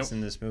violence Nope.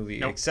 in this movie,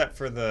 Nope. except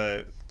for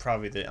the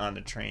on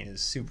the train,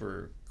 is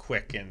super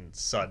quick and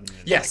sudden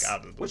and Yes. like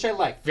out of the Which I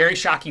like. Very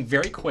shocking,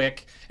 very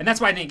quick, and that's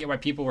why I didn't get why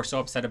people were so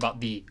upset about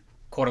the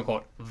quote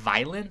unquote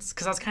violence.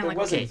 Because I was kind of It like,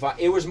 wasn't.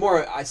 okay, It was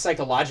more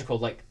psychological,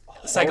 like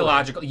horror.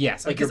 psychological,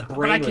 yes. Like, your Because, but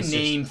brain I was can just-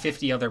 name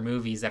 50 other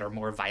movies that are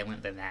more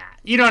violent than that.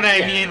 You know what I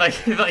Yeah. mean?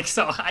 Like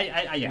so.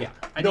 I Yeah.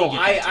 I No, didn't get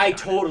that I take on it.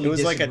 totally. It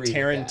was like a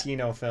disagree with that.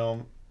 Tarantino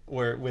film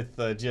where with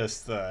the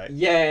just the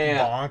Yeah.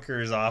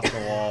 bonkers off the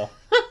wall.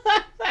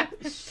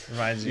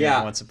 Reminds me Yeah.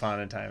 of Once Upon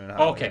a Time in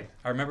Hollywood. Okay,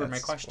 I remember my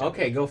That's- question.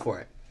 Okay, go for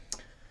it.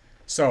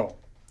 So,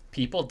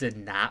 people did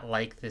not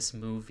like this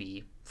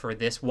movie for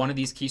this one of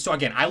these keys. So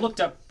again, I looked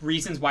up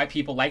reasons why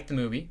people liked the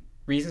movie,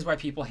 reasons why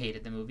people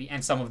hated the movie,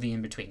 and some of the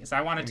in between. So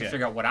I wanted to Yeah.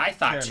 figure out what I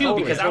thought Fair too, enough.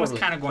 because I was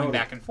Totally, kind of going totally.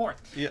 back and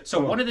forth. Yeah, So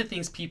one of the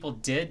things people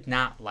did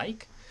not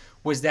like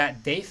was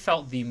that they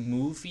felt the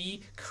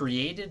movie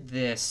created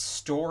this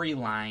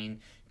storyline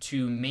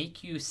to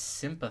make you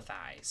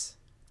sympathize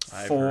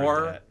I've for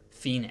heard that.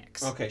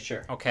 Phoenix. Okay,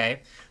 sure.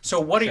 Okay. So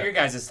what are Sure. your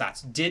guys'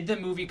 thoughts? Did the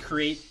movie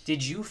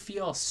did you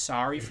feel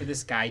sorry for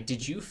this guy?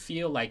 Did you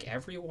feel like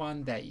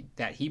everyone that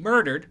he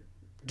murdered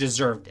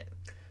deserved it?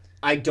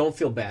 I don't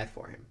feel bad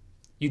for him.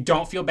 You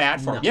don't feel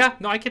bad for him? No. Yeah,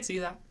 no, I could see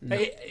that.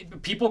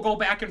 People go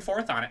back and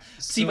forth on it.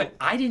 See, So- but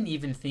I didn't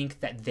even think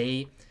that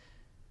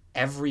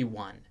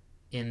everyone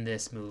in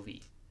this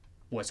movie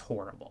was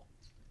horrible.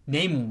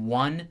 Name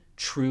one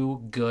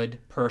true good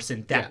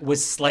person that Yeah.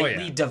 was slightly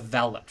Oh, yeah.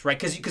 developed, right?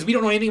 Because we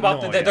don't know anything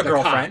about No, the yeah. The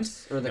girlfriend.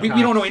 cops, or the We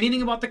don't cops. know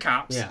anything about the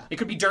cops. Yeah. It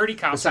could be dirty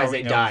cops. Besides, for all they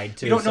we know. died,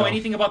 too, We don't know so-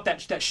 anything about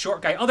that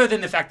short guy, other than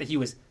the fact that he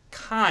was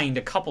kind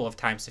a couple of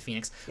times to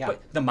Phoenix. Yeah.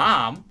 But the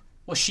mom,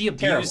 well, she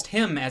abused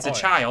him as a Oh, yeah.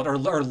 child, or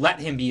let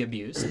him be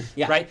abused.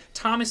 Yeah. Right.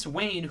 Thomas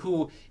Wayne,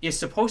 who is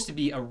supposed to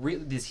be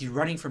he's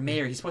running for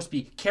mayor. He's supposed to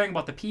be caring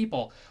about the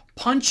people.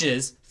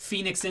 Punches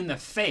Phoenix in the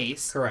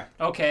face. Correct.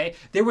 Okay,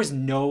 there was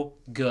no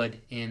good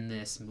in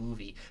this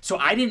movie, so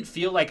I didn't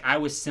feel like I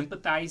was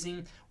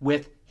sympathizing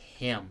with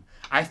him.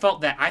 I felt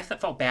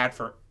bad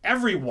for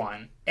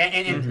everyone,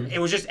 and it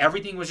was just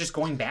everything was just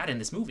going bad in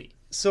this movie.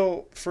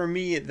 So for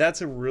me,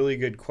 that's a really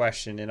good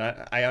question, and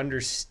I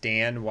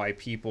understand why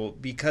people,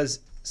 because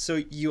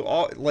so you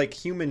all, like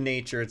human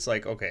nature, it's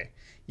like, okay,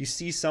 you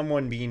see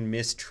someone being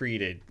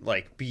mistreated,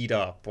 like beat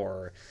up,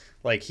 or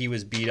like he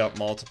was beat up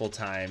multiple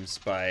times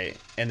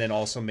and then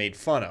also made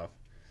fun of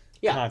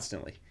Yeah.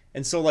 constantly.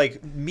 And so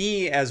like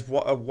me as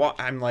what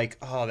I'm like,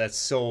 oh, that's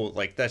so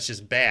like that's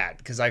just bad,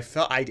 because I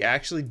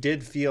actually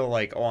did feel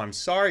like, oh, I'm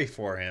sorry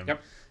for him.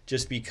 Yep.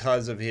 Just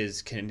because of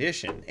his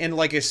condition, and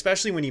like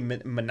especially when he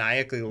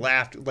maniacally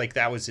laughed, like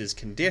that was his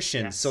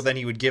condition. Yes. So then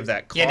he would give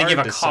that card. He had to give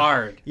a some-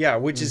 card. yeah,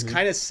 which is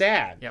kind of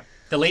sad. Yep.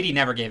 The lady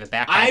never gave it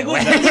back. by I the was.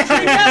 way.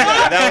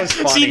 Yeah, that was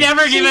funny. She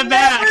never gave it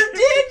back.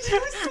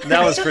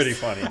 That was pretty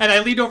funny. And I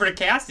leaned over to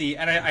Cassie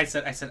and I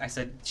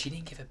said, she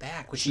didn't give it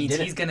back, which She means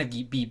didn't. he's gonna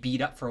be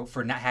beat up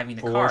for not having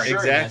the For card. sure,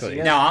 Exactly. yes,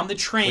 yes. Now on the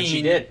train, Which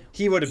he did.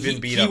 He would have been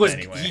beat up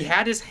anyway. He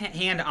had his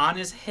hand on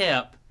his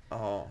hip,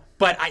 Oh,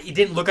 but it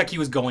didn't look like he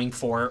was going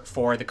for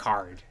the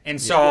card. And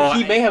so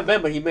He may have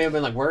been, but he may have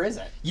been like, "Where is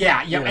it?"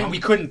 yeah, you know? and we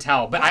couldn't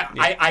tell. But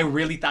I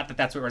really thought that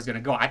that's where it was going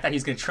to go. I thought he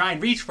was going to try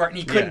and reach for it, and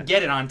he couldn't Yeah.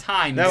 get it on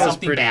time. that and was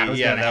something pretty. bad was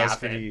Yeah, going to that was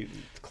happen. pretty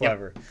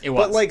clever. it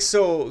was. But like,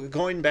 so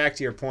going back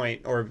to your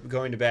point, or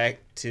going back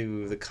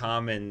to the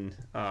common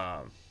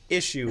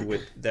issue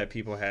with that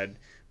people had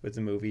with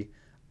the movie,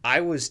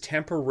 I was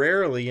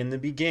temporarily in the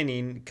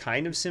beginning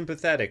kind of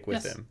sympathetic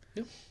with Yes. him,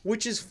 Yep.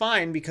 which is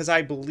fine because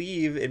I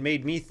believe it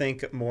made me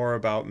think more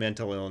about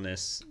mental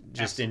illness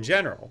just in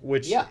general.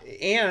 Which Yeah.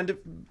 and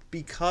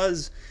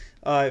because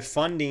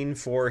funding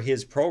for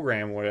his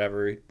program,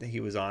 whatever he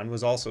was on,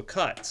 was also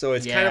cut. So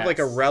it's kind of like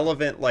a Yes.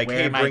 relevant, like, Where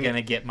hey, am I bring going to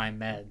it. get my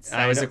meds? I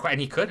That was know.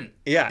 and he couldn't.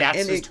 Yeah, That's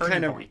and his it turning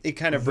kind of point. it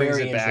kind of brings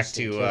Very it back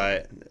interesting,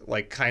 to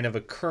like kind of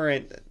a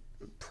current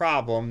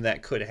problem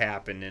that could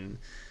happen in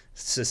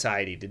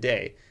society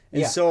today.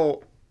 And Yeah.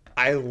 so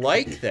I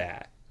like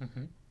that.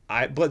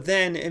 Mm-hmm. But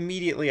then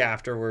immediately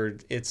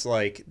afterward, it's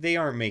like they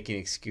aren't making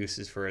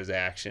excuses for his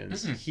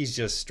actions. He's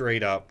just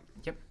straight up.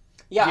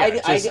 Yeah,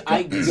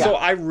 Yeah, So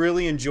I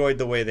really enjoyed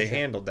the way they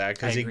handled that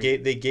because I agree.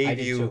 they I gave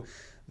did you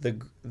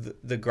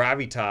the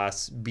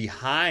gravitas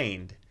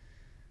behind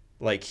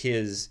like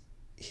his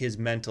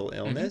mental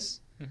illness,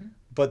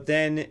 but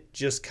then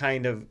just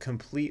kind of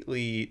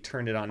completely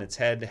turned it on its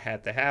head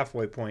at the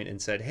halfway point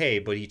and said, "Hey,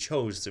 but he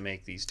chose to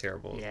make these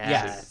terrible."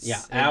 Yes.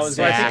 Yeah. And I was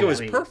So I think it was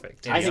Exactly.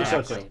 perfect. I think so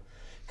Exactly. too.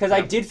 Because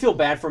I did feel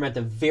bad for him at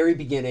the very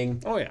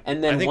beginning. Oh, yeah. And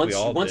I then think once we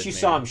all once did, you man.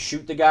 saw him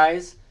shoot the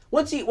guys,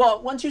 once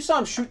you saw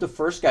him shoot the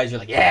first guys, you're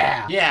like,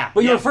 yeah. Yeah,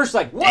 But you yeah. were first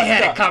like, what? They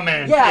had the? it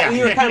coming. Yeah, Yeah. and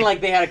you were kind of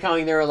like they had it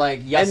coming. They were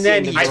like, yes. And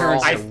then the he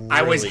girl. turns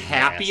I was really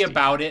happy nasty.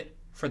 about it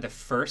for the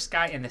first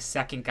guy and the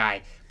second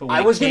guy, but when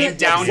I it was came gonna-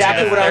 down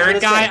exactly to the what I was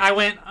third gonna guy, say. I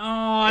went, "Oh,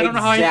 I don't know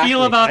how I Exactly.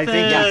 feel about I this."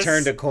 think he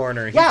turned a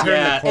corner. He Yeah, turned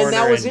Yeah. the corner. and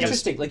that was just-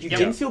 interesting. Like you Yep.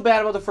 didn't feel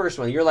bad about the first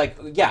one. You're like,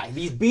 yeah,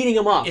 he's beating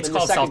him up. It's in the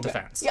called second guy.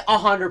 self-defense. Yeah,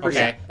 100%.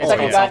 Okay, The it's second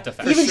called guy,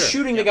 self-defense. even For sure.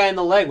 shooting the guy in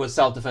the leg was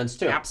self-defense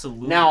too.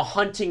 Absolutely. Now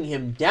hunting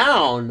him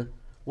down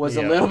was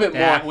a Yeah. little bit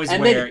That more, was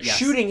and where- then yes.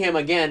 shooting him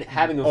again,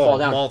 having him Oh, fall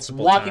down,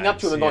 multiple walking up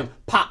to him times, and going yeah.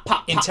 pop,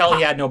 pop, pop, Until pop.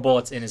 he had no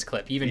bullets in his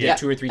clip. He even did Yeah.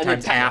 2 or 3 And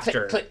then times click,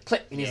 after. click,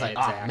 click, and he's Yeah, like,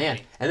 oh man.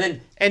 exactly. And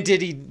then And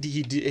did he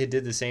did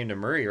the same to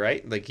Murray,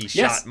 right? Like he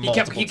Yes, shot he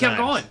multiple kept times.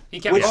 going. He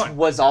kept which going.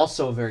 was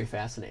also very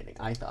fascinating.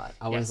 I thought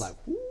I was Yes. like,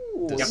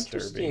 ooh, Disturbing.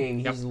 interesting.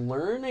 Yep. He's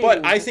learning.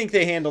 But I think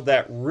they handled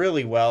that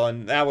really well,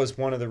 and that was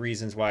one of the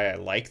reasons why I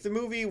liked the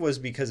movie was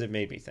because it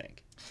made me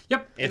think.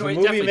 Yep. If No, a it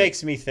movie definitely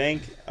makes me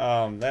think,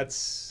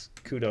 that's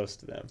kudos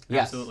to them.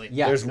 yes, absolutely.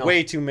 Yeah, There's no.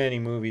 way too many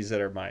movies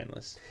that are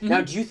mindless.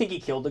 Now, do you think he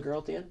killed the girl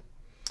at the end?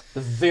 The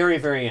very,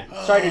 very end.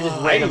 Sorry to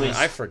just randomly.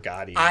 I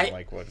forgot even I-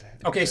 like what.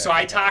 Okay, so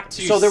I talked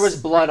to. So there was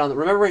blood on the.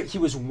 Remember, he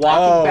was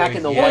walking Oh, back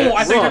in the yeah. white Oh,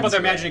 I think room. about their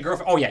imaginary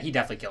girlfriend. Oh yeah, he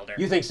definitely killed her.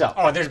 You think so?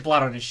 Oh, there's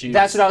blood on his shoes.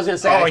 That's what I was gonna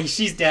say. Oh,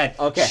 she's dead.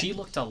 Okay. She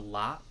looked a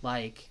lot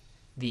like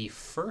the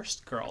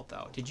first girl,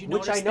 though. Did you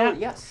Which notice I know. that?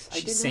 Yes, I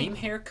did. know. Same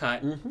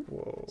haircut,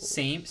 Whoa.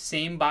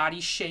 same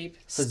body shape,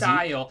 Physique,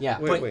 style, yeah.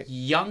 but Wait.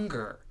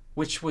 younger,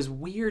 which was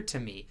weird to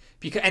me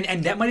because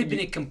and that might have been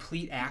a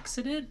complete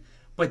accident,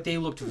 but they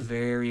looked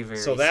very, very.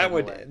 So that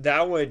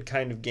similar. would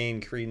kind of gain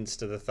credence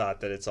to the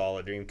thought that it's all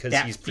a dream because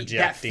that, he's that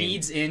projecting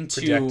feeds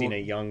into projecting a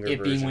younger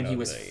it being when version he of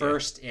was the- yeah.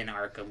 first in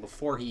Arkham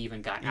before he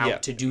even got out Yeah,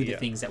 to do the yeah.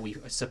 things that we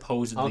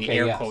supposedly Okay,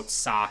 air yes. quotes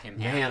saw him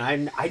have.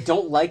 Man, I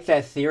don't like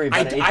that theory.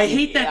 But I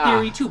hate that yeah.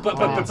 theory too, but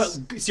Yes.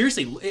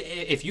 seriously,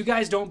 if you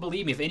guys don't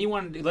believe me, if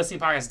anyone listening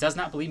to the podcast does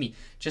not believe me,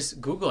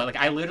 just Google it. Like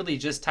I literally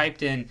just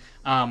typed in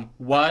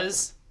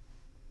was,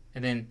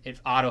 and then it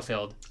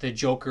autofilled the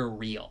Joker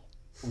real.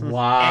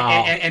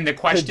 Wow. And the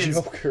questions.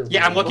 Joker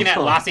Yeah, I'm real. looking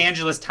at Los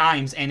Angeles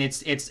Times, and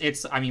it's.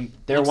 I mean,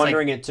 They're looks like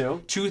wondering it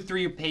too.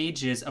 2-3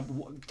 pages of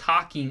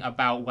talking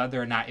about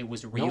whether or not it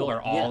was real No,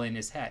 or all yeah. in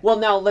his head. Well,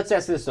 now let's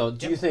ask this though.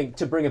 Do you think,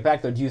 to bring it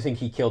back though, do you think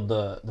he killed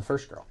the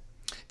first girl,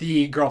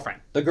 The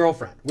girlfriend. the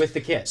girlfriend with the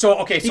kid? So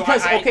okay, so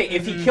because I,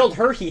 if he killed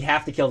her, he'd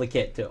have to kill the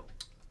kid too.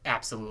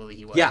 absolutely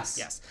he was. Yes.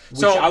 Yes. Which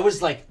So I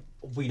was like,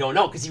 we don't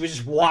know because he was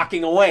just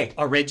walking away.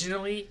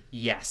 originally,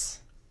 yes,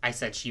 I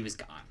said she was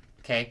gone.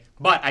 Okay,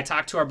 but I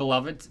talked to our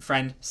beloved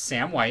friend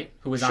Sam White,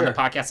 who was on the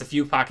Sure. podcast a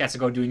few podcasts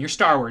ago doing your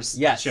Star Wars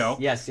Yes, show.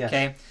 yes.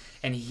 Okay,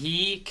 and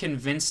he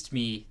convinced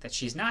me that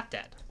she's not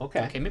dead.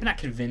 Okay. Okay, maybe not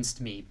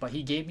convinced me, but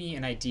he gave me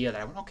an idea that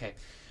I went, okay.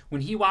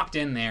 When he walked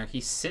in there, he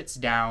sits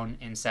down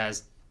and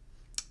says,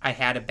 I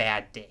had a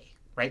bad day,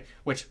 right?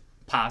 Which,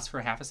 pause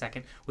for half a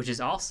second, which is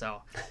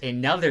also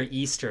another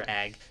Easter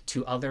egg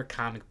to other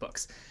comic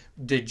books.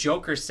 The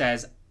Joker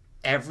says,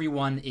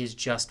 everyone is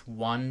just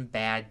one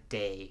bad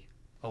day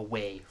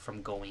away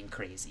from going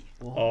crazy.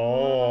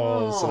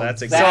 Oh, so that's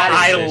That So exactly.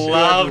 I is a good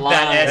love line.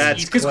 that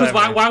That's because why,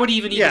 clever. why would he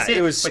even need Yeah, to say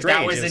it was But that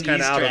strange. was It was an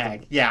kinda out Easter of the-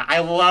 egg. Yeah, I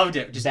loved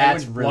it. Just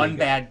That's everyone's really one good.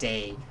 bad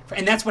day,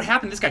 and that's what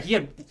happened. to This guy, he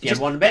had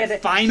just one bad that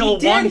day. final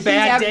He did. one He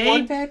bad had day,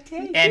 one bad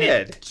day. and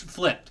did. it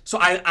flipped. So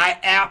I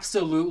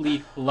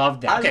absolutely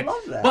loved that. I Okay,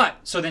 love that. But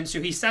so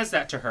he says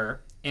that to her,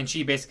 and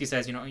she basically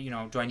says, you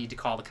know, do I need to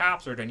call the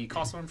cops or do I need to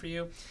call someone for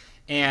you?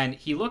 And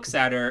he looks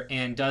at her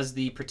and does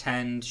the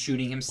pretend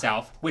shooting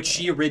himself, which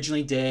she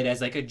originally did as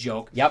like a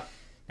joke. Yep.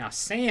 Now,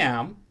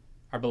 Sam,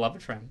 our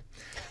beloved friend,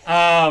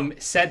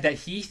 said that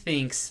he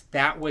thinks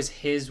that was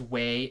his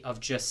way of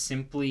just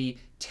simply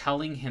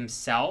telling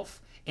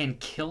himself and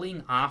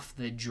killing off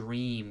the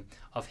dream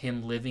of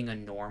him living a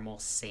normal,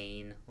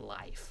 sane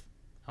life.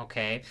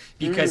 Okay?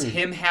 Because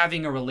him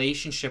having a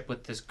relationship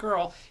with this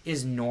girl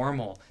is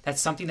normal.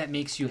 That's something that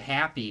makes you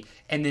happy.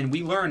 And then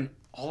we learn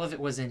all of it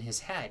was in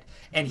his head.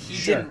 And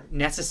he didn't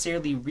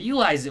necessarily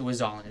realize it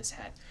was all in his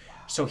head.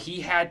 So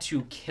he had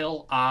to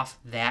kill off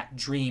that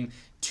dream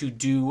to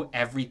do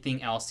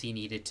everything else he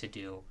needed to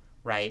do,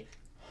 right?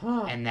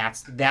 And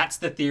that's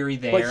the theory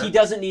there. But he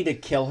doesn't need to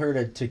kill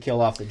her to kill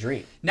off the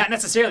dream. Not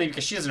necessarily,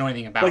 because she doesn't know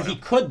anything about But him. he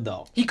could,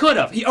 though. He could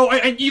have.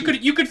 And you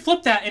could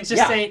flip that and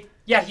just say,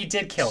 yeah, he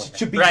did kill her.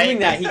 To be right? doing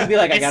that, he could be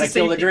like, I It's gotta the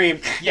same kill the thing. dream.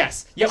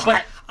 Yes. Yeah,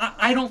 but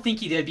I don't think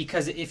he did,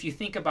 because if you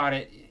think about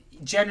it,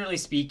 generally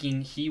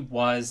speaking, he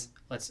was,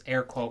 let's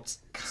air quotes,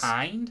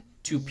 kind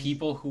to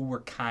people who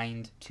were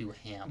kind to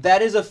him.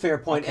 That is a fair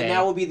point, Okay. and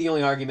that will be the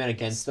only argument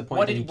against the point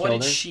What that he did- killed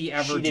what did her. she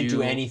ever She didn't do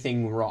do?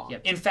 anything wrong. Yeah.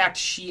 In fact,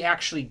 she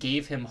actually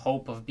gave him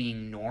hope of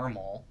being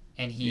normal,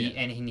 and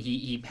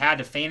he had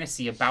a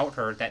fantasy about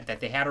her that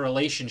they had a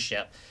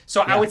relationship.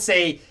 So I would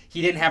say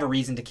he didn't have a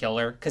reason to kill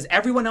her, because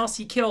everyone else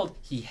he killed,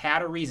 he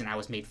had a reason. I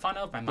was made fun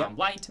of. My mom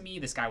lied to me.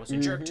 This guy was a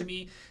jerk to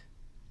me.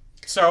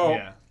 So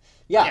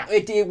Yeah, Yeah.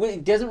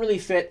 it doesn't really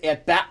fit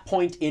at that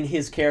point in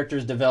his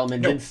character's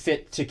development. No. Didn't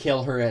fit to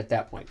kill her at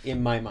that point,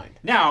 in my mind.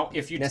 now,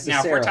 if we're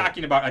Necessarily.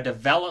 talking about a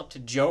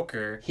developed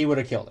Joker, He would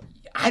have killed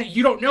her.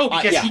 you don't know,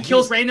 because yeah, he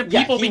kills he's- random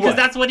yeah, people he because would.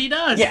 that's what he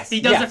does. Yes,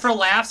 he does yes. it for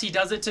laughs. He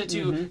does it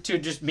to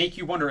just make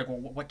you wonder, like, well,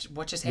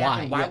 what just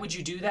happened? Why Yeah. Mm-hmm. would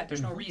you do that?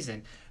 There's no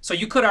reason. So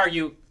you could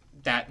argue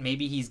that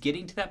maybe he's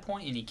getting to that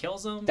point and he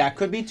kills him. That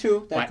could be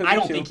too. That but could I be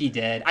don't too. think he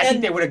did. I think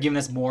And- they would have given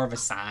us more of a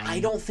sign. I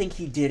don't think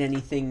he did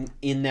anything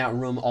in that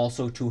room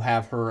also to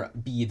have her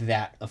be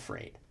that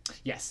afraid.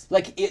 Yes.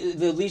 Like,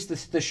 at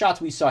least the shots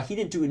we saw, he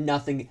didn't do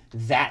nothing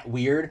that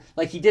weird.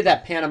 Like, he did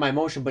that pantomime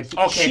motion, but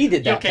Okay, she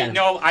did that okay,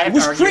 pantomime. no, I have it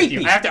was to argue with creepy.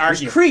 you. I have to It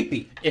argue. was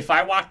creepy. If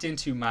I walked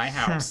into my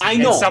house I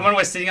know. and someone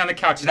was sitting on the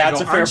couch and That's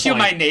I a go, fair "Aren't you point.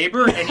 my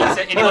neighbor?" and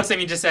he looks at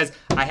me and just says,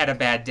 "I had a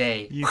bad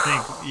day," You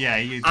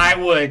think,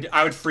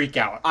 I would freak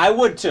out. I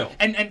would too.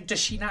 And does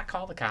she not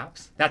call the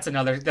cops? That's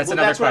another. That's Well,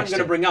 another that's what I'm question.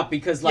 going to bring up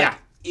because, like, Yeah.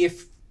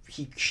 if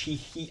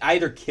he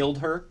either killed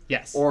her,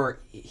 Yes. or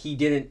he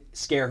didn't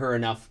scare her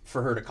enough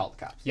for her to call the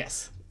cops.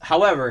 Yes.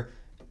 However,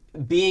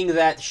 being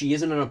that she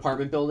is in an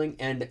apartment building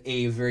and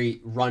a very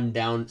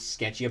run-down,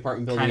 sketchy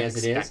apartment building Kind of as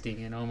it is,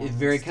 expecting it almost. it's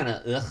very kind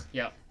of ugh.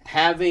 Yep.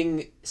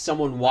 Having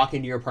someone walk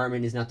into your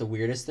apartment is not the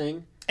weirdest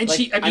thing. And Like,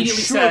 she I'm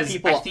immediately sure says,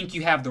 people- "I think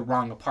you have the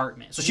wrong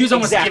apartment." So she was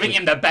almost Exactly. giving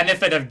him the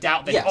benefit of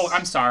doubt that, Yes. "Oh,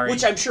 I'm sorry."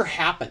 Which I'm sure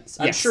happens.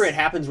 I'm Yes. sure it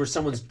happens where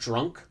someone's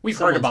drunk. We've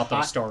heard someone's about those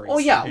hot. stories. Oh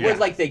yeah, Yeah. where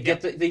like they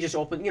get they just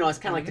open. You know, it's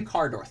kind of like the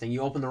car door thing.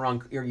 You open the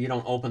wrong, or you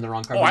don't open the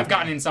wrong car. Oh, door. I've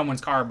gotten in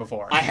someone's car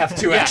before. I have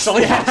too Yes.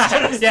 actually.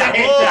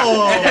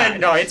 yeah.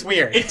 No, it's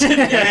weird. It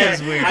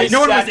is weird.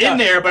 No one sat was in down.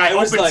 there, but I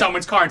was opened like-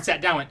 someone's car and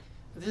sat down. And went,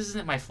 "This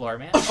isn't my floor,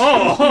 man."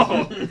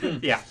 Oh,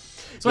 yeah.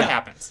 So what Yeah.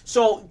 happens?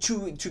 So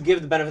to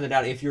give the benefit of the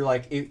doubt, if you're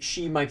like, if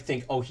she might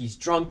think, oh, he's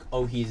drunk,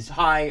 oh, he's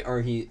high,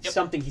 or he's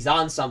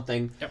on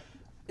something. Yep.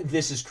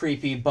 This is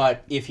creepy,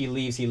 but if he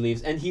leaves, he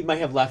leaves, and he might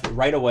have left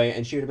right away,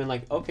 and she would have been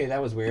like, okay,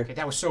 that was weird. Okay,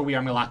 that was so weird.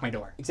 I'm gonna lock my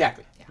door.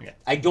 Exactly. Yeah.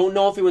 I don't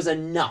know if it was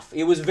enough.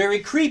 It was very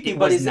creepy, It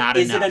but was is not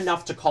it enough.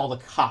 enough to call the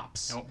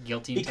cops? No,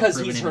 guilty until Because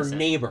proven he's her innocent.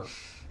 neighbor.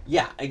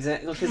 Yeah,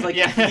 exactly. Because like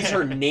Yeah. he's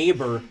her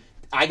neighbor,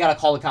 I gotta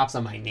call the cops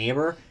on my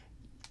neighbor.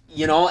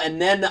 You know, and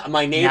then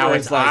my neighbor Now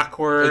is it's like,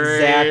 awkward.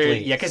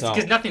 Exactly. Yeah, because So-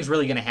 nothing's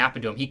really gonna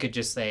happen to him. He could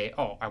just say,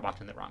 "Oh, I walked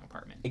in the wrong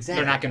apartment."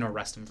 Exactly. They're not gonna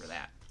arrest him for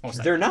that.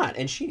 Most they're likely. not,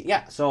 and she,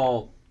 yeah.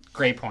 So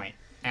Great point.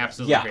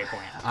 Absolutely yeah, great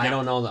point. I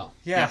don't know though.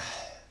 Yeah.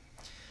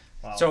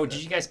 Wow. So,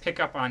 did you guys pick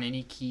up on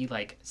any key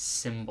like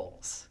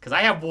symbols? Because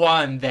I have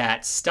one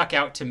that stuck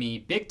out to me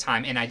big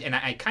time, and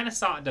I kind of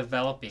saw it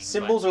developing.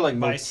 Symbols are like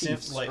By motifs,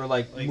 sim- like- or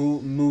like, like-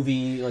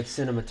 movie, like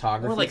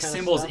cinematography. or like kind of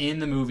symbols stuff. in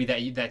the movie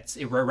that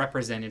it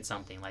represented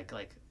something. Like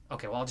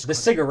okay, well I'll just The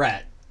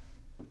cigarette.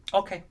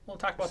 okay, we'll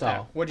talk about So-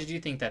 that. What did you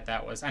think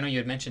that was? I know you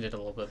had mentioned it a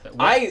little bit, but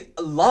what, I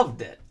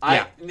loved it.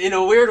 Yeah. In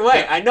a weird way.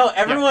 Yeah. I know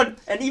everyone,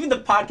 and even the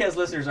podcast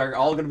listeners are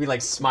all going to be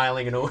like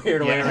smiling in a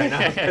weird way right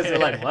now because they're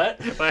like, "What?"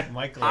 But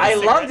Michael I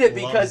loves loved it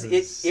his because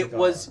it cigar.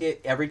 was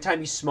every time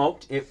he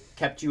smoked, it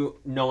kept you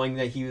knowing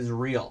that he was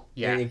real.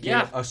 Yeah. It gave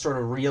Yeah. a sort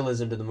of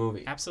realism to the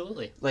movie.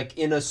 absolutely. Like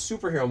in a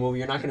superhero movie,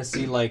 you're not going to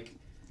see like,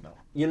 No.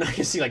 you're not going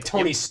to see like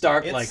Tony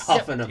Stark like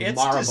huffing a It's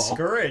Marlboro.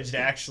 discouraged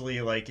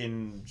actually, like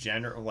in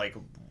general, like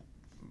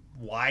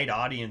wide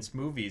audience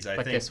movies. I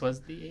But think. this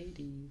was the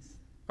 80s.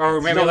 Or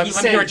maybe No, let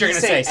he's me hear what you're saying- gonna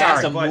he's say. saying Sorry.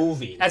 as a but-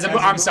 movie. As a As mo-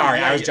 a I'm movie, sorry,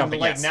 yeah, I was jumping.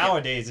 Like yes,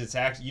 nowadays, it's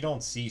actually you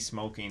don't see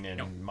smoking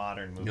in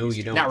modern movies. No, you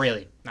too. don't. Not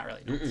really. Not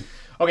really. No.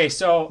 Okay,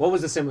 so What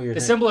was the symbol you're the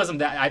thinking? symbolism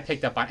that I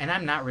picked up on, and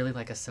I'm not really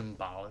like a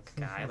symbolic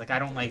guy. Like I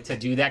don't like to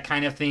do that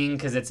kind of thing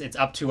because it's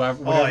up to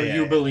whatever yeah,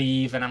 you yeah.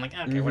 believe, and I'm like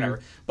okay,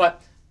 whatever.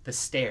 But the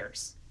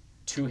stairs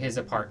to his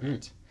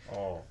apartment,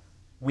 Oh,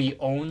 we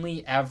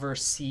only ever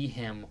see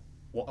him.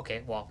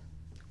 Well,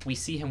 we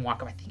see him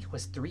walk up. I think it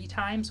was 3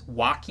 times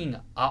walking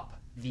up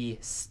the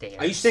stairs.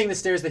 Are you saying the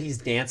stairs that he's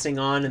dancing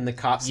on and the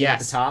cops at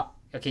Yes. the top?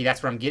 Okay,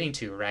 that's what I'm getting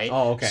to, right?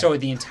 Oh, okay. So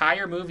the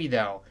entire movie,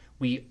 though,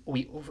 we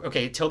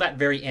okay, till that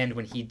very end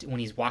when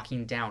he's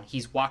walking down,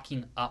 he's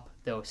walking up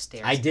those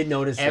stairs. I did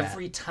notice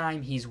every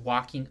time he's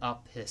walking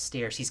up the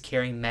stairs, he's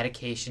carrying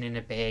medication in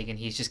a bag, and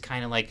he's just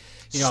kind of like,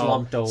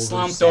 slumped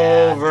slumped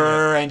over,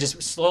 over, and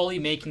just slowly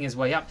making his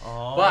way up.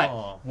 Oh.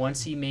 But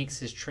once he makes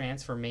his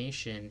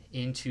transformation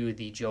into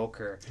the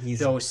Joker, He's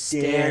those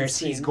stairs,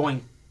 he's dancing.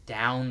 going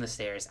down the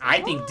stairs.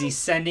 I think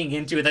descending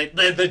into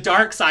the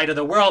dark side of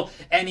the world,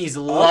 and he's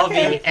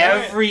loving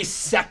every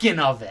second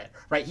of it.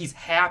 Right, he's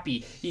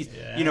happy. He's,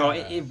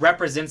 it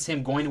represents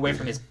him going away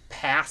from his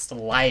past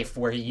life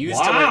where he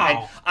used to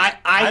live.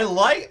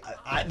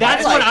 And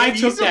that's what I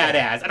took that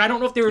as, and I don't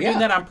know if they were doing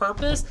that on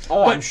purpose.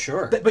 Oh, but, I'm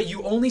sure. But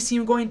you only see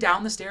him going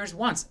down the stairs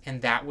once,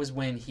 and that was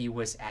when he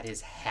was at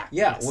his happiest.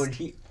 Yeah, when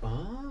he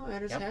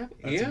at his happy.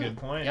 That's a good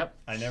point. Yep.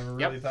 I never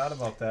really thought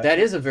about that. That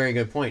is a very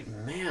good point.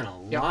 Man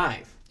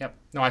alive. Yep.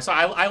 No, I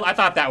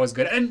thought that was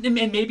good, and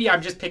maybe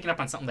I'm just picking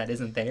up on something that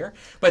isn't there,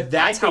 but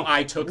that's how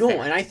I took. No, that.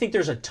 and I think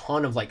there's a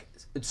ton of like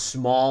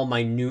small,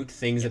 minute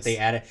things that they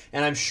added,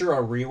 and I'm sure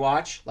a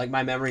rewatch, like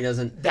my memory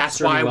doesn't. That's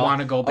serve me why I well.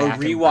 want to go back.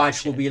 A and watch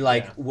rewatch will it. be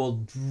like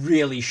will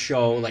really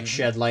show like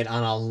shed light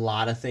on a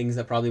lot of things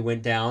that probably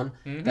went down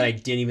that I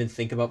didn't even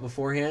think about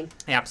beforehand.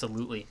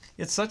 Absolutely.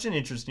 It's such an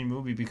interesting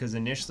movie because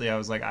initially I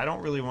was like, I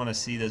don't really want to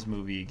see this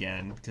movie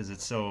again because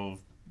it's so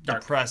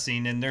Dark.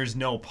 depressing and there's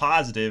no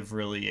positives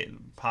really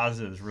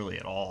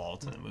at all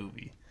to the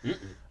movie.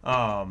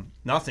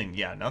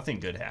 Nothing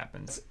good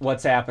happens.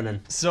 What's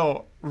happening?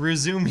 So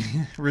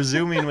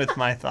resuming with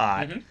my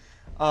thought,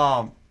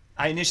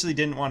 I initially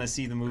didn't want to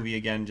see the movie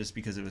again just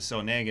because it was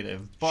so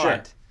negative,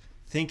 but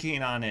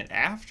thinking on it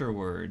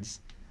afterwards,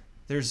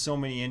 there's so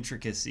many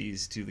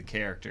intricacies to the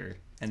character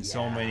and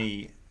so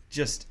many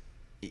just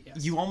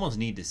you almost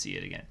need to see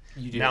it again.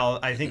 You do. Now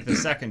I think the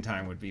second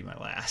time would be my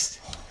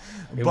last.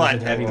 It was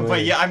a heavy movie.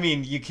 But yeah, I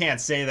mean you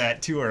can't say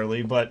that too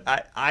early, but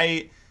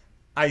I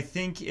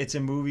think it's a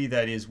movie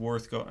that is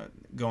worth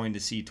going to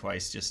see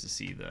twice just to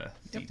see the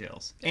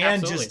details and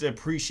Absolutely. just to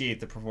appreciate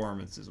the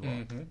performance as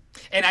well.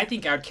 And I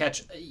think I would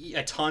catch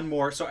a ton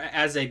more. So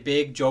as a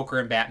big Joker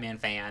and Batman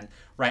fan,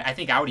 right, I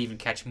think I would even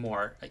catch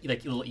more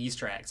like little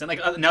Easter eggs. And like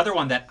another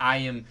one that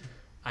I'm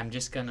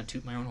just gonna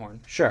toot my own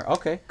horn. Sure.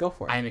 Okay. Go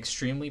for it. I am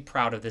extremely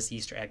proud of this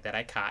Easter egg that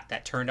I caught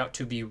that turned out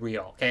to be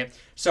real. Okay,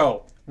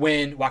 so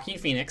when Joaquin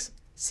Phoenix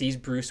sees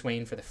Bruce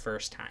Wayne for the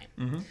first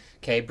time,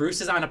 okay,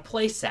 Bruce is on a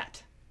play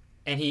set.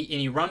 And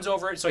he runs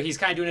over it, so he's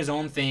kind of doing his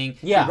own thing.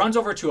 Yeah. He runs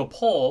over to a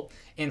pole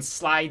and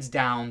slides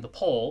down the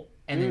pole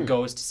and then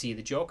goes to see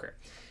the Joker.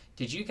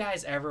 Did you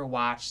guys ever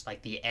watch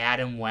like the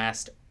Adam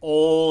West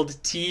old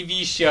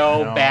TV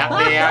show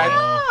Batman?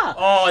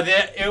 Oh,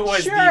 it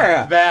was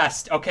the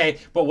best. Okay,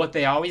 but what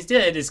they always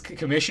did is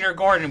Commissioner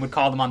Gordon would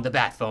call them on the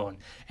bat phone,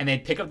 and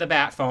they'd pick up the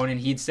bat phone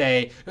and he'd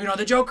say,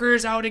 the Joker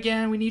is out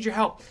again. We need your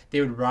help. They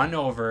would run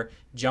over,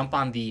 jump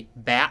on the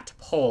bat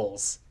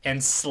poles,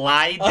 and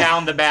slide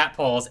down the bat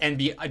poles and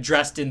be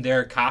dressed in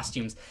their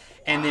costumes.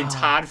 And then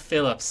Todd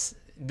Phillips.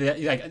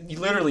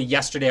 Literally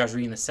yesterday I was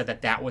reading this, said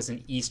that was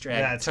an Easter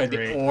egg to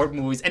the old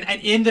movies. And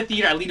in the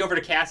theater, I leaned over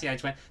to Cassie and I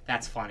just went,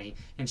 "That's funny."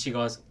 And she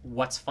goes,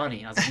 "What's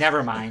funny?" I was like,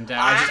 "Never mind.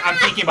 I'm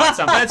thinking about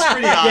something." That's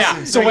pretty awesome.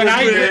 Yeah. So when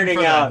I read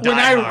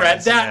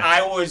that, yeah.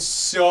 I was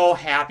so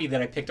happy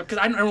that I picked up,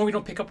 because I know we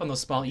don't pick up on those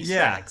small Easter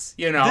eggs.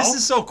 This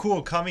is so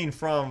cool coming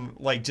from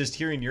like just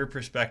hearing your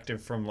perspective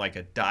from like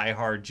a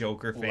diehard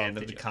Joker fan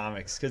of the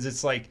comics, because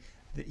it's like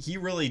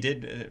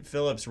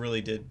Phillips really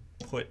did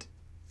put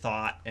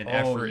thought and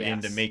effort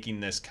into making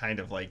this kind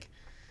of like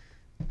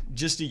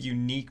just a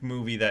unique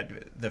movie that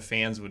the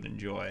fans would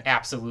enjoy.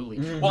 Absolutely.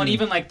 Well, and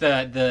even like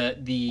the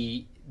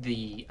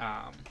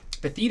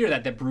theater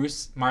that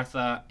Bruce,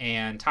 Martha,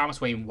 and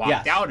Thomas Wayne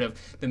walked out of,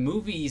 the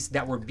movies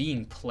that were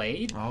being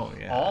played. Oh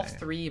yeah. All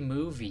three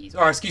movies,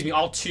 or excuse me,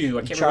 all two.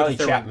 I can't Charlie remember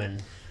the third Chapman.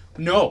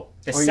 one. No,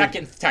 the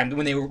second time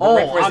when they were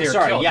I'm they were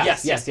sorry. killed.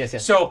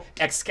 Yes. So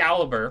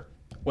Excalibur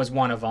was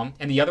one of them,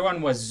 and the other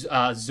one was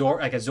a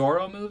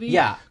Zorro movie.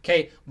 Yeah.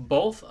 Okay,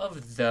 both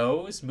of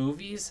those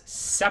movies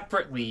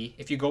separately,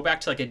 if you go back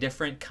to like a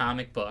different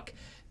comic book,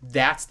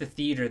 that's the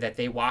theater that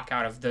they walk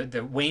out of.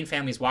 The Wayne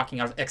family's walking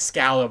out of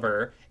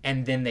Excalibur,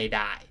 and then they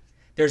die.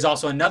 There's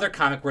also another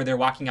comic where they're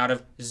walking out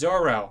of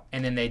Zorro,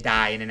 and then they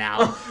die in an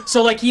alley.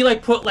 So like he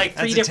put like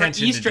three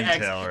different Easter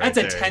eggs. That's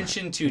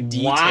attention to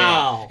detail.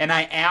 Wow. And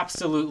I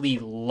absolutely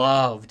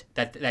loved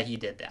that he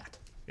did that.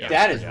 Yeah,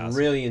 That is awesome.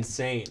 really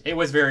insane. It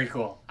was very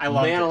cool. I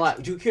loved Man it.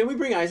 alive. Can we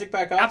bring Isaac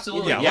back up?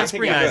 Absolutely. Yeah, Yeah, let's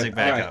bring bring Okay, Isaac good.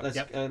 back All right, up. let's,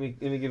 Yep. let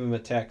me give him a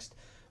text.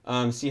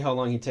 See how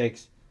long he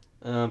takes.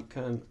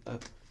 Come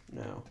up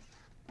now.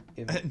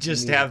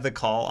 Just have the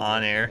call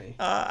on air.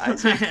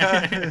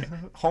 Isaac,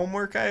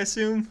 homework, I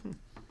assume.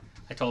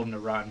 I told him to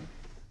run.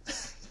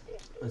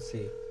 Let's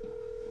see.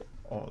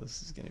 Oh,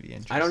 this is gonna be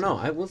interesting. I don't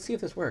know. We'll see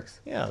if this works.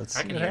 Yeah, let's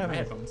I see can what hear my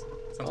happens.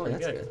 headphones. Sounds Oh, pretty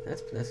that's good.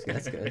 good.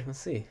 That's good. Let's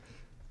see.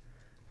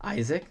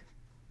 Isaac.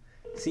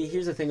 See,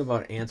 here's the thing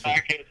about answering.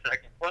 Okay, a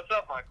second. What's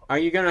up, Michael? Are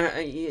you gonna?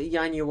 You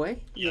on your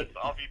way? Yes,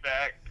 I'll be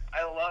back.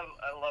 I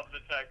love the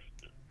text.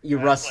 You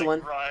That's rustling?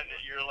 Like, run.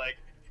 You're like,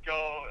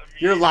 go.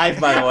 You're live,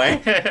 by the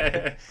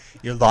way.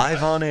 You're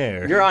live on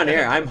air. You're on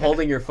air. I'm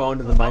holding your phone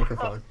to the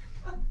microphone.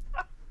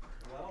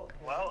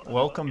 Well,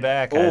 Welcome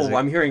back, Oh, Isaac.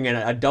 I'm hearing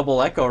a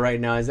double echo right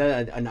now. Is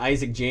that an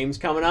Isaac James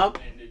coming up?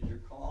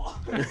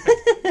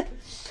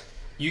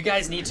 You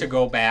guys need to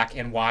go back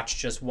and watch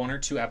just 1 or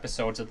 2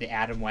 episodes of the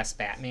Adam West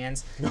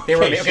Batmans. They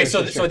were Okay,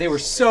 sure. so they were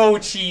so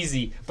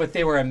cheesy, but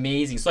they were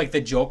amazing. So like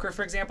the Joker,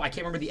 for example, I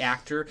can't remember the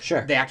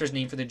actor's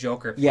name for the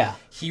Joker. Yeah.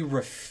 He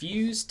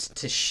refused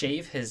to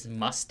shave his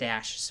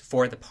mustache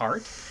for the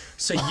part,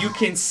 so you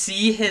can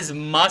see his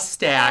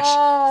mustache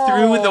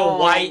through the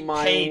white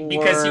my paint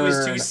because he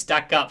was too word.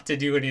 stuck up to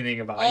do anything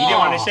about it. He didn't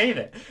want to shave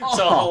it.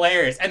 So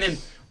hilarious. And then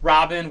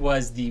Robin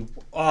was the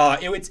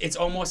it's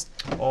almost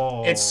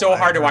it's so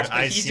hard to watch.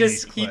 But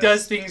he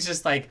does things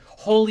just like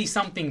holy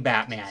something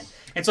Batman.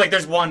 And so like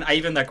there's one I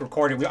even like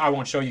recorded. I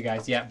won't show you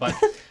guys yet, but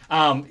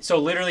so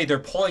literally they're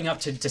pulling up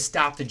to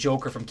stop the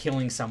Joker from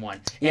killing someone,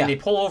 and Yeah. they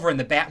pull over in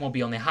the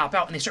Batmobile and they hop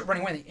out and they start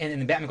running away.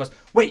 And the Batman goes,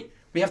 "Wait,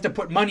 we have to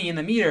put money in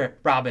the meter,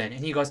 Robin."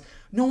 And he goes,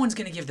 "No one's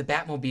gonna give the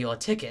Batmobile a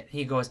ticket." And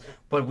he goes,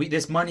 "But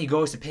this money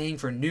goes to paying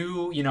for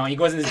new, and he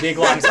goes in this big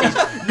long speech,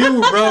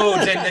 new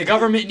roads, and the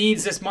government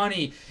needs this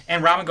money."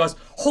 And Robin goes,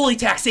 "Holy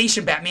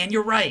taxation, Batman,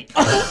 you're right."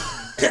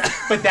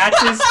 But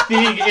that's his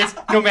thing. It's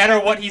no matter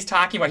what he's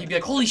talking about, he'd be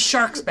like, "Holy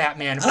sharks,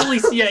 Batman! Holy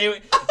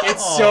CIA!"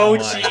 It's so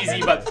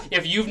cheesy. But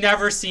if you've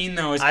never seen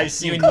those,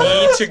 you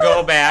need to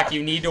go back.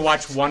 You need to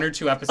watch 1 or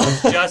 2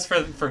 episodes just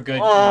for good.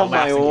 Oh my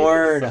laughs and giggles.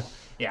 word!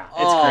 Yeah,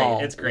 it's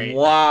great. It's great.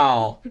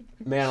 Wow,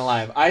 man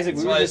alive, Isaac.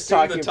 We So were I just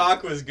assumed talking. the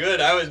talk was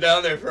good. I was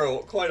down there for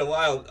quite a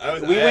while. I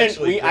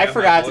I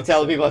forgot to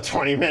tell the people at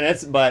 20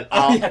 minutes, but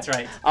Oh, that's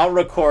right. I'll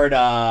record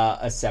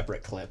a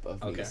separate clip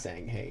of me Okay.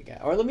 saying, "Hey, guys,"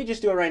 or let me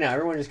just do it right now.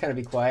 Everyone just kind of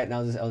be quiet, and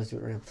I'll just do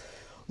it right now.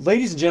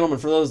 Ladies and gentlemen,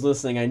 for those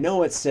listening, I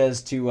know it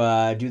says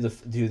to do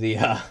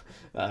the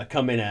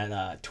come in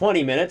at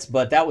 20 minutes,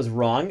 but that was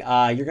wrong.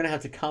 You're gonna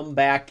have to come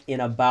back in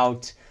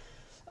about.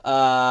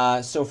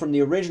 So from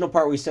the original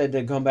part, we said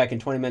to come back in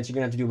 20 minutes. You're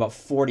gonna have to do about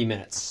 40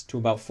 minutes to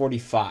about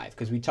 45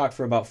 because we talked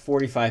for about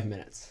 45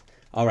 minutes.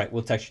 All right,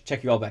 we'll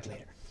check you all back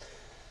later.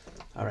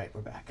 All right,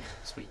 we're back.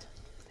 Sweet.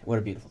 What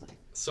a beautiful thing.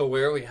 So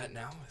where are we at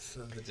now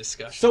with the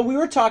discussion? So we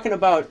were talking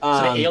about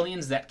So the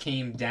aliens that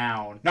came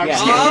down. No, I'm Yeah.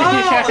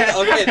 just kidding.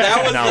 Oh, okay,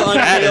 that was No, the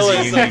that is a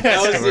unrealistic. unique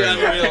That was story. the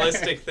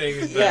unrealistic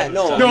things. Yeah,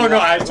 no. No,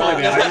 I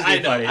totally did. I just I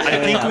being know. funny. I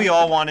think we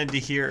all wanted to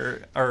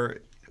hear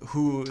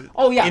who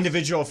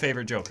individual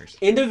favorite Jokers.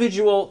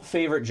 individual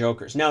favorite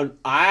Jokers. Now,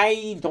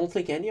 I don't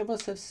think any of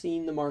us have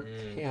seen the Mark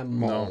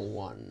Hamill No.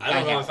 one. I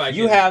don't know if I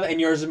You can- have,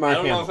 and yours is Mark I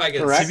don't know Hamill. if I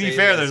can correct? To be Say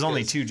fair, this there's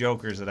only 'cause- 2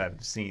 Jokers that I've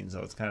seen, so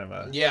it's kind of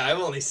a. Yeah, I've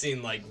only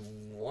seen like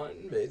one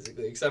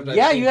basically, except I've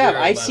Yeah, seen you have.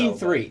 Jared I've Leto, seen but-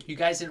 3. You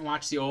guys didn't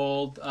watch the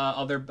old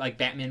other like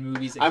Batman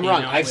movies that I'm came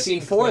wrong. out I've with-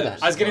 seen 4 then.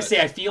 clips. I was gonna say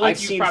I feel like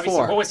I've you've seen probably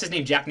 4. seen. What was his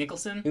name? Jack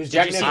Nicholson. It was Did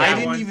Jack you see Nicholson. I that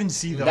didn't one? even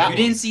see those. That You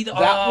didn't see That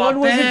oh, one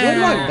was a good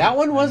Ben. one. That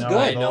one was No,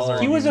 good. those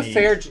are He was a unique.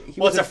 fair.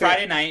 Well, it's a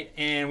Friday night,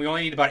 and we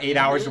only need about 8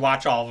 hours to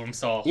watch all of them.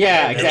 So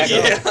Yeah, exactly.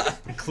 Yeah.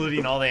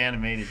 Including all the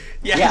animated.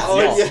 Yeah, Oh,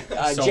 no.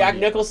 yeah. So Jack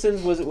many.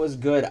 Nicholson's was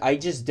good. I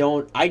just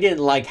don't. I didn't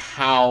like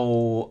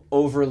how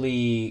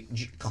overly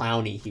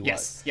clowny he was.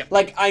 Yes, yep.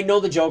 Like I know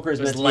the Joker is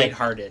it was meant to be a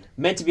lighthearted.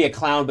 meant to be a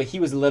clown, but he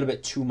was a little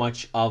bit too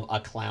much of a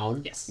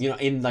clown. Yes. You know,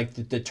 in like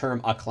the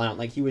term a clown,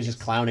 like he was just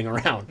clowning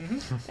around,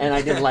 Mm-hmm. and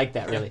I didn't like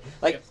that really.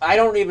 Like I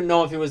don't even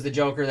know if it was the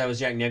Joker that was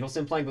Jack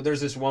Nicholson playing, but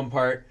there's this one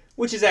part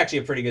which is actually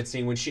a pretty good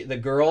scene when the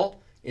girl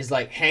is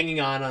like hanging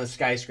on a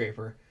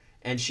skyscraper,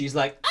 and she's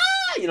like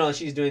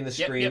she's doing the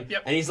Yep, scream,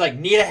 yep. and he's like,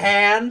 "Need a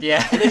hand?"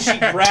 Yeah. And then she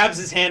grabs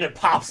his hand, it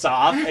pops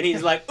off, and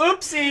he's like,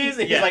 "Oopsies!"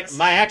 And he's Yes. like,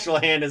 "My actual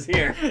hand is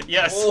here."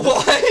 Yes.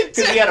 What?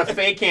 Because he had a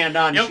fake hand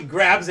on, Yep. she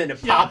grabs it and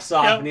it pops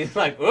off, yep. and he's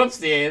like,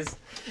 "Oopsies."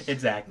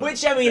 Exactly.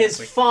 Which I mean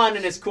Exactly. is fun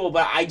and it's cool,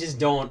 but I just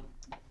don't.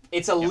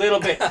 It's a little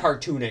bit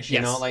cartoonish, you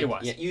Yes, know. Like it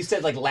was. yeah, you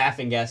said, like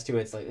laughing gas to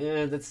it. It's like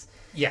that's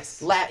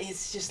Yes.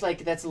 It's just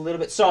like that's a little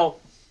bit. So,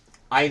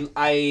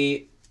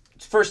 I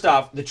first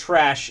off, the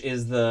trash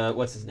is the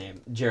what's his name,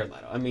 Jared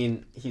Leto. I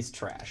mean, he's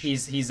trash.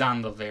 He's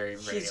on the very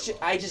He's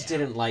I just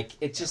didn't like.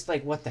 It's just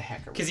like what the heck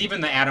are we? Because even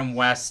the Adam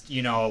West,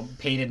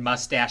 painted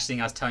mustache thing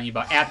I was telling you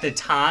about at the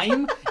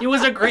time, it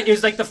was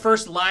like the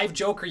first live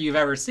Joker you've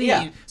ever seen.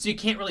 Yeah. So you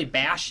can't really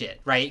bash it,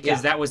 right? Because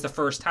Yeah. that was the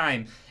first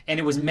time, and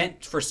it was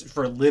meant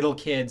for little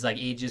kids like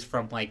ages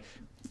from like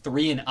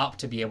 3 and up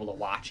to be able to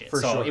watch it. For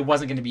so sure. it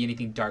wasn't going to be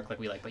anything dark like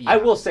we like. But yeah. I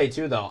will say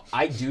too, though,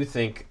 I do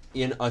think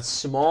in a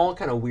small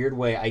kind of weird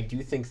way, I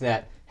do think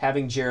that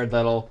having Jared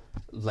Leto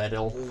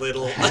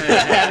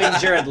having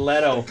Jared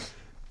Leto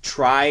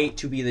try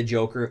to be the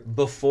Joker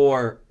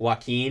before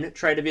Joaquin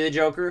tried to be the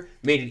Joker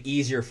made it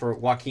easier for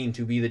Joaquin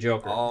to be the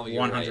Joker. Oh,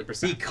 you're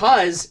 100%.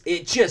 Because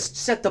it just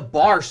set the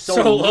bar so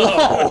So low.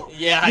 low.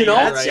 Yeah, You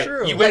know? you're That's right.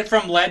 true. You went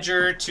from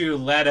Ledger to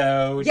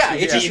Leto. Yeah, to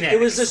it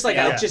was just like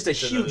Phoenix. a just a To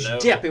the huge low.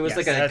 dip. It was Yes,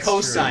 like a that's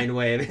cosine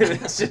wave.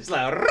 It's just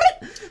like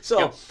so.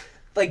 Yep.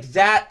 Like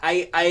that,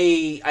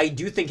 I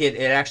do think it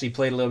actually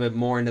played a little bit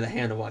more into the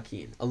hand of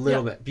Joaquin, a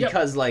little Yep, bit, yep.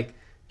 because like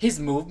his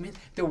movement,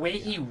 the way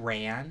he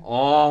ran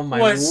Oh my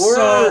was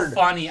word! so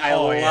funny. I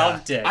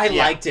loved it. I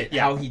Yeah. liked it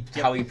Yeah.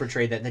 how he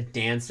portrayed that, the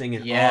dancing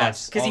and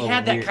Yes, because he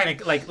had that weird.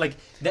 kind of like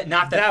that,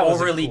 not that, That was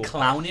a overly cool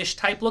clownish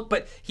type look,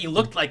 but he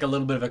looked like a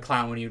little bit of a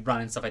clown when he would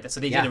run and stuff like that.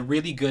 So they Yeah. did a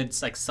really good,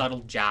 like,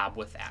 subtle job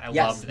with that. I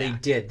Yes, loved that. they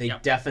did. They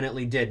Yep.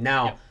 definitely did.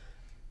 Now, Yep.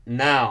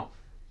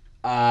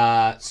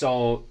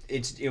 so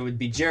it would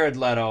be Jared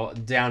Leto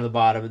down to the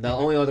bottom. The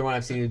only other one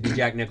I've seen would be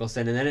Jack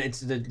Nicholson, and then it's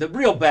the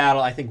real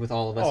battle I think with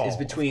all of us is Oh,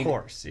 between of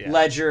course, yeah.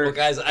 Ledger. Well,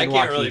 guys, I and can't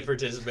Joaquin. really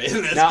participate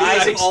in this. Now,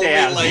 'cause Isaac I've only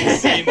Stabs. like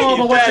seen. Well,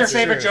 but what's your That's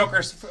favorite true.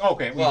 Joker's?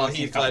 Okay, Well, we've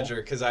seen a Heath couple. Ledger,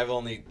 because I've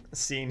only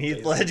Seen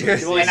Heath Ledger.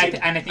 Well, And I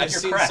think I've you're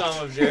seen correct. some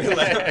of Jared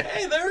Leto.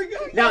 Hey, there we go.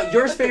 Now,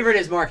 yours favorite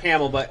is Mark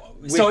Hamill, but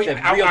with So the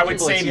I real would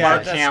people, say it's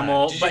Mark that's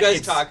Hamill. Did you but guys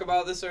it's- talk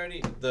about this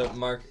already? The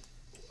Mark,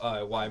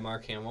 why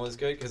Mark Hamill is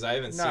good? Because I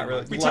haven't Not seen.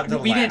 really. Mark We, Hamill. The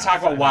we didn't laugh,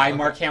 talk about I why know.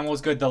 Mark Hamill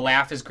is good. The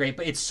laugh is great,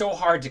 but it's so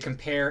hard to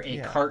compare a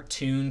Yeah.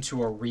 cartoon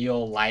to a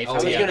real life. Oh, I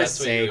was yeah, gonna that's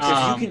what say you-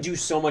 because Um, you can do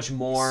so much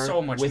more,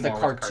 so much with more a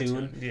with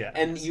cartoon, Yeah.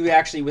 and you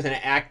actually with an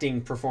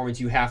acting performance,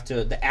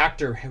 the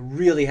actor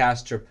really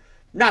has to.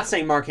 Not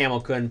saying Mark Hamill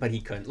couldn't, but he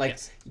couldn't. Like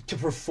Yes. to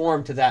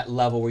perform to that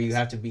level where you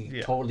have to be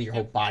Yeah. totally, your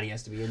whole body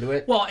has to be into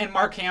it. Well, and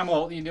Mark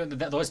Hamill,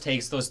 those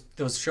takes, those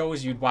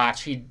shows you'd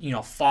watch, he'd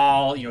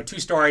fall, 2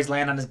 stories,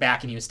 land on his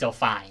back, and he was still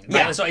fine.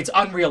 Right? Yeah. So it's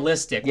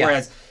unrealistic. Yeah.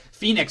 Whereas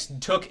Phoenix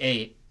took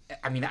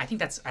I think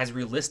that's as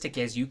realistic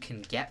as you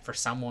can get for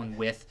someone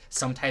with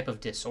some type of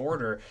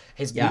disorder.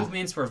 His Yeah.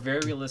 movements were very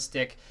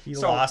realistic. He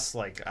So- lost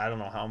I don't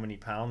know how many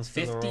pounds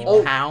for the 50 role.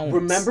 Oh, pounds.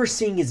 remember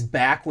seeing his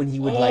back when he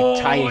would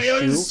like tie his it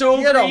shoe? was so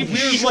He had a creepy.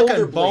 weird shoulder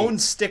looking blade. bone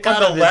stick On out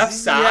the of his- left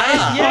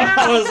side? Yeah.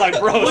 I was like,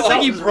 bro, It looks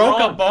like he something's broke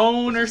a wrong.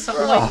 bone or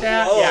something like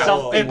that. whoa. Yeah.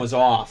 Something And- was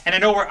off. And I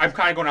know I'm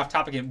kind of going off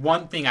topic again.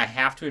 One thing I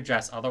have to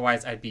address,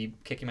 otherwise I'd be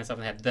kicking myself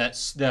in the head.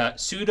 The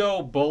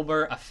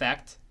pseudo-bulbar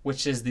effect,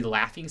 which is the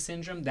laughing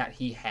syndrome that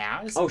he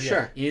has, Oh,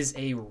 sure. is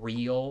a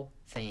real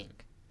thing.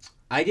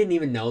 I didn't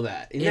even know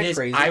that. Isn't It that is.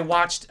 crazy? I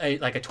watched a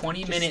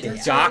 20-minute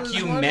That's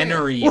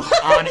documentary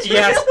on.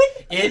 Yes,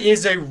 it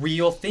is a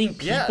real thing.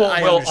 People Yeah,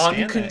 I will understand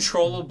that.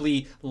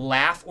 uncontrollably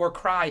laugh or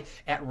cry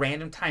at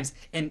random times,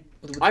 and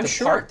I'm the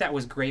sure. part that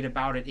was great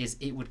about it is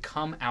it would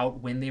come out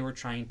when they were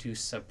trying to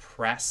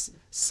suppress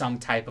some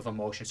type of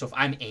emotion. So if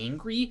I'm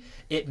angry,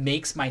 it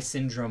makes my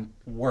syndrome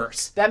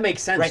worse. That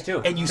makes sense Right, too.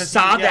 and you 'Cause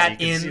saw yeah, that you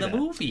can in see the that.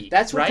 movie.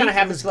 That's what right? kind of It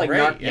happens was to like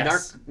great,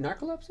 yes.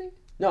 narcolepsy.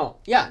 No,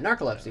 yeah,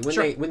 narcolepsy. When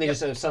Sure. they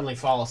just suddenly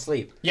fall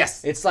asleep.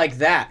 Yes. It's like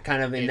that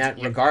kind of in It's- that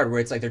yeah. regard where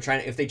it's like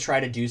if they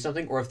try to do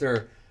something or if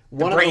they're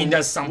one brain of the,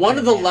 does something, one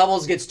of the yeah.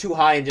 levels gets too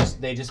high and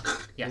they just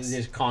Yes. they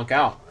just conk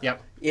out.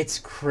 Yep. It's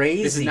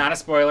crazy. This is not a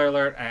spoiler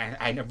alert.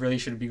 I really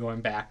shouldn't be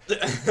going back.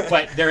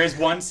 But there is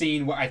one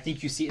scene where I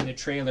think you see it in the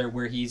trailer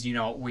where he's,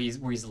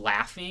 where he's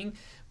laughing,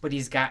 but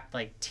he's got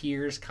like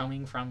tears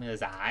coming from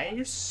his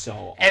eyes.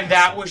 so And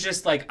that was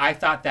just like, I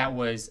thought that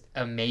was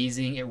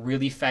amazing. It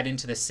really fed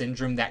into the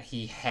syndrome that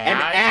he had. and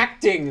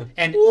acting.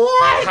 And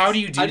what? how do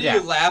you do How do that?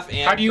 you laugh and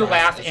How do you cry?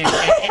 laugh and I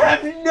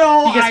have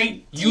no because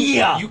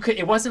idea. you could,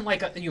 it wasn't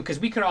like because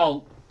we could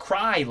all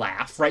cry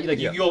laugh, right? Like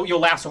Yeah. you'll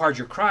laugh so hard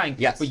you're crying.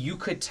 Yes. But you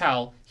could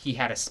tell he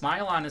had a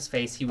smile on his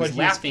face. He was But he's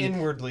laughing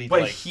inwardly,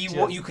 but like,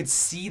 you could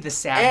see the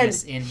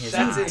sadness in his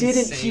that's eyes. He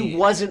insane.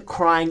 wasn't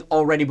crying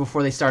already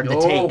before they started No,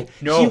 the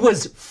take. no. He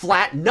was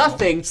flat,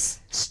 nothing,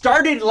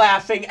 started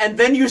laughing, and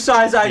then you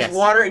saw his eyes Yes.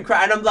 water and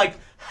cry. And I'm like,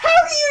 how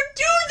do you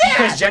do that?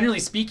 Because generally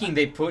speaking,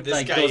 they put This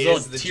like guy those is little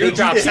the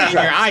teardrops joke. in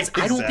your eyes.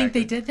 I don't think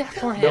Exactly. they did that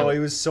for him. No, he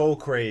was so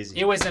crazy.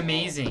 It was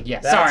amazing. Yeah.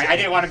 That's Sorry, I it.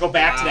 didn't want to go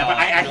back to that, but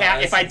Wow. I No,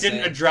 have. If that's I didn't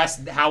insane.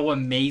 address how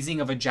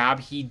amazing of a job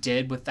he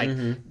did with like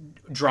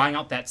drawing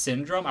out that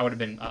syndrome, I would have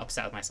been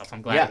upset with myself.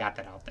 I'm glad Yeah. I got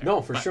that out there. No,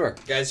 for But- sure.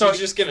 Guys, So- he's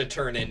just gonna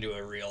turn into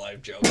a real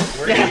life joke.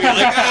 We're gonna be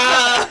like,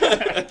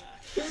 ah!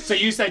 So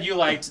you said you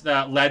liked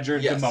the Ledger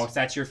the Yes. most.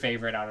 That's your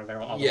favorite out of there.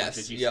 All the ones Yes,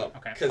 that you yep. see.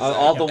 Okay. 'Cause,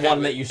 All the I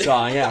one that you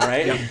saw, yeah,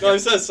 right? No, I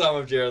saw some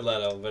of Jared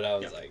Leto, but I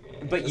was like,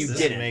 eh, But you this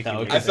is- didn't, making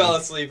though. me I fell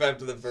asleep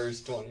after the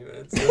first 20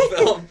 minutes of the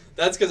film.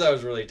 That's because I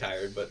was really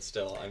tired, but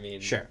still, I mean.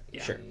 Sure,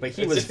 Yeah. sure. But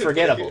he It's- was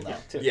forgettable, though,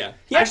 too. Yeah.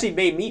 He actually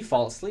made me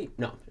fall asleep.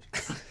 No.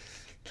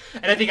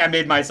 And I think I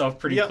made myself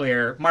pretty Yep.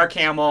 clear. Mark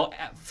Hamill,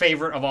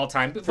 favorite of all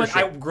time. But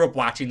sure. I grew up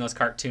watching those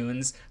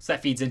cartoons, so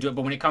that feeds into it.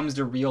 But when it comes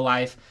to real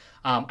life,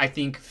 I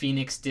think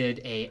Phoenix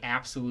did a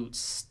absolute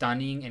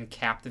stunning and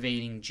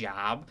captivating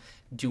job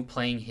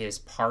playing his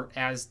part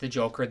as the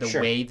Joker the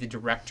Sure. way the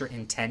director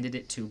intended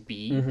it to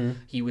be. Mm-hmm.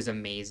 He was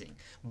amazing.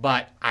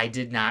 But I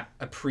did not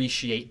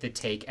appreciate the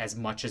take as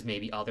much as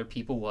maybe other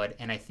people would.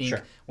 And I think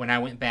Sure. when I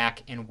went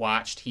back and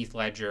watched Heath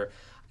Ledger,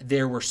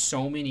 there were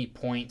so many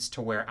points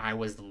to where I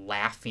was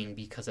laughing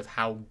because of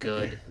how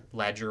good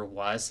Ledger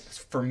was.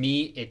 For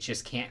me, it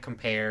just can't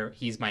compare.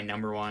 He's my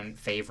number one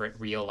favorite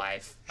real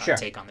life Sure.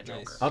 take on the Joker.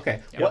 Nice. Okay.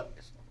 Yep. What?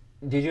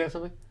 Did you have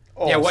something?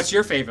 Oh, Yeah, what's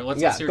your favorite?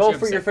 Let's Yeah, hear go what you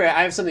for have your to say. favorite.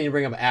 I have something to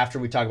bring up after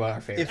we talk about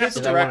our favorite. If it's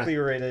Because I wanna-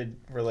 directly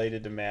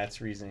related to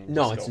Matt's reasoning,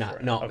 No, just it's go not. for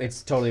it. No, Okay.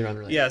 it's totally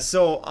unrelated. Yeah,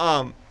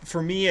 so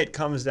for me it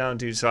comes down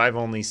to, so I've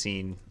only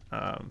seen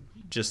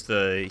just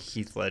the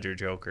Heath Ledger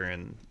Joker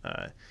and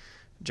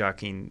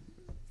Joaquin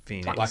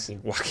Phoenix.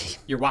 Joaquin.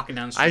 You're walking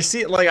down the street. I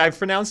see it like I've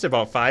pronounced it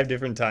about 5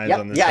 different times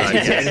on this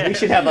podcast. We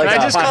should have like. I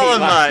just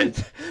call him.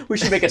 We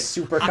should make a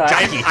supercut.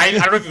 I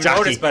don't know if you Jockey.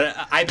 noticed, but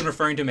I've been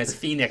referring to him as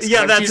Phoenix.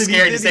 Yeah, I'm that's too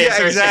scared to say his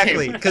first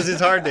exactly name. because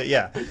it's hard to.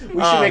 Yeah,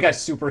 We should make a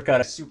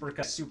supercut.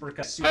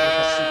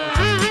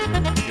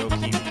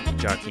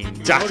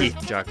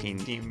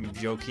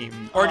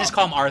 Joaquin, Or just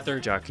call him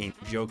Arthur. Joaquin,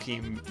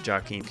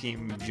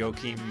 Joaquin.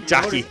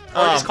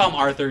 Or just call him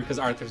Arthur because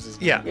Arthur's his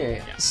name. Yeah.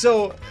 Yeah.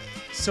 So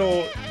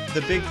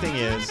the big thing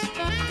is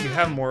you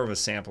have more of a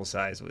sample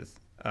size with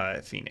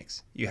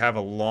Phoenix. You have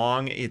a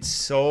long. It's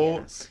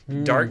so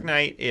Dark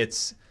Knight.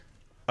 It's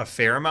a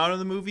fair amount of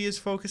the movie is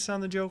focused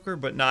on the Joker,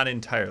 but not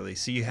entirely.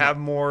 So you have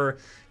more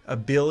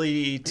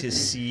ability to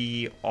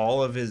see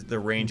all of the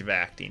range of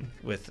acting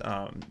with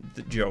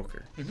the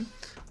Joker.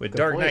 With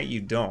Dark point. Knight,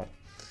 you don't.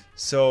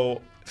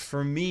 So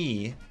for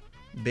me,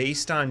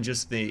 based on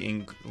just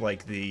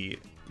the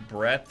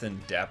breadth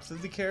and depth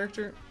of the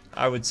character,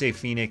 I would say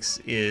Phoenix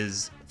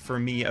is for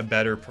me a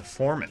better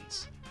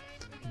performance.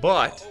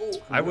 But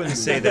I wouldn't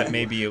say that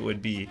maybe it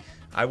would be.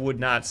 I would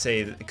not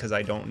say that because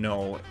I don't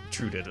know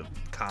true to the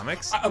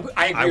comics.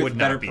 I agree would with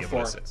not better be able to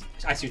performance.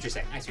 say. I see what you're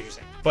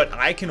saying. But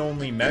I can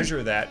only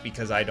measure that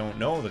because I don't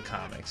know the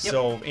comics. Yep.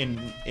 So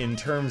in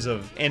terms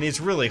of, and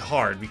it's really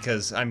hard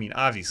because I mean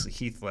obviously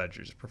Heath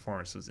Ledger's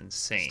performance was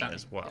insane Stunning,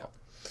 as well.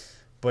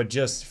 But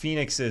just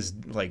Phoenix's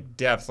like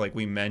depth, like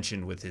we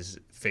mentioned with his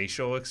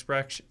facial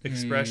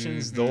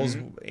expressions, those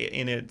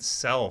in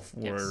itself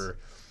were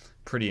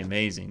pretty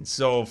amazing.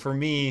 So for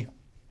me,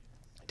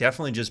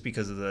 definitely just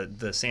because of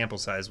the sample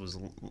size was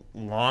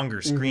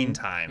longer screen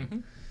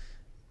time.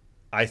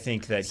 I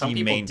think that Some he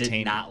people maintained.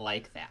 did not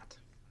like that.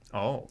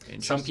 Oh,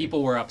 interesting. Some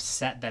people were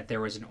upset that there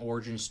was an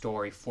origin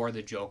story for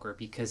the Joker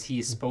because he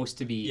is supposed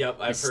to be Yep,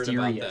 I've heard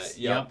mysterious.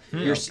 about that.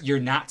 Yep. You're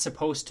not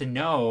supposed to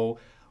know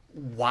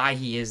why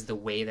he is the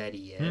way that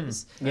he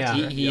is.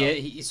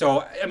 Yeah.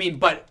 So I mean,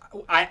 but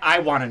I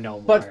want to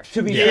know more. But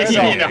to be Yeah, fair,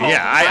 yeah, though,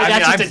 yeah. I that's mean,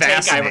 just I'm a take I've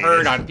fascinated.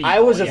 heard on people. I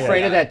was yeah.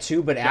 afraid of that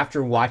too, but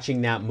after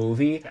watching that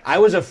movie, I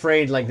was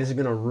afraid like this is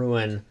gonna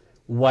ruin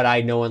what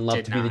I know and love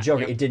Did to be the not,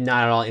 Joker. yep. It did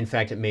not at all. In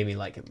fact, it made me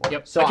like it more.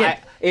 Yep. So Again,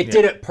 it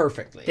did it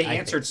perfectly. They I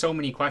answered so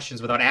many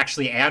questions without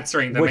actually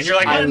answering them, Which and you're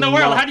like, I "What in the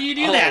world? love. How do you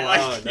do that?"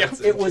 wow, Like, that's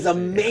think. It was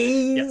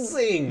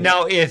amazing.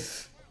 Now,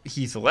 if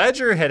Heath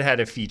Ledger had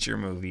a feature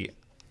movie,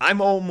 I'm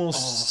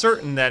almost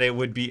certain that it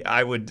would be.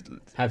 I would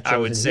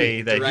chosen say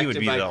Heath. that he Directed would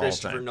be by the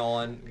Christopher all-time.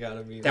 Nolan.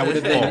 Gotta be. that would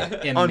have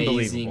been amazing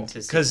Unbelievable.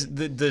 to see. Because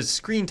the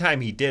screen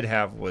time he did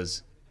have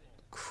was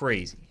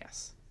crazy.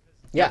 Yes.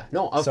 Yeah,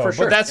 no, So, for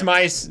sure. But that's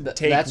my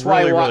take. That's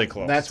really, why really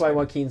close. That's why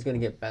Joaquin's gonna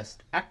get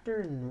Best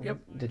Actor, and Yep.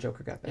 the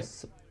Joker got Best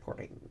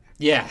Supporting.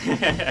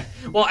 Yeah.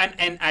 Well,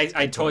 and I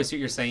totally see what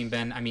you're saying,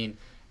 Ben. I mean,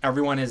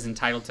 everyone is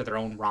entitled to their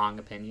own wrong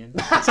opinion.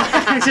 So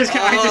I'm just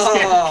kidding.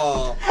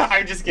 Oh.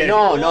 I'm just kidding.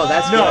 No,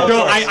 that's No,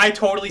 good. I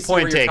totally see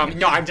Point where you're taken. coming.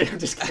 No, I'm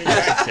just kidding.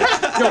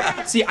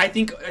 No, see, I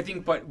think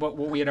what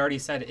we had already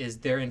said is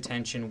their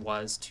intention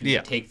was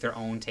to take their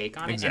own take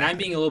on it, and I'm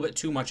being a little bit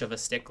too much of a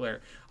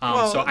stickler.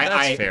 Well, So that's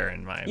I fair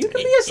in my You opinion.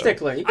 can be a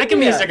stickler. You I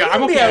can be a stickler. you I'm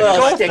can be okay a with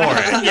little it. Go stickler. for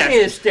it. You can Yeah. be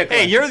a stickler.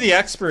 Hey, you're the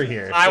expert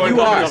here. I would You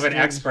call are. myself an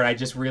expert. I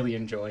just really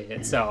enjoy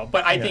it. So,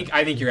 but I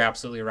think you're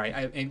absolutely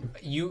right.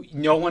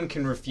 No one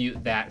can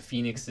refute that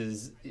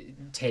Phoenix's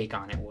take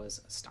on it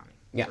was stunning.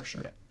 Yeah. For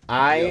sure.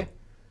 I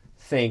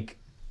think,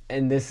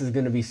 and this is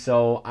going to be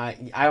so, I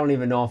don't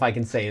even know if I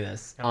can say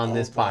this on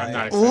this boy. I'm podcast.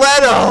 not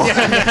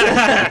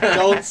excited. Leto.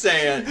 Don't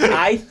say it.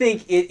 I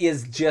think it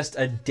is just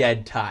a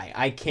dead tie.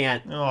 I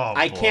can't Oh,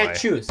 can't boy.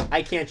 choose.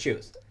 I can't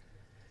choose.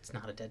 It's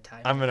not a dead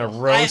tie. I'm gonna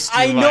roast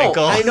I you, know,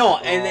 Michael. I know,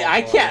 and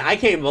I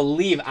can't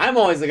believe I'm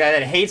always the guy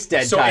that hates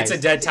dead So ties. it's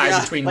a dead tie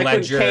Yeah. between like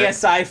Ledger. when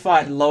KSI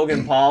fought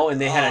Logan Paul and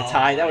they had a Oh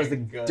tie. That was my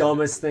the God.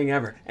 dumbest thing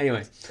ever.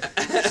 Anyways,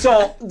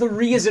 so the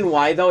reason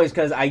why though is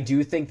because I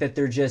do think that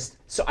they're just.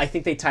 So I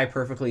think they tie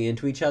perfectly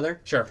into each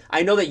other. Sure.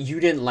 I know that you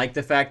didn't like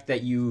the fact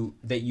that you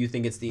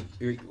think it's the.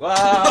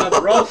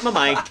 Broke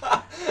my mic.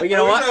 But you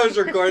know I wish I what? was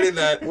recording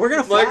that. We're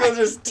gonna fly. Michael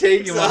just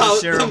takes You wanna out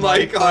share the a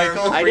mic mic, arm.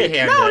 Michael? I didn't.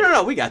 Free-handed.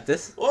 No, we got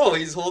this. Oh,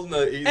 he's holding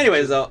the. He's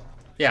Anyways, though,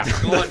 Yeah.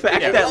 the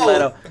fact Yeah. that Oh.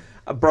 Leto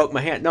broke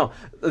my hand. No,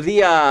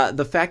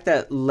 the fact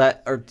that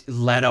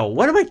Leto.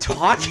 What am I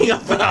talking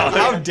about?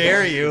 How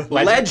dare you?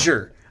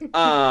 Ledger.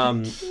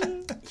 I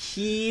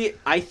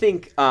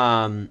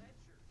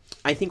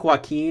think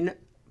Joaquin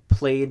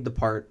played the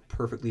part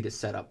perfectly to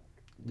set up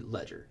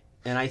Ledger,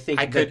 and I think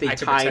I that could they tied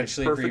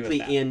potentially agree with perfectly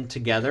that. in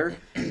together,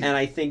 and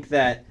I think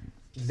that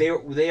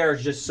they are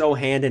just so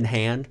hand in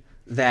hand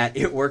that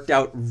it worked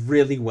out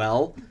really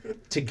well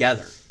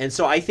together, and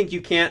so I think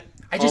you can't.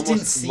 I just didn't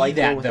almost see like one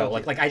that without though.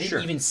 the- Like I didn't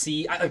Sure. even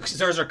see.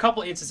 There's a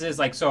couple instances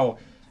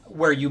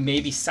where you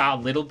maybe saw a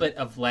little bit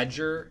of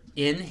Ledger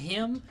in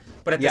him,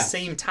 but at Yeah. the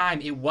same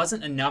time, it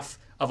wasn't enough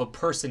of a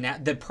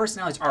the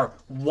personalities are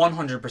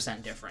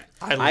 100% different.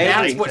 I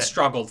That's agree. what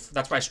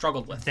that's why I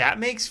struggled with. That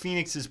makes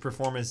Phoenix's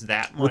performance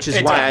that much. Which is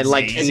It why I does.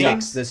 like It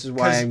Phoenix. does. This is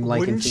why I'm liking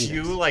wouldn't Phoenix.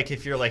 you like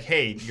if you're like,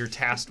 hey, you're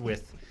tasked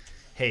with,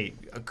 hey,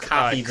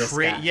 Copy this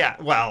guy. Yeah,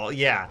 well,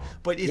 yeah,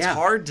 but it's Yeah.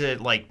 hard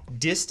to like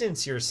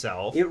distance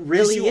yourself. It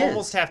really 'cause you is.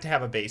 almost have to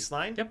have a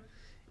baseline. Yep.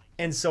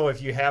 And so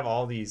if you have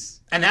all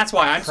these, And that's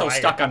why I'm so Prior.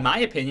 stuck on my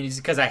opinion, is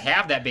because I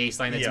have that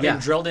baseline that's Yeah. been Yeah.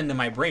 drilled into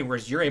my brain,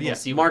 whereas you're able Yeah. to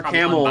see Mark probably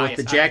Hamill with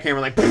the unbiased.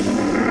 jackhammer, like.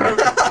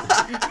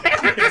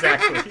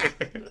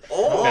 Exactly.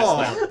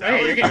 Oh,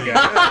 Hey, you're getting good.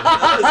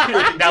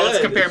 Now let's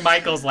compare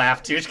Michael's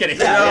laugh to. Just kidding.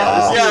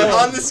 yeah.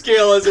 On the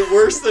scale, is it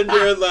worse than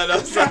Jared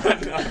Leto's?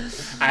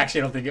 I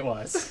actually don't think it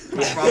was.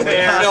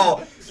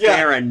 No. Yeah.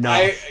 Fair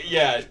enough.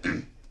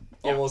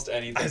 Almost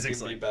anything Isaac's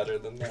could be like- better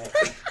than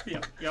that.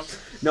 Yep.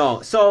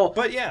 No, so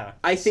but yeah,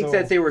 I think so-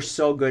 that they were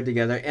so good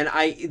together, and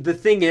the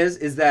thing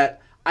is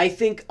that I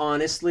think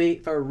honestly,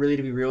 if I were really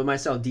to be real with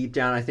myself, deep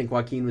down, I think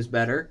Joaquin was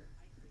better,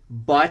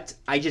 but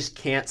I just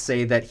can't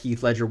say that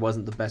Heath Ledger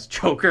wasn't the best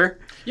Joker.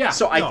 Yeah.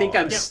 So I No, think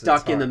I'm it's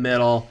stuck in the hard.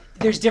 middle.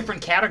 There's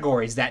different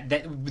categories that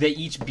they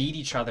each beat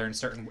each other in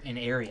certain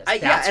areas.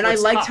 That's And I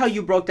what's liked tough. how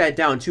you broke that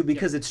down too,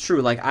 because it's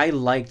true. Like I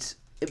liked.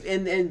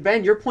 And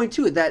Ben, your point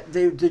too, that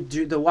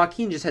the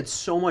Joaquin just had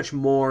so much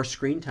more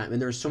screen time,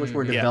 and there was so much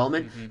more Yeah.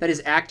 development that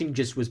his acting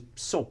just was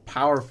so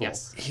powerful.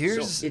 Yes.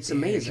 Here's it's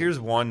amazing. Here's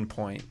one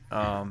point.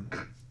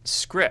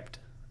 Script.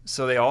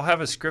 So they all have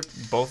a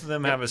script. Both of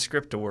them have a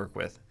script to work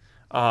with.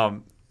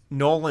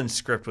 Nolan's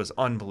script was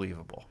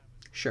unbelievable.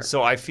 Sure.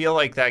 So I feel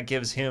like that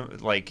gives him,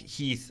 like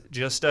Heath,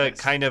 just a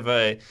kind of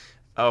a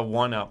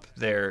one up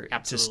there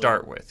Absolutely. to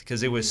start with,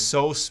 because it was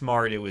so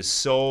smart. It was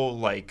so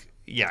like.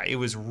 Yeah, it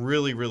was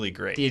really, really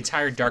great. The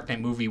entire Dark Knight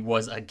movie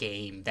was a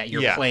game that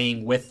you're Yeah.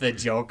 playing with the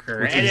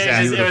Joker, Which and is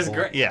it was beautiful.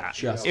 great. Yeah,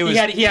 Just- it was. He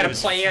had it a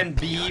was- plan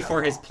B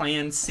for his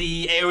plan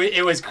C.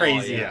 It was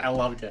crazy. yeah. I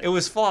loved it. It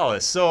was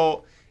flawless.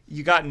 So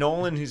you got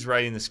Nolan who's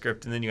writing the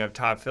script, and then you have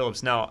Todd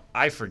Phillips. Now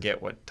I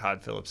forget what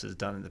Todd Phillips has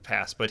done in the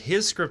past, but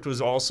his script was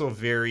also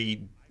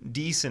very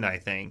decent, I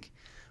think.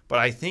 But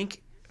I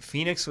think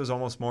Phoenix was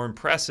almost more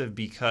impressive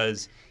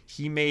because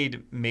he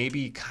made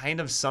maybe kind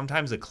of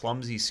sometimes a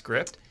clumsy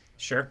script.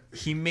 Sure.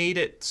 He made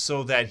it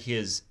so that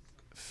his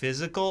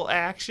physical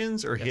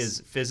actions or his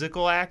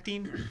physical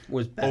acting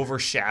was better.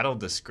 overshadowed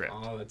the script.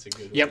 Oh, that's a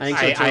good one. Yep. I think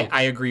so, too.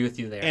 I agree with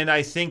you there. And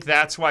I think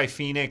that's why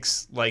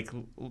Phoenix, like,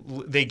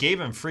 they gave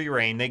him free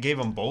reign. They gave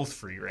him both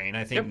free reign.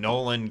 I think Yep.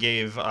 Nolan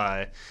gave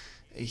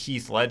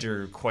Heath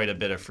Ledger quite a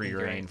bit of free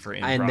reign for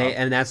improv.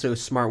 and that's a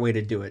smart way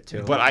to do it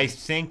too. But I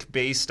think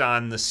based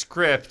on the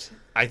script,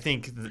 I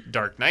think the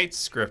Dark Knight's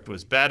script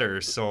was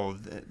better. So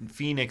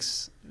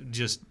Phoenix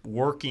just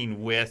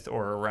working with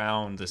or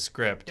around the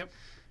script Yep.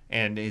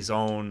 and his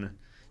own,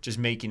 just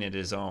making it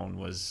his own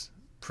was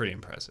pretty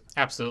impressive.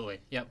 Absolutely.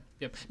 Yep.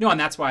 No, and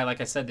that's why, like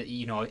I said, that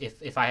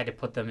if I had to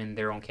put them in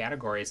their own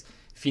categories,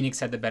 Phoenix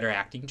had the better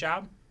acting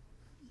job.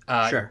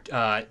 Sure.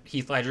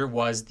 Heath Ledger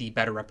was the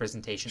better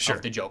representation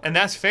of the Joker. And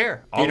that's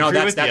fair. I'll You know, agree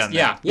that's- with you that's- on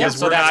yeah. that. Yeah, Because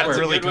so we're that's not where-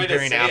 really Good way to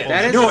comparing say it. apples.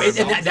 That is- no,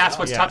 It's that's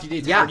what's Yeah. tough to do.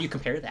 Yeah. How do you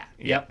compare that?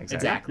 Yep.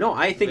 Exactly. no,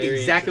 I think Very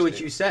exactly what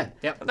interesting. you said.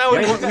 Yep. No,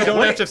 we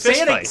don't have to say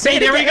fist it, fight. say it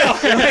There we again. go.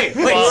 Wait,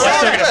 Well, let's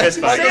say start a fist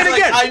fight. Say it Like,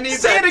 again. I need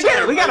Say it that again.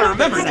 term. We gotta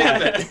remember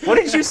Understand that. it. What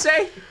did you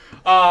say?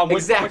 Which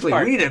Exactly.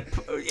 part? We need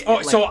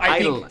to. So I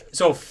think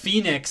so.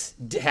 Phoenix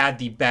had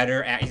the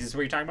better. Is this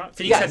what you're talking about?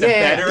 Phoenix Yeah, had the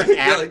yeah. better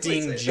Yeah, like, acting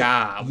please say it.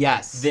 job.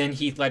 Yes. Than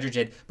Heath Ledger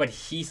did, but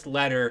Heath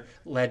Ledger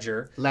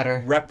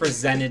Letter.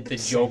 represented the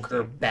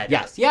Joker better.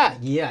 Yes. Yeah.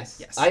 Yes.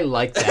 Yes. I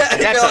like that. I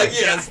That's feel a- like,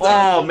 yes,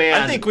 oh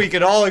man. I think we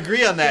could all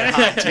agree on that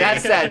hot take,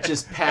 that's that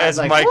just as pads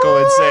like Michael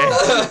would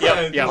say.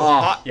 Yep. Yep. Oh.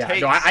 Hot Yeah,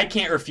 takes. no, I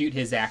can't refute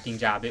his acting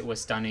job. It was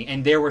stunning,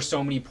 and there were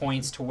so many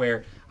points to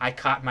where I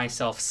caught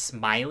myself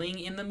smiling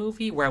in the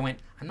movie, where I went,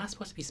 "I'm not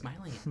supposed to be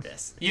smiling at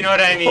this." You know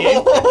what I mean?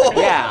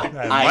 Yeah.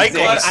 And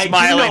Michael was I do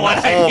smiling know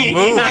what the I whole mean.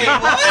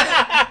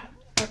 movie.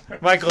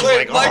 Michael's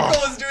Wait, like,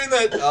 Michael oh. was doing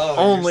that. Oh,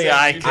 Only you said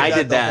I you could- I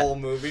did the that. whole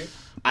movie.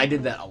 I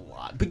did that a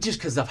lot, but just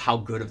because of how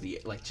good of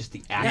the just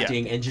the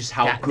acting and just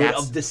how That- good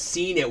that's- of the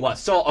scene it was.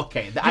 So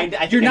okay, I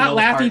think You're I not know the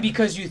laughing part.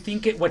 because you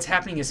think what's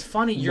happening is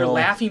funny. You're No.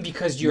 laughing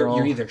because you're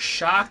No. either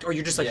shocked or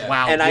you're just like, Yeah.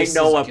 "Wow." And I this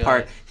know is what good.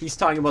 part he's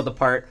talking about. The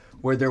part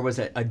where there was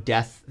a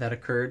death that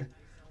occurred,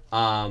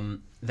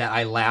 that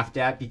I laughed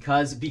at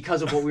because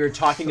of what we were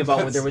talking about,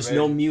 where there was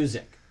no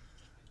music.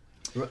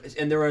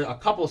 And there were a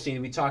couple of scenes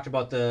we talked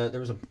about. There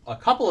was a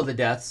couple of the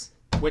deaths.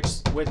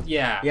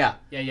 Yeah.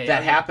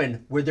 That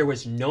happened where there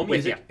was no With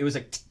music. ya. It was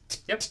like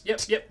Yep.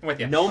 With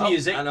you. no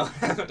music, I know.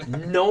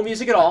 no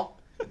music at all,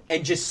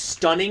 and just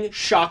stunning,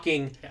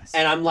 shocking, Yes.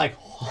 and I'm like,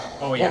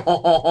 Oh yeah.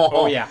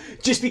 Oh yeah.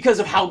 just because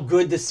of how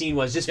good the scene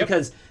was, just Yep.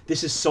 because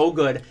this is so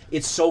good,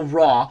 it's so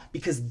raw,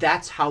 because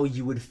that's how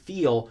you would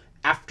feel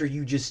after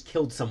you just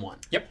killed someone.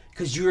 Yep.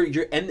 Because you're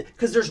and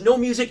because there's no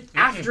music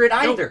after it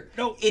Nope, either.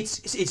 nope. It's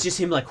just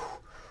him like.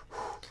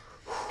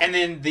 And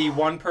then the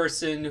one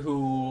person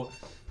who,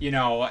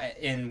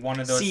 in one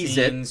of those Sees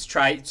it.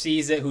 scenes,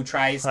 sees it, who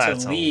tries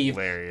That's to leave.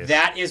 hilarious.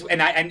 That is,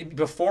 and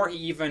before he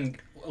even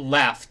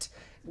left,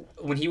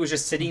 when he was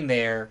just sitting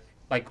there,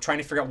 like trying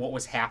to figure out what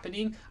was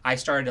happening, I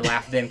started to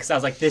laugh then because I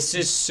was like, "This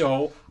is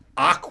so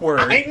awkward.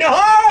 I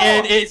know.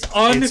 And it's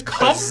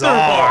uncomfortable.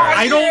 bizarre.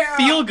 I don't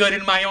feel good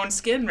in my own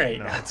skin right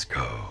now. Let's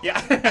go.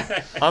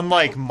 Yeah.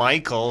 Unlike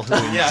Michael, who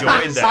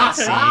enjoyed that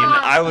scene,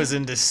 I was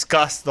in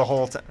disgust the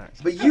whole time.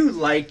 But you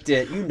liked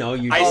it. You know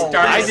you. I did. started,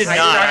 I did not.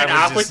 I started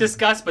was off with just-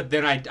 disgust, but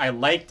then I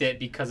liked it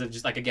because of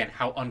just like again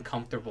how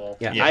uncomfortable.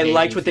 Yeah, Yeah. I it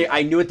liked made what me they.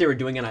 I knew what they were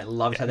doing, and I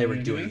loved how they were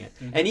doing it.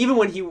 And even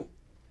when he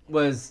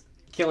was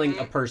killing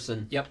a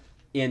person, Yep.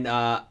 in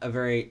a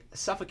very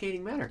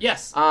suffocating manner.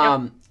 Yes.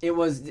 It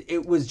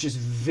was just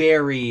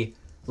very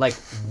like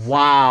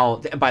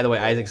wow. By the way,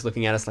 Isaac's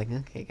looking at us like,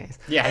 okay, guys.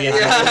 Yeah. Yeah,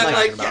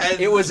 Yeah.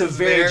 It was a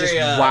very just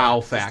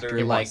wow factor.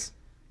 disturbing. Like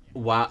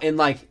wow, and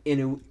like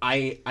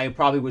I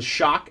probably was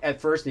shocked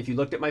at first. If you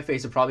looked at my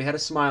face, it probably had a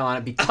smile on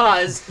it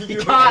because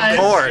Of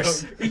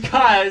course.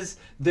 because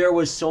there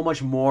was so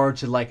much more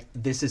to like.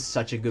 This is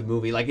such a good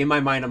movie. Like in my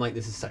mind, I'm like,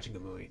 this is such a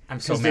good movie. I'm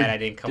so 'Cause mad they're- I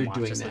didn't come they're watch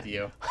doing this that. with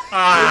you.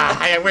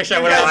 I wish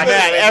I would have watched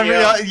Man,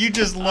 it with you. you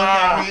just look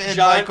at me and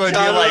John, Mike would be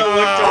John like,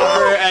 looked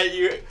over at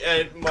you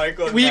at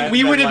Michael. and Matt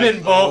We and would have like,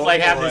 been both oh, like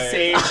have the boy.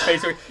 same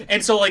face,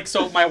 and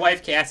so my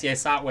wife Cassie, I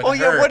saw it with oh her.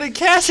 yeah, what did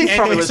Cassie And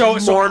from it it?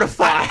 was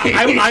mortified.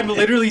 I'm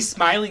literally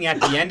smiling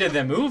at the end of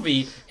the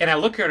movie, and I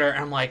look at her and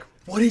I'm like,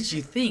 "What did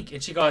you think?"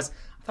 And she goes,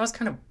 "I thought it was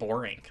kind of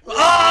boring." Oh,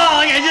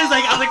 like I was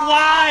like,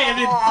 "Why?" And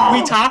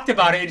then we talked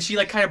about it, and she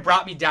like kind of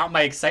brought me down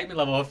my excitement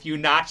level a few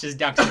notches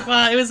down. She's like,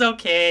 "Well, it was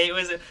okay. It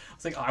was." I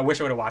was like, "Oh, I wish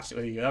I would have watched it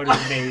with you. That would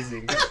have been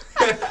amazing."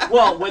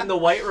 Well, when the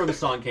White Room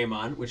song came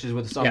on, which is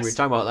what the song we were Yes.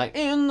 talking about, like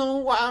in the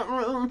White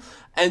Room,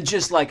 and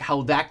just like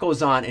how that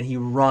goes on and he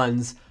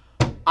runs,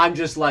 I'm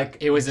just like,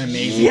 It was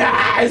amazing.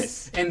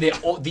 Yes! And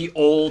the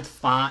old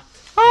font.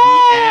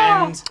 Oh!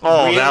 The end.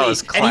 Oh, really, that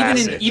was And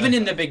classic. even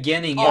in the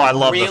beginning, Oh, I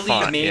love the really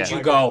font, made yeah.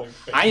 you go,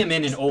 "I am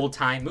in an old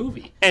time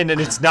movie." And then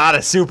it's not a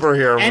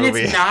superhero And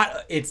movie.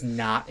 it's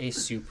not a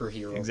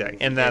superhero Exactly.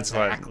 movie. And that's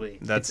exactly.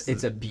 what that's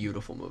it's a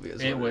beautiful movie.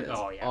 Is It what was. is.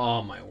 Oh yeah.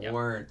 Oh my Yep.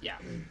 word. Yeah.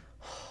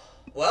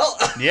 Well,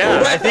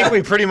 yeah, I think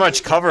we pretty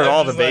much covered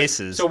all the just like-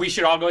 bases. So we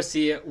should all go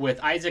see it with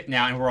Isaac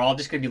now, and we're all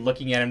just gonna be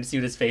looking at him to see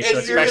what his facial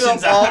and you're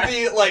expressions gonna all are.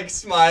 be like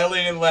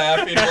smiling and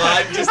laughing while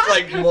I'm just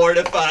like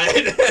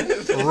mortified.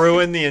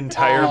 Ruin the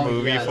entire Oh,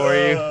 movie yes. for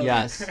you.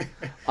 Yes.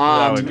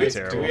 That would Um, be do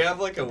terrible. we have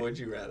like a would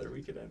you rather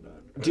we could end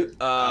on? do,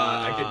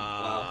 I could.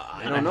 Wow.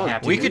 I don't know.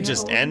 happy We to could know.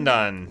 just end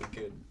on We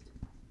could.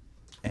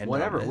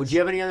 Whatever. on Would this. you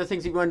have any other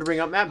things you wanted to bring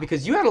up, Matt?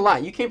 Because you had a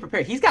lot. You came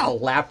prepared. He's got a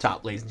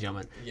laptop, ladies and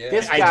gentlemen. Yeah,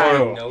 This I guy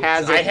do.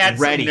 has it I had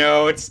ready. some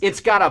notes. It's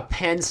got a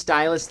pen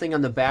stylus thing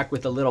on the back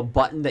with a little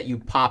button that you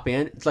pop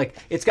in.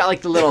 It's got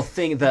like the little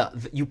thing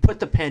you put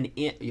the pen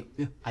in.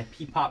 I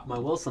popped my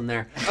Wilson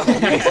there.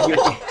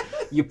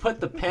 You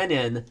put the pen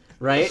in,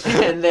 right?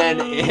 And then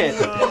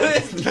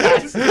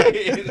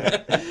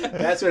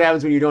that's what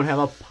happens when you don't have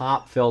a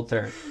pop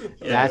filter.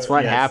 That's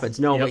what Yes. happens.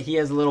 No, Yep. but he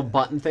has a little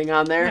button thing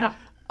on there. Yeah.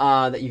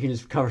 That you can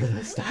just cover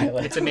the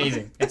stylus. It's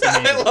amazing. It's I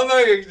amazing. love how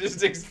you're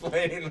just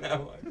explaining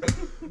that one.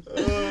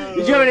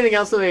 Did you have anything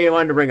else that you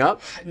wanted to bring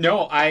up?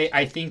 No,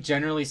 I think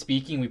generally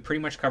speaking, we pretty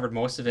much covered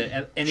most of it.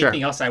 Anything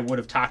Sure. else I would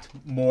have talked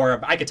more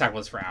about. I could talk about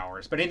this for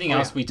hours, but anything Oh,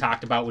 else yeah. we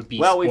talked about would be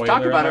Well, we've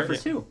talked spoiler about alert. it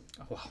for two.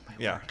 Oh, my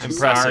Yeah, word. I'm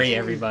impressive. sorry,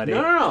 everybody.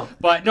 No.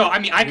 But no, I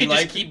mean, I could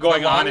like just keep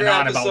going the on and longer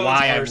on about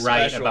why episodes I'm are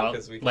right special about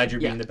 'cause we can- Ledger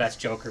Yeah. being the best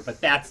Joker. But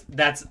that's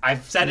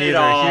I've said Neither it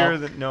all. here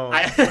than no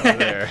I-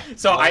 there.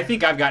 So I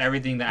think I've got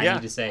everything that I Yeah.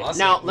 need to say. Awesome.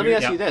 Now, let me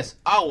ask Yeah. you this.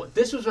 Oh,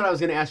 this was what I was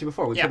going to ask you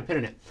before. We Yeah. put a pin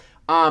in it.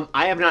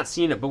 I have not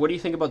seen it, but what do you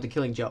think about The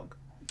Killing Joke?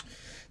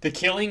 The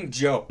Killing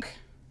Joke.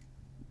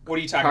 What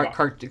are you talking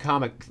about?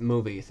 Comic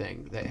movie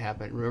thing that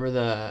happened.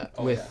 Remember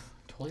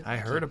I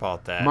heard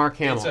about that. Mark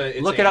Hamill.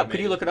 it's Look it up. Could animated.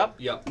 you look it up?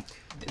 Yep.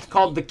 It's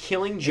called The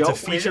Killing Joke. a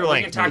feature-length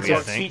We can talk movie, I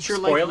about think.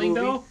 Feature-length spoiling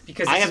movie? though,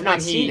 because I this have is not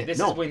when seen he. it, This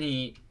no. is when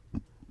he.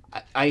 I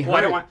Well, I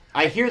heard. don't want-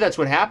 I hear that's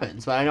what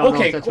happens, but I don't know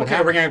Okay, if that's what okay,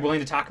 happens. we're willing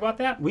to talk about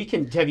that. We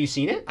can. Have you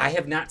seen it? I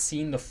have not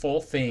seen the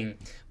full thing,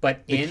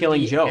 but The in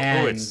Killing the Joke. Oh,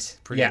 end, Oh, it's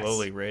pretty yes.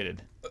 lowly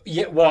rated.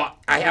 Yeah, well,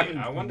 I Wait, haven't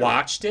I wonder-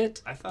 watched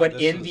it, I thought but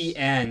this in was- the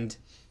end,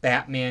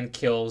 Batman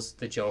kills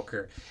the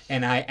Joker,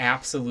 and I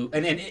absolutely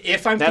and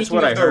if I'm That's thinking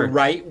what of I the heard.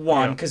 right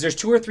one, Yeah. because there's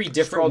 2 or 3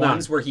 different Scroll down.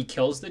 ones where he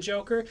kills the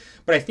Joker,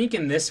 but I think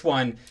in this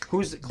one,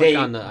 Who's click They-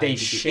 on the? they IMDb.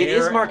 share- It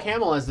is Mark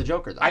Hamill as the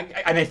Joker, though.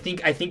 I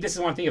think this is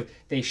one thing of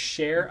they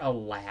share a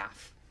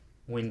laugh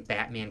when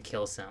Batman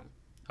kills him.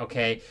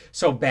 Okay,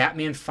 so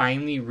Batman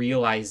finally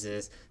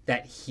realizes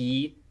that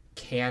he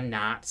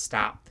cannot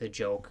stop the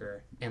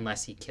Joker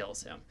unless he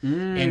kills him,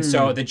 and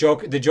so the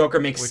Joker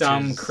makes Which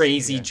some is-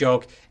 crazy yeah.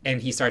 joke,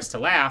 and he starts to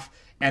laugh,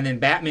 and then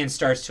Batman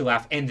starts to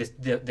laugh, and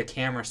the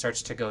camera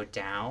starts to go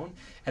down,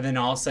 and then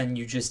all of a sudden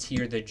you just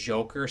hear the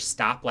Joker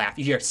stop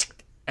laughing. You hear,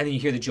 and then you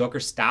hear the Joker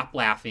stop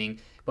laughing,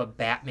 but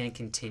Batman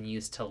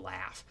continues to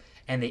laugh.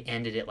 And they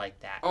ended it like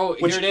that. Oh,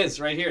 Which- here it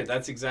is, right here.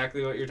 That's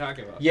exactly what you're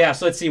talking about. Yeah,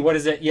 so let's see. What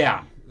is it?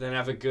 Yeah. Then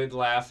have a good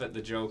laugh at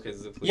the joke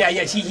as the police. Yeah,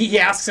 yeah. guy. He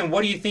asks him,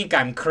 "What do you think?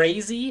 I'm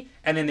crazy?"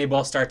 And then they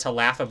both start to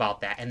laugh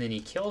about that, and then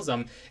he kills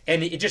him,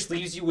 and it just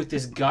leaves you with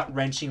this gut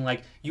wrenching,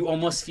 like you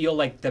almost feel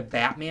like the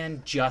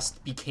Batman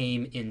just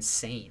became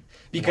insane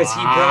because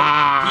he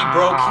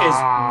broke his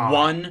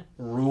one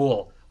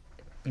rule: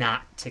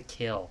 not to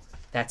kill.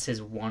 That's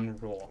his one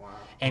rule.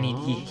 And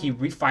he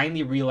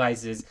finally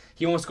realizes,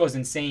 he almost goes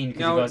insane because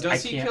Now, he goes, does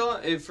I he can't. kill?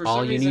 If for All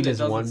some you reason need it is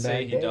doesn't one say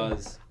bad he day.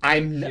 does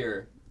I'm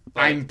here.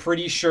 but I'm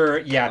pretty sure,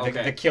 yeah,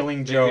 Okay. the killing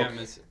maybe joke. I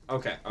missed it.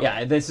 Okay.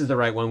 Yeah, this is the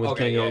right one with Okay,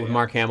 Killing yeah, Joke with yeah.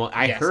 Mark Hamill.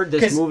 I Yes. heard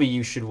this 'Cause- movie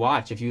you should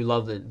watch if you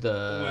love the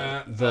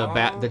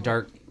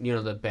dark,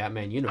 the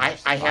Batman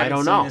universe. I haven't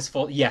don't seen know. this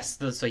full. Yes,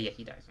 so yeah,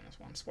 he dies in this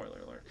one. Spoiler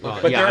alert. Well,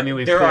 But yeah, there, I mean,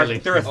 we've there are clearly-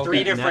 three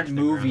Okay. different Next thing,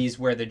 movies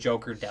where the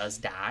Joker does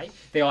die.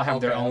 They all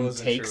have their Okay, I own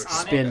wasn't takes sure.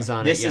 on Spins it.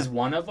 on This it, is yeah.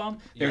 one of them.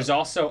 There's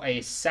also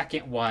a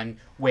second one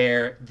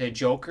where the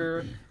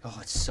Joker. Oh,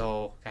 it's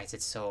so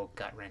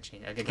gut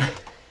wrenching. Again,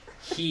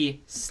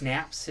 he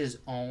snaps his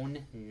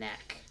own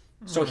neck.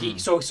 So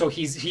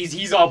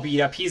he's all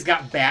beat up. He's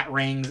got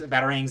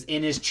batarangs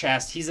in his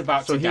chest. He's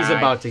about So to die. he's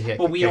about to hit.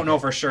 But we don't know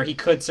for sure. He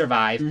could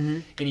survive, Mm-hmm.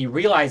 and he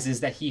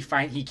realizes that he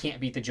can't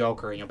beat the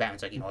Joker.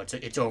 Batman's like,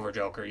 it's over,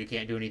 Joker. You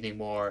can't do anything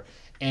more.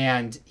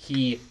 And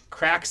he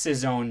cracks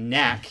his own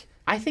neck.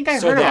 I think I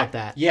so heard about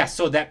that. Yeah,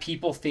 so that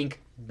people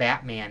think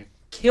Batman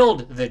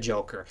killed the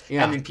Joker,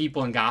 Yeah. and then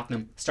people in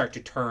Gotham start to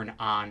turn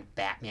on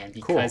Batman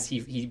because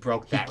he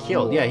broke that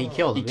Killed. rule. Yeah, he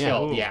killed He him.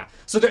 killed, yeah.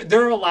 So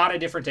there are a lot of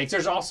different takes.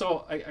 There's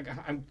also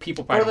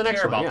people probably Go to the don't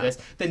next care one, about yeah. this.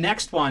 The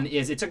next one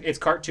is it's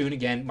cartoon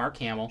again, Mark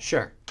Hamill.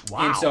 Sure.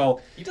 And so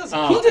He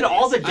doesn't. he did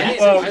all the deaths.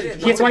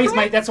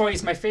 that's why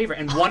he's my favorite.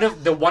 And one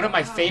of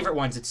my favorite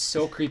ones. It's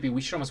so creepy.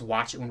 We should almost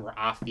watch it when we're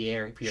off the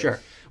air, Peter. Sure.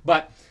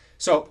 But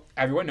so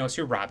everyone knows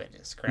who Robin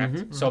is, correct?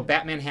 Mm-hmm. So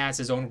Batman has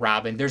his own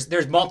Robin.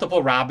 There's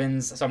multiple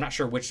Robins. So I'm not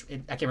sure which. I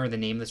can't remember the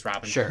name of this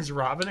Robin. Sure. Is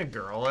Robin a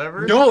girl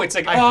ever? No, it's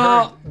like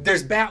I heard.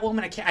 there's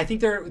Batwoman. I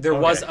think there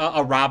was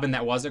a Robin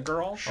that was a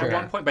girl at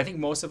one point, but I think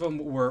most of them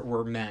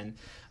were men.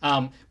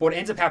 But what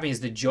ends up happening is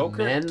the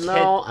Joker. Men,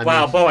 though? I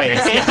wow, mean- boys,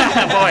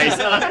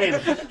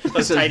 boys,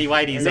 those tidy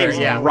whities there. name's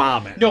Yeah,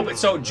 Robin. No, but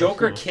so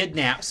Joker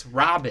kidnaps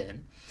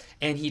Robin,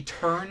 and he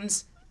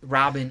turns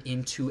Robin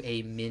into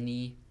a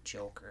mini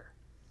Joker.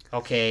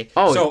 Okay.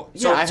 Oh, so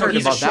yeah, I heard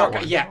he's about a that short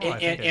one. Yeah, Oh, I think I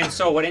and did.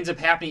 so what ends up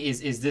happening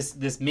is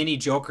this mini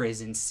Joker is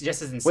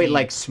just as insane. Wait,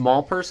 like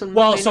small person?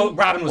 Well, maybe? so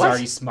Robin was What?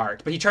 already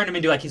smart, but he turned him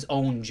into like his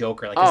own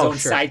Joker, like his Oh, own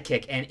sure.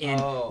 sidekick. And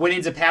Oh. what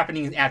ends up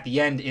happening at the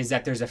end is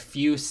that there's a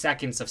few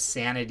seconds of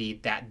sanity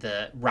that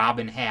the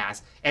Robin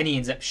has, and he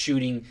ends up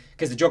shooting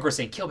because the Joker was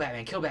saying kill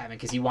Batman,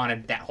 because he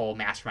wanted that whole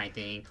mastermind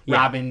thing. Yeah.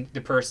 Robin,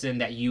 the person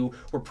that you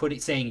were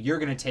saying you're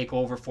gonna take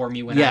over for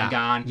me when Yeah, I'm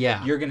gone.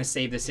 yeah. You're gonna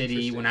save the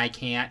city when I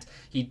can't.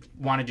 He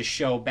wanted to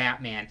show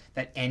Batman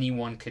that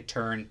anyone could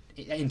turn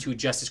into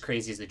just as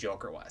crazy as the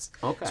Joker was.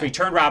 Okay. So he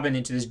turned Robin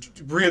into this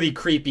really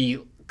creepy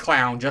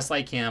clown just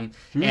like him,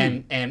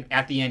 and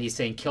at the end he's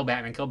saying kill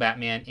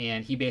Batman,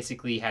 and he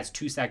basically has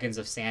 2 seconds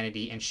of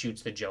sanity and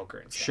shoots the Joker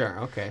instead. Sure.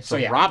 Okay. So, So,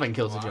 yeah. Robin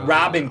kills the Joker.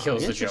 Robin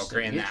kills the Interesting, Joker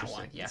in that interesting.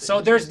 one. Yeah.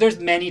 So there's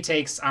many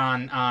takes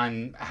on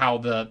how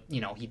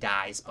he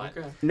dies, but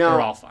Okay. No.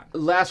 they're all fun.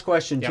 Last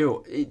question Yep.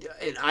 too.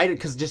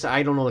 Because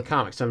I don't know the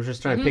comics, so I'm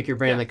just trying to pick your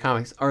brain on the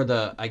comics or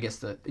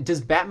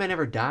does Batman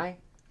ever die?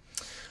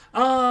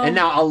 And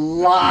now a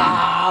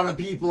lot of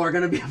people are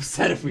going to be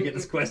upset if we get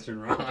this question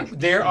wrong.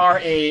 There are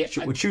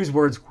We choose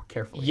words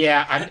carefully.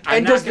 yeah. I'm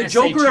And not does the gonna say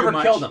Joker too ever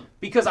much. kill them?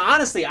 Because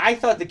honestly, I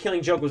thought the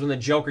killing joke was when the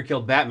Joker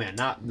killed Batman,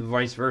 not the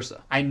vice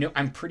versa.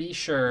 I'm pretty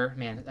sure,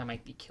 man, that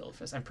might be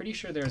Killfist. I'm pretty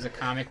sure there's a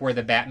comic where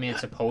the Batman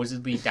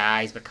supposedly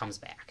dies but comes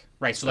back.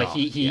 Right, so like Oh,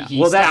 he yeah. he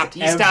Well, that's stopped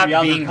he every stopped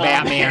other being comic.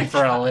 Batman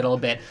for a little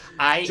bit.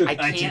 I Took a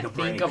can't break.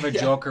 think of a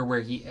Joker where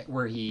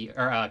he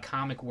or a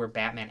comic where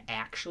Batman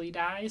actually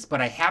dies,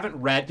 but I haven't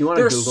read. You wanna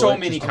There's Google so it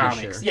many just to be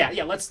comics. sure?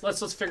 Yeah,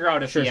 let's figure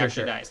out if he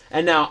actually dies.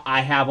 And now I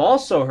have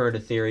also heard a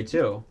theory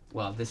too.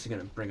 Well, this is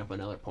going to bring up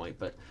another point,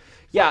 but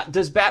yeah,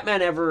 does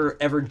Batman ever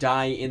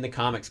die in the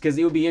comics? Because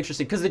it would be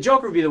interesting. Because the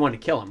Joker would be the one to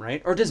kill him,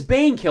 right? Or does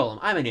Bane kill him?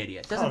 I'm an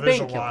idiot. Doesn't Oh, there's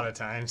Bane a kill lot him? of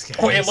times, guys.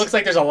 Oh, it looks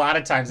like there's a lot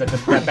of times that the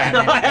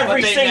Batman.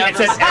 Every it single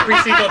says every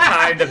single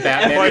time the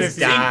Batman Every has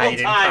died in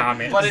single time.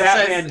 comics. But it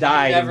Batman says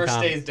died he in never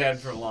comics. stays dead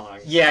for long.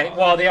 Yeah,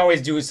 well, they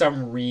always do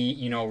some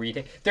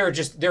retake. There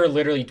are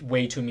literally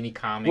way too many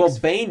comics. Well,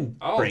 Bane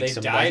Oh, breaks they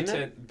him, died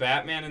doesn't it?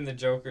 Batman and the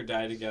Joker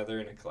die together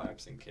in a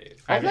collapsing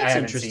cave. Oh, I that's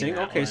haven't interesting. seen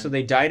that Okay, one. so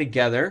they die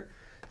together.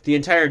 The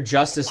entire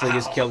Justice League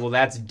is killed. Well,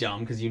 that's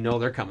dumb because you know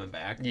they're coming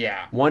back.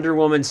 Yeah. Wonder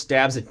Woman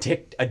stabs a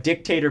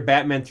dictator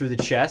Batman through the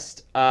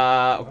chest.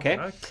 Okay.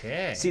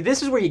 Okay. See,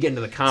 this is where you get into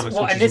the comics.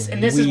 Well, which and is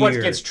this is what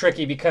weird. gets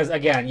tricky because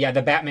again, yeah,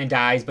 the Batman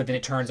dies, but then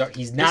it turns out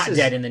he's not is-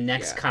 dead in the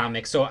next yeah.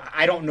 comic. So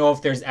I don't know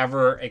if there's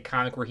ever a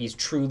comic where he's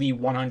truly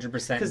 100%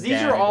 Because dead.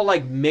 these are all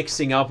like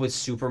mixing up with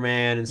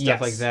Superman and stuff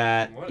Yes. like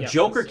that. What is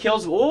Joker this?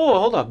 kills. Oh,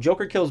 hold up.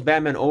 Joker kills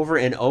Batman over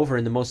and over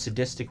in the most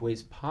sadistic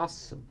ways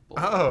possible.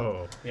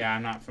 Oh. Yeah,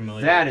 I'm not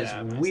familiar. That with is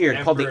that. weird.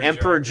 Called the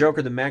Emperor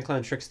Joker. The Mad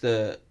Clown tricks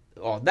the.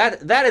 Oh,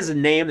 that is a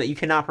name that you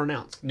cannot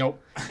pronounce.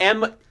 Nope.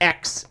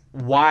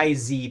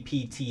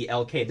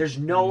 MXYZPTLK. There's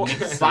no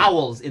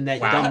vowels in that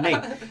Wow. dumb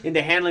name.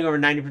 Into handling over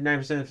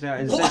 99% of the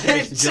time. Essentially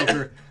makes the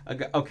Joker.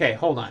 Okay,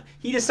 hold on.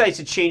 He decides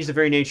to change the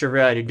very nature of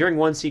reality. During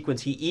one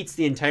sequence, he eats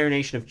the entire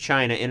nation of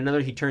China. In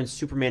another, he turns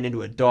Superman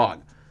into a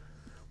dog.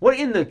 What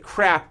in the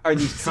crap are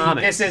these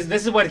comics?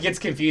 This is what gets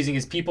confusing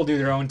is people do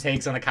their own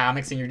takes on the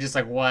comics and you're just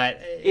like, what?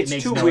 It's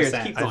makes too no weird.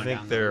 sense. Keep I going think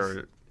down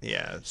there,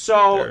 yeah.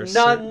 So there are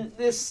certain- none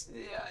this.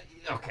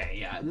 Okay,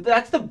 yeah,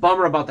 that's the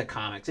bummer about the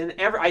comics, and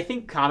I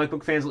think comic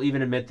book fans will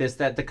even admit this,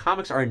 that the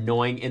comics are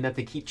annoying in that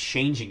they keep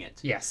changing it.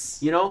 Yes.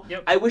 You know,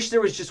 Yep. I wish there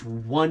was just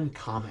one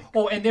comic.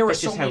 Oh, and there were that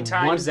so just many had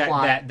times one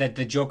plot. that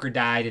the Joker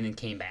died and then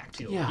came back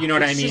too. Yeah, You know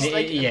what I it's mean? just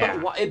like-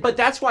 Yeah. But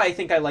that's why I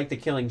think I like the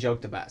Killing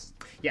Joke the best,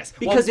 Yes.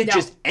 because Well, it now-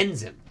 just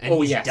ends him and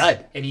oh he's yes,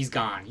 dead. and he's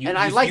gone. And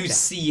I like you that.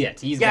 see it.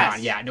 He's Yes.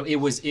 gone. Yeah. No, it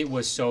was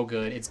so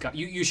good. It's got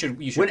you should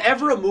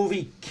Whenever a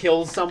movie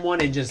kills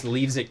someone and just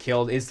leaves it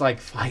killed, it's like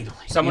finally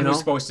someone you know? who's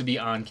supposed to be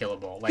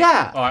unkillable. Like,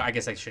 Yeah. Oh, I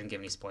guess I shouldn't give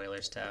any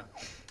spoilers to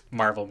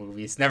Marvel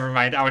movies. Never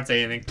mind. I won't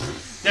say anything.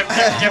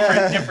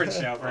 Different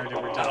show for a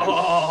different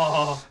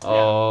time.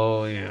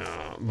 Oh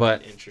yeah,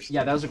 but Interesting.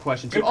 yeah, that was a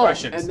question too. Good Oh,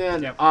 questions. and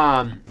then Yep.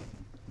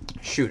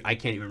 shoot, I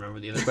can't even remember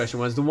what the other question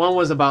was. The one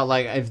was about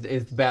like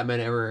if Batman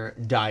ever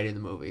died in the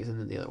movies, and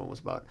then the other one was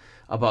about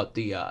what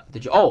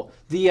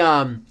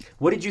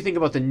did you think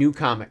about the new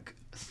comic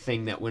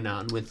thing that went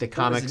on with the What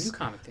was comics? the new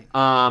comic thing?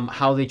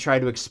 How they tried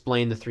to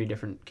explain the 3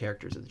 different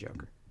characters of the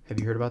Joker. Have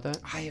you heard about that?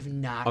 I have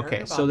not heard Okay,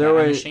 about so that. there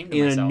I'm was ashamed of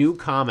in a myself. new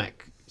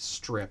comic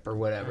strip or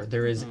whatever.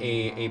 There is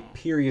a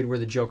period where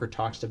the Joker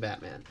talks to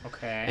Batman.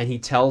 Okay. And he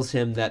tells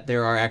him that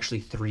there are actually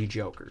 3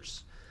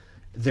 Jokers.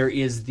 There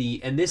is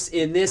and this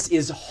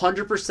is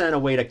 100% a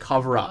way to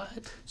cover up.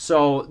 What?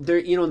 So there,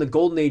 in the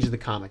golden age of the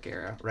comic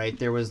era, right?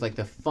 There was like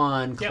the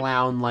fun Yep.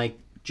 clown-like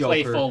Joker,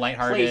 Playful,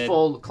 lighthearted.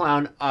 playful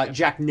clown,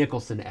 Jack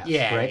Nicholson-esque,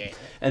 Yeah, right? yeah, yeah.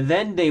 And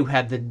then they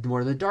had more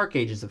of the dark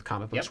ages of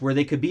comic books Yep. where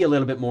they could be a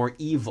little bit more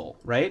evil,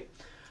 right?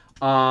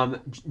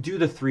 Do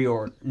the 3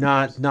 or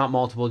not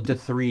multiple, the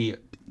three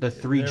There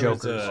was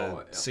Jokers.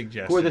 a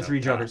suggestion Who are the of 3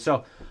 that. Jokers?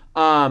 So,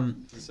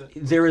 Is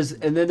it? there was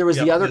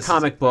Yep, the other this is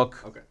comic book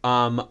Okay.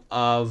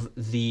 of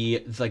the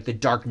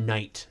Dark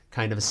Knight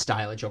kind of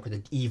style of Joker,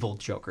 the evil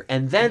Joker,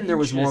 and then there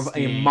was more of a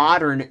Interesting.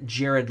 modern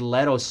Jared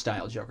Leto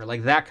style Joker,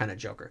 like that kind of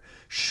Joker,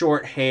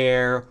 short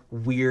hair,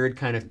 weird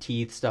kind of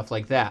teeth, stuff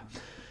like that,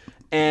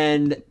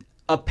 and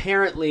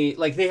apparently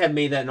like they had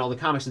made that in all the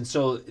comics, and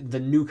so the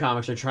new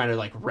comics are trying to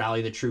like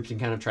rally the troops and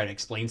kind of try to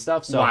explain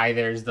stuff. So why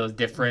there's those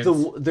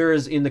different. there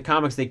is in the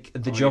comics the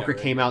Joker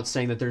right. came out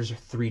saying that there's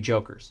 3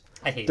 Jokers.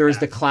 I hate There's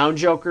that. the clown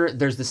Joker,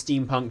 there's the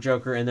steampunk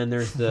Joker, and then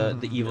there's the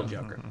evil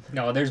Joker.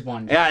 No, there's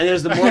one. Yeah, and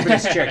there's the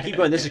Morbidus chair. Keep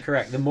going. This is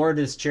correct. The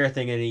Morbidus chair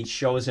thing, and he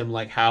shows him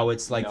like how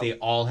it's like Yep. they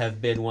all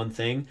have been one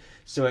thing.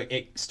 So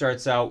it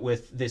starts out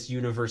with this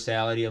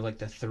universality of like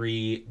the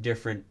 3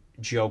 different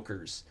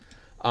Jokers.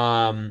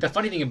 The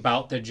funny thing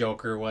about the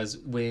Joker was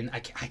when I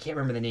can't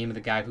remember the name of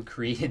the guy who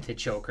created the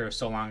Joker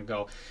so long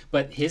ago,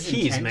 but his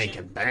He's intention.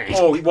 making bank.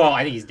 Oh well,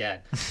 I think he's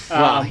dead.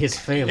 Well, his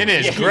family. In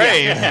his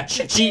grave.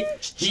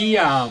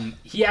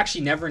 He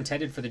actually never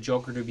intended for the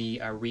Joker to be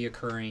a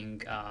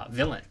reoccurring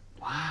villain.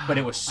 Wow. But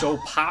it was so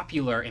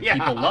popular and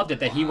people loved it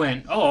that he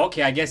went, oh,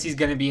 okay, I guess he's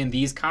going to be in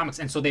these comics.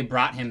 And so they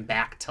brought him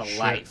back to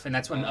life. And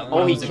that's when.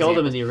 Oh, he killed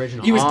him in the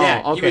original. He was Oh,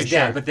 dead. okay, he was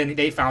dead. sure. But then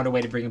they found a way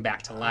to bring him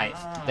back to life.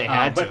 They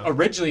had But to.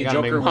 originally, Gotta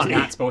make Joker was money.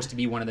 not supposed to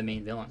be one of the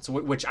main villains,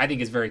 which I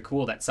think is very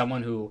cool that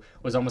someone who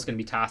was almost going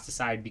to be tossed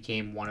aside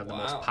became one of the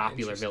most Wow,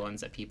 popular interesting.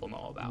 villains that people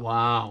know about.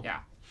 Wow. Yeah.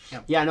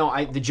 Yeah,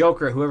 no, the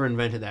Joker, whoever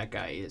invented that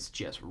guy, is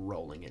just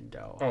rolling in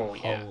dough. Oh,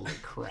 yeah. Holy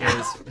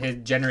crap. His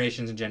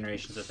generations and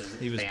generations of his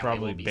He was family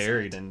probably will be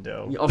buried set. in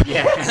dough. Oh,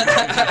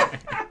 Yeah.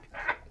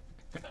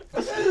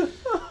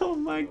 Oh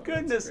my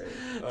goodness,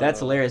 that's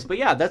hilarious. But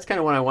yeah, that's kind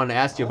of what I wanted to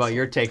ask you about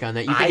your take on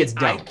that. You think it's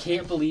I dumb?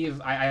 can't believe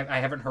I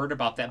haven't heard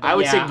about that. But I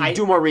would yeah, say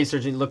do more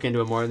research and look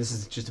into it more. This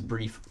is just a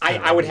brief.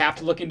 I would have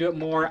to look into it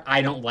more.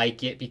 I don't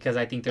like it because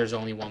I think there's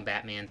only one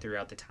Batman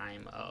throughout the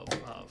time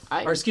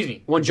or excuse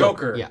me, one Joker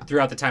Joker, yeah.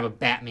 throughout the time of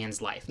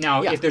Batman's life.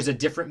 Now, Yeah. if there's a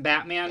different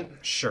Batman,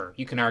 sure,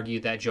 you can argue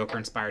that Joker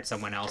inspired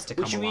someone else to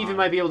come Which you along. even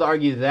might be able to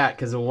argue that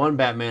because the one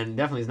Batman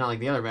definitely is not like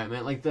the other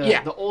Batman. Like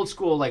the old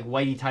school like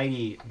whitey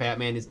tighty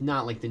Batman is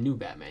not like the new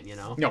Batman. You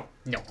know. No,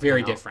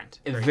 very You know, different.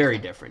 It's very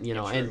different, you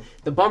know. And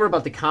the bummer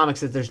about the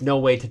comics is there's no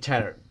way to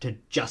try to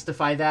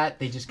justify that.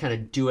 They just kind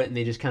of do it, and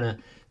they just kind of.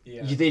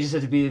 Yeah. They just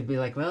have to be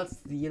like, well, it's,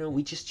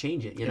 we just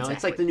change it. It's like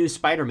Exactly. the new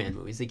Spider-Man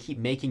movies. They keep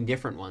making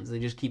different ones. They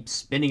just keep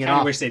spinning it I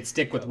off. wish they'd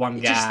stick with one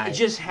guy.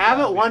 Just have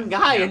it one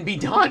guy and be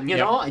done. You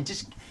Yep. know,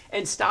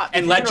 and stop.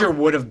 And if you're Ledger gonna-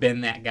 would have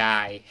been that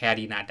guy had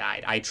he not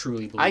died. I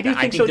truly believe I do that.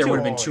 I think think so there too. would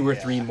have been 2 or yeah.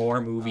 3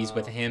 more movies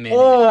with him,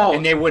 Oh.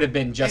 and they would have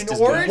been just An as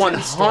good. origin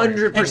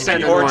 100%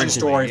 And an the origin origin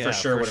story Yeah, for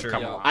sure for would have sure.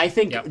 come Yeah. along. I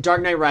think Yep.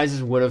 Dark Knight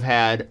Rises would have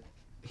had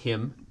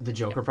him, the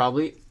Joker,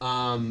 probably,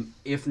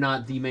 if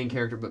not the main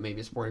character, but maybe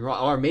a supporting role,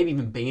 or maybe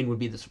even Bane would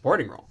be the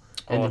supporting role,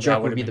 and Oh, the that Joker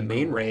would would have be the been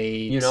main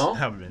great. role. You know,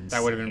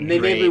 That would have been they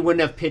great. maybe wouldn't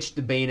have pitched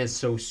the Bane as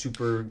so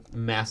super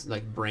mass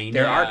like brain.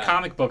 There Yeah. are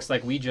comic books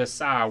like we just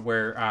saw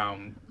where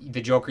the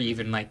Joker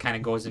even like kind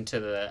of goes into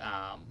the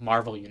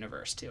Marvel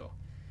universe too.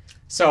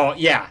 So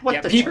yeah,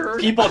 What the people,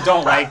 turd? people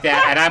don't like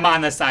that, and I'm on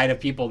the side of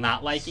people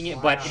not liking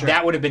it. But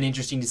that would have been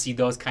interesting to see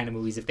those kind of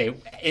movies if they,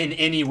 in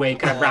any way,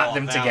 could have brought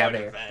them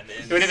together.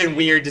 It would have been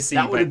weird to see.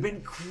 That would have but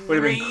been crazy. would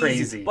have been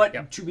crazy. But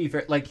Yep. to be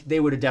fair, like they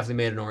would have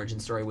definitely made an origin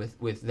story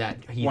with that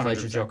Heath 100%.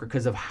 Ledger Joker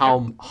because of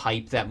how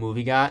hype that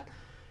movie got.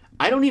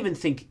 I don't even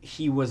think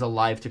he was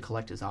alive to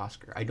collect his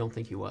Oscar. I don't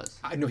think he was.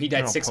 I know he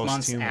died No, 6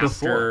 months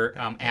posthumous.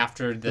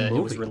 after it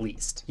was movie.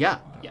 released. Yeah.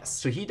 Yes.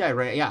 So he died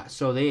right. Yeah.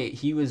 So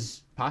he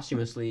was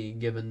posthumously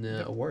given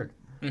the award.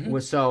 Mm-hmm.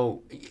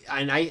 So,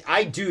 and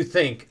I do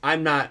think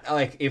I'm not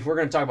like if we're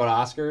gonna talk about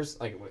Oscars,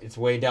 like it's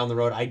way down the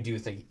road. I do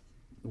think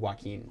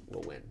Joaquin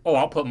will win. Oh,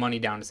 I'll put money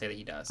down to say that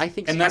he does. I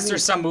think so. unless I mean-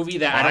 there's some movie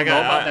that Well, I don't know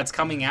I got- about that's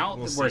coming out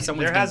We'll where see.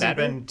 someone's There been hasn't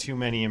better. been too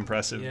many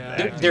impressive. Yeah.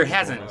 There, acting there so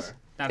hasn't. far.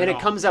 Not And at it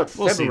all. comes out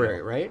We'll see, February,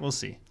 though. right? We'll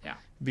see. Yeah.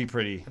 Be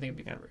pretty. I think it'd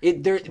be yeah.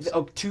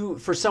 February.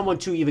 For someone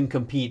to even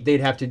compete,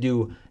 they'd have to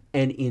do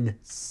an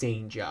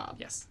insane job.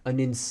 Yes. An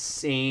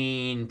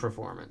insane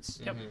performance.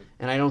 Yep.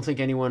 And I don't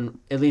think anyone,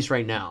 at least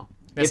right now,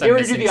 Guess if they I'm were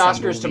to do missing the some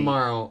Oscars movie.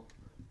 tomorrow,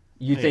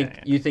 you Yeah, think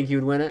yeah. you think he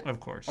would win it?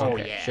 Of course. Oh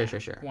Okay, yeah. sure.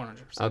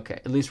 100%. Okay,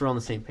 at least we're on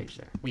the same page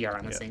there. We are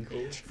on the Yeah. same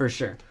page. For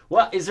sure.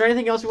 Well, is there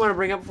anything else we want to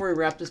bring up before we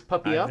wrap this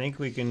puppy I up? think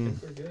we can.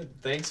 We're good.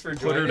 Thanks for her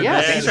joining. to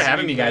Yeah, bed. Thanks for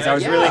having me, guys. I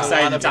was Yeah, really a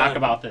excited lot to of talk fun.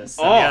 about this.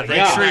 Oh, Yeah,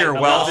 thanks for your Yeah.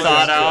 well Yeah.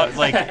 thought out.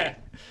 Like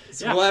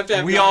We'll have to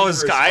have we time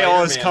always, for I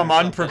always Spider-Man come or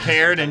something.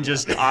 unprepared and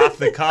just off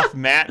the cuff.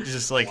 Matt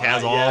just like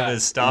has all of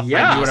his stuff.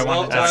 Yeah. I do what I We'll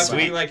want. have That's to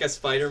do sweet. like a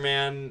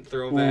Spider-Man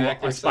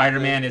throwback. Ooh, or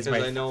Spider-Man is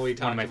because my- I know we one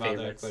talked of my about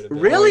favorites. that quite a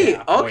bit. Really?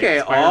 Oh, yeah. Okay.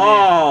 Spider-Man.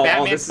 Oh,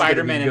 Batman, this is gonna be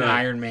Spider-Man, and good.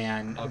 Iron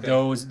Man. Okay.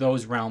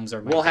 Those realms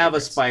are my We'll have a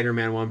favorites.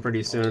 Spider-Man one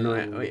pretty soon.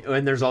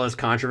 When there's all this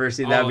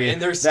controversy, Oh, that'd be and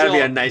they're that'd be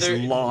a still- nice they're-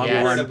 long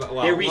Yes. one.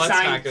 Well, They let's not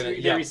resigned. gonna- They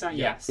yeah. resigned.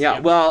 Yes. Yeah,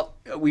 Yep. well,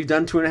 we've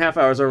done 2.5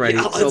 hours already.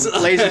 Yeah, so,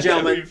 let's- ladies and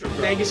gentlemen, We've-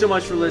 thank you so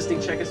much for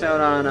listening. Check us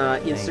out on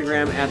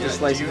Instagram at the Yeah,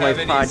 Slice do of you have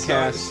Life any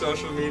podcast.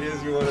 social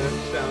medias you want to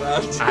shout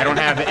out to? I don't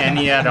have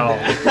any at all.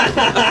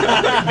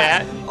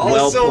 Matt,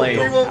 Well Also, played.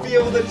 we won't be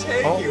able to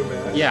tag Oh. you,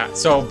 man. Yeah,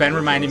 so Ben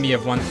reminded me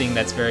of one thing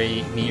that's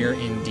very near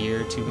and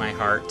dear to my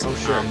heart. Oh,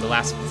 sure. The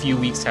last few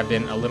weeks have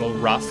been a little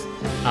rough,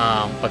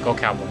 but go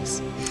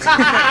Cowboys.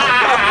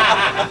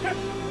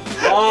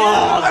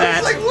 Oh, I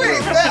was like,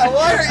 wait, Matt,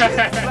 why are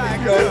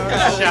you? Go,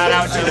 Cowboys. Shout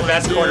out to the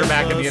best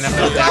quarterback in the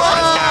NFL, Dak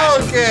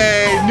Prescott.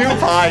 okay, new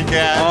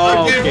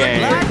podcast. okay.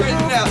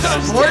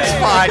 Sports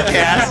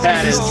podcast.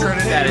 That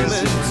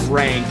is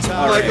ranked.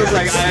 All right. Michael's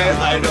like,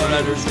 I don't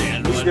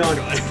understand. We don't.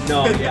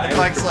 No, yeah.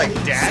 Mike's like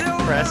Dak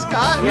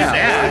Prescott.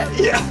 Yeah.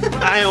 Who's that?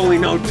 I only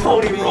know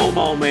Tony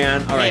Romo,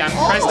 man. All right. I'm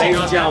impressed Ladies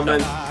you and know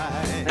gentlemen.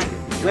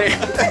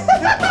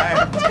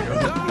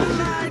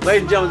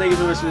 Ladies and gentlemen, thank you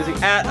so much for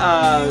listening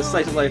at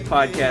Slice of Life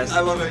Podcast. I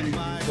love how you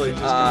like,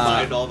 just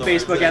combined all the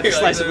Facebook words. at the Like,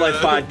 Slice of Life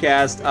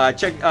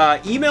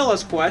Podcast. Email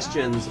us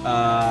questions,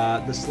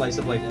 the Slice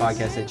of Life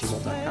Podcast at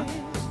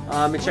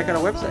gmail.com. And check out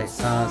our website,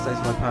 Slice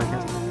of Life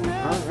Podcast.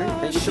 All right,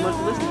 thank you so much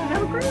for listening.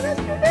 Have a great rest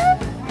of your day.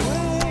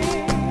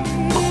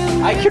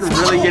 I can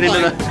really get into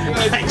the.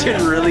 I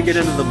can really get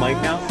into the mic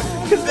now.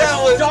 Because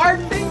That was-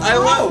 darn thing. I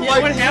love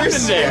like what happened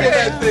there?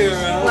 That thing,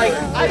 man. Like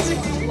Isaac.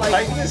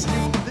 Like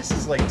This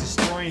is like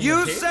destroying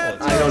You the said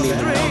table. I don't even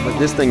know, but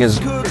this thing is.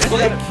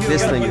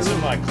 This thing is. Put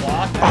my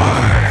clock.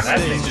 That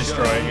thing's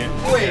destroying it.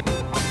 Wait.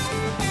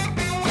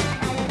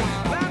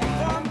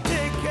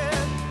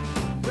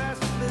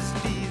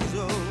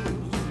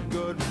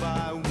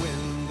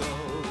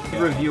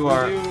 Review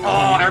our. Oh,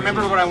 I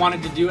remember what I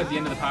wanted to do at the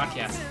end of the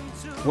podcast.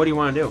 What do you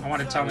want to do? I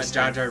wanted to tell him that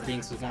Jar Jar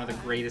Binks was one of the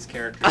greatest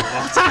characters of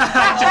all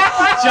time.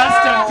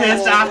 just to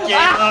piss off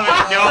Caleb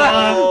and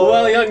Noah.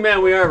 Well, young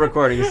man, we are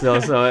recording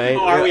still, so.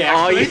 are we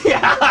actually?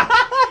 yeah.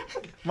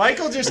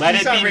 Michael just Let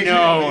keeps it on be recording.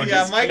 known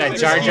Yeah, Michael that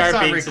just Jar keeps Jar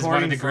on Binks is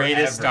one of the recording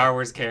greatest forever. Star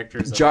Wars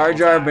characters of Jar all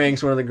Jar time.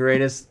 Binks, one of the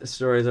greatest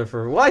stories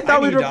ever. Well, I thought I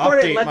we'd need to record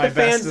it. update Let my the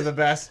fans. best of the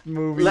best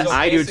movies. Let-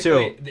 I do too.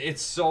 Basically,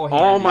 It's so handy.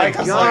 Oh my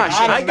Michael's gosh!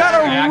 like, I gotta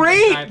automatic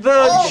rate time- the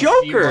Oh, see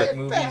Joker. what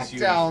movies Back you-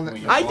 down.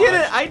 you I did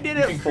watch. it. I did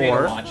You it can create a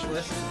for. watch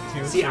list,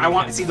 too, See, so I you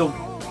want can- see the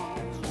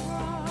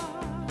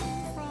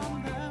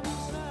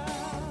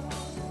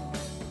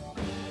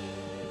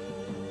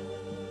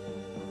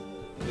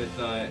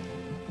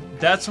With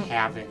That's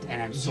haven't,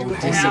 and I'm so You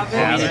disappointed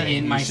haven't?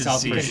 in You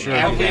myself should see because it. Sure.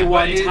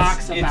 everyone But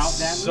talks it's about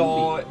that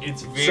so movie.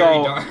 it's very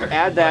So dark.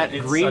 add that but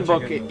it's Green such a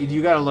Book. good movie.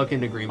 You gotta look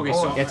into Green Book. Okay,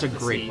 so it's a let's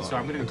great see. book. So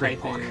I'm gonna A great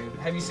type book. in.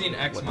 Have you seen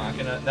Ex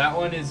Machina? That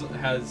one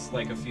has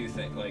like a few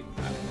things. Like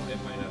I don't know,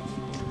 it might have.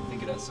 I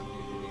think it has some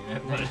nudity in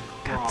it. But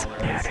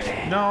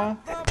no.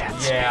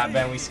 yeah,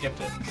 Ben, we skipped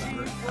it.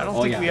 I don't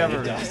Oh, think yeah, we it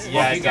ever. does. Well,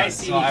 Yeah, if it you guys does.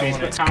 see So I any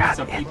Facebook wanna- comments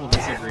of people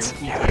disagree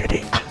with me,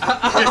 okay,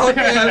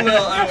 I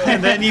will.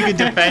 And then you can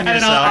defend I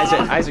don't know.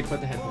 yourself. Isaac,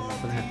 put the headphones on.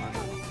 Put the headphones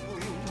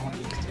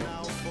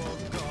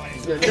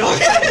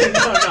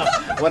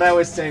on. No. What I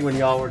was saying when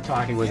y'all were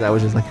talking was I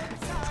was just like,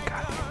 it's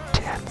got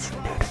intense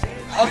nudity.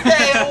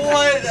 Okay,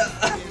 what?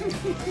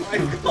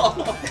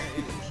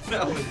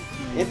 That was-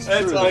 It's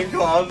That's true.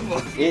 uncalled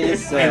for. It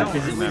is. I don't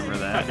remember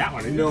that. that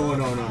one.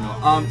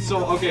 No.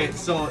 So okay,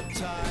 so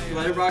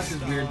Letterboxd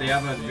is weird. They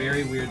have a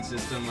very weird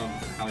system of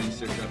how you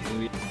search up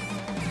movies.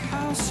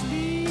 I'll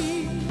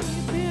sleep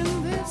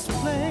in this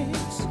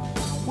place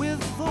with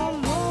the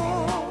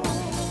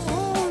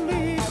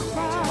lonely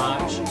crowd.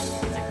 Much.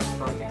 It's like the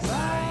perfect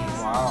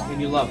size. Wow. And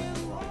you love it.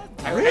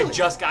 I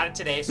just got it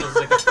today, so it's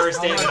like the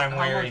first day that I'm How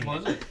wearing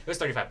much it. was it? It was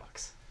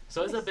 $35.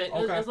 So it was a bit. It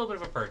was Okay. a little bit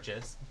of a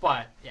purchase,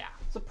 but yeah.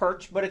 It's a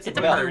perch, but it's It's a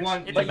a belt. perch.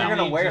 One, It's but a you're belt.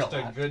 gonna wear just it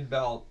a a lot. good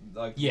belt,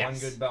 like Yes. one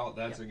good belt.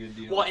 That's a good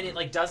deal. Well, and it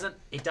like doesn't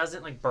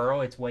like burrow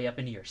its way up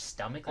into your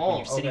stomach like when Oh,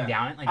 you're sitting okay.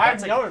 down. Like I've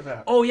that's like, noticed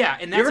that. oh yeah,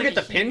 and that's You ever like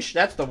get a the huge- pinch?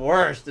 That's the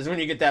worst. Is when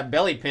you get that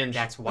belly pinch.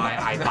 That's why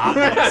I bought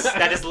this.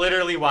 That is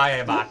literally why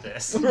I bought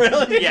this.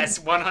 Really? Yes,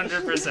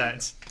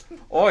 100%.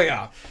 Oh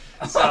yeah.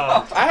 So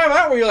I have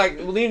that where you like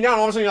lean down,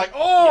 all of a sudden you're like,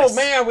 oh Yes.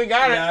 man, we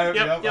got it. yeah, Yep,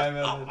 yep, yep. I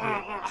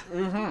have that too.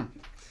 Mm-hmm.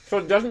 So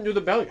it doesn't do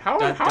the belly. How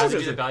that how doesn't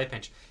does do the it? belly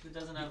pinch. It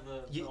doesn't have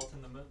the You- belt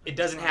in the middle. It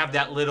doesn't have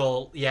that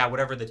little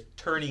whatever the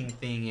turning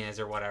thing is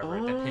or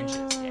whatever that pinches.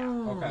 Yeah.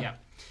 Okay. Yeah.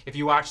 If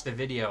you watch the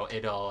video,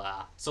 it'll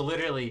so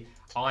literally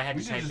all I had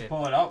We to should type just in.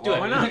 pull it up. Do it.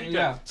 while Why we- not?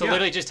 Yeah. So Yeah.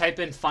 literally just type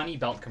in funny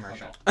belt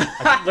commercial.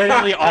 That's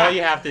literally all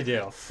you have to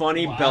do.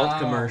 Funny belt Wow.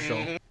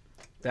 commercial.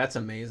 That's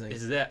amazing.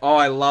 This is it. Oh,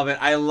 I love it.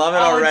 I love it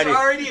Oh, already. it's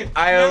already.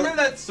 I Remember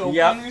that soap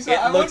Yep, one we saw? it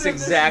I looks wonder if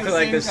this is exactly the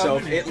like same the soap.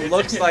 company. It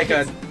looks like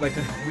a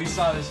We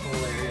saw this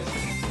hilarious.